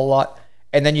say a whole lot.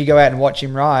 And then you go out and watch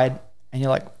him ride, and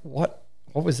you're like, what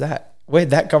was that?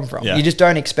 Where'd that come from? Yeah. You just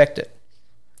don't expect it.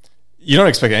 You don't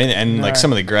expect anything. And like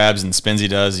some of the grabs and spins he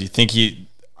does, you think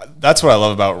that's what I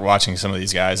love about watching some of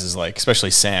these guys is like,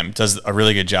 especially Sam does a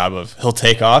really good job of, he'll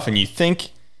take off and you think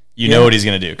you know what he's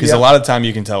going to do. Because a lot of the time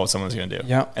you can tell what someone's going to do.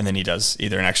 Yeah. And then he does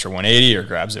either an extra 180 or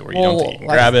grabs it where you don't think he can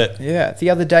grab it. Yeah.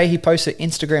 The other day he posted an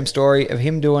Instagram story of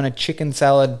him doing a chicken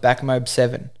salad back mob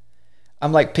 7.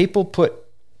 I'm like, people put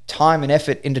time and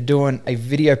effort into doing a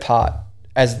video part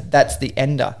as that's the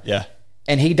ender. Yeah.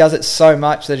 And he does it so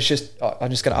much that it's just, I'm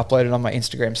just going to upload it on my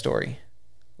Instagram story.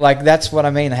 Like, that's what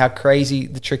I mean, how crazy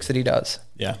the tricks that he does.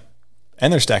 Yeah.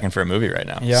 And they're stacking for a movie right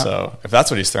now. Yeah. So if that's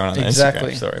what he's throwing on the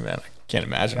Instagram story, man, I can't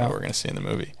imagine what we're going to see in the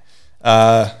movie.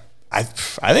 I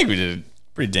think we did a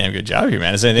pretty damn good job here,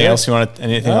 man. Is there anything else you want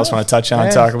to touch on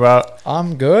and talk about?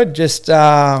 I'm good. Just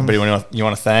anybody you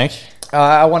want to thank?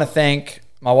 I want to thank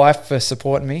my wife for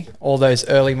supporting me all those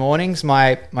early mornings.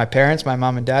 My parents, my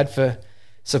mum and dad, for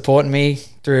supporting me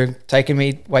through taking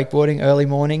me wakeboarding early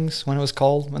mornings when it was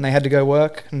cold, when they had to go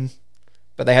work,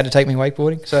 but they had to take me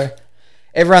wakeboarding. So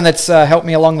everyone that's helped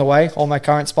me along the way, all my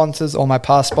current sponsors, all my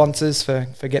past sponsors for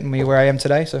getting me where I am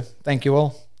today. So thank you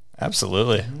all.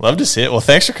 Absolutely. Love to see it. Well,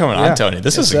 thanks for coming on, Tony.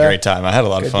 This was a great time. I had a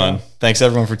lot of fun. Thanks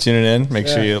everyone for tuning in. Make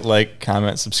sure you like,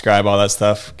 comment, subscribe, all that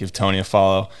stuff. Give Tony a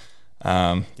follow.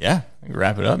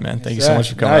 Wrap it up, man. Thank you so much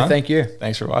for coming on. Thank you.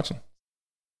 Thanks for watching.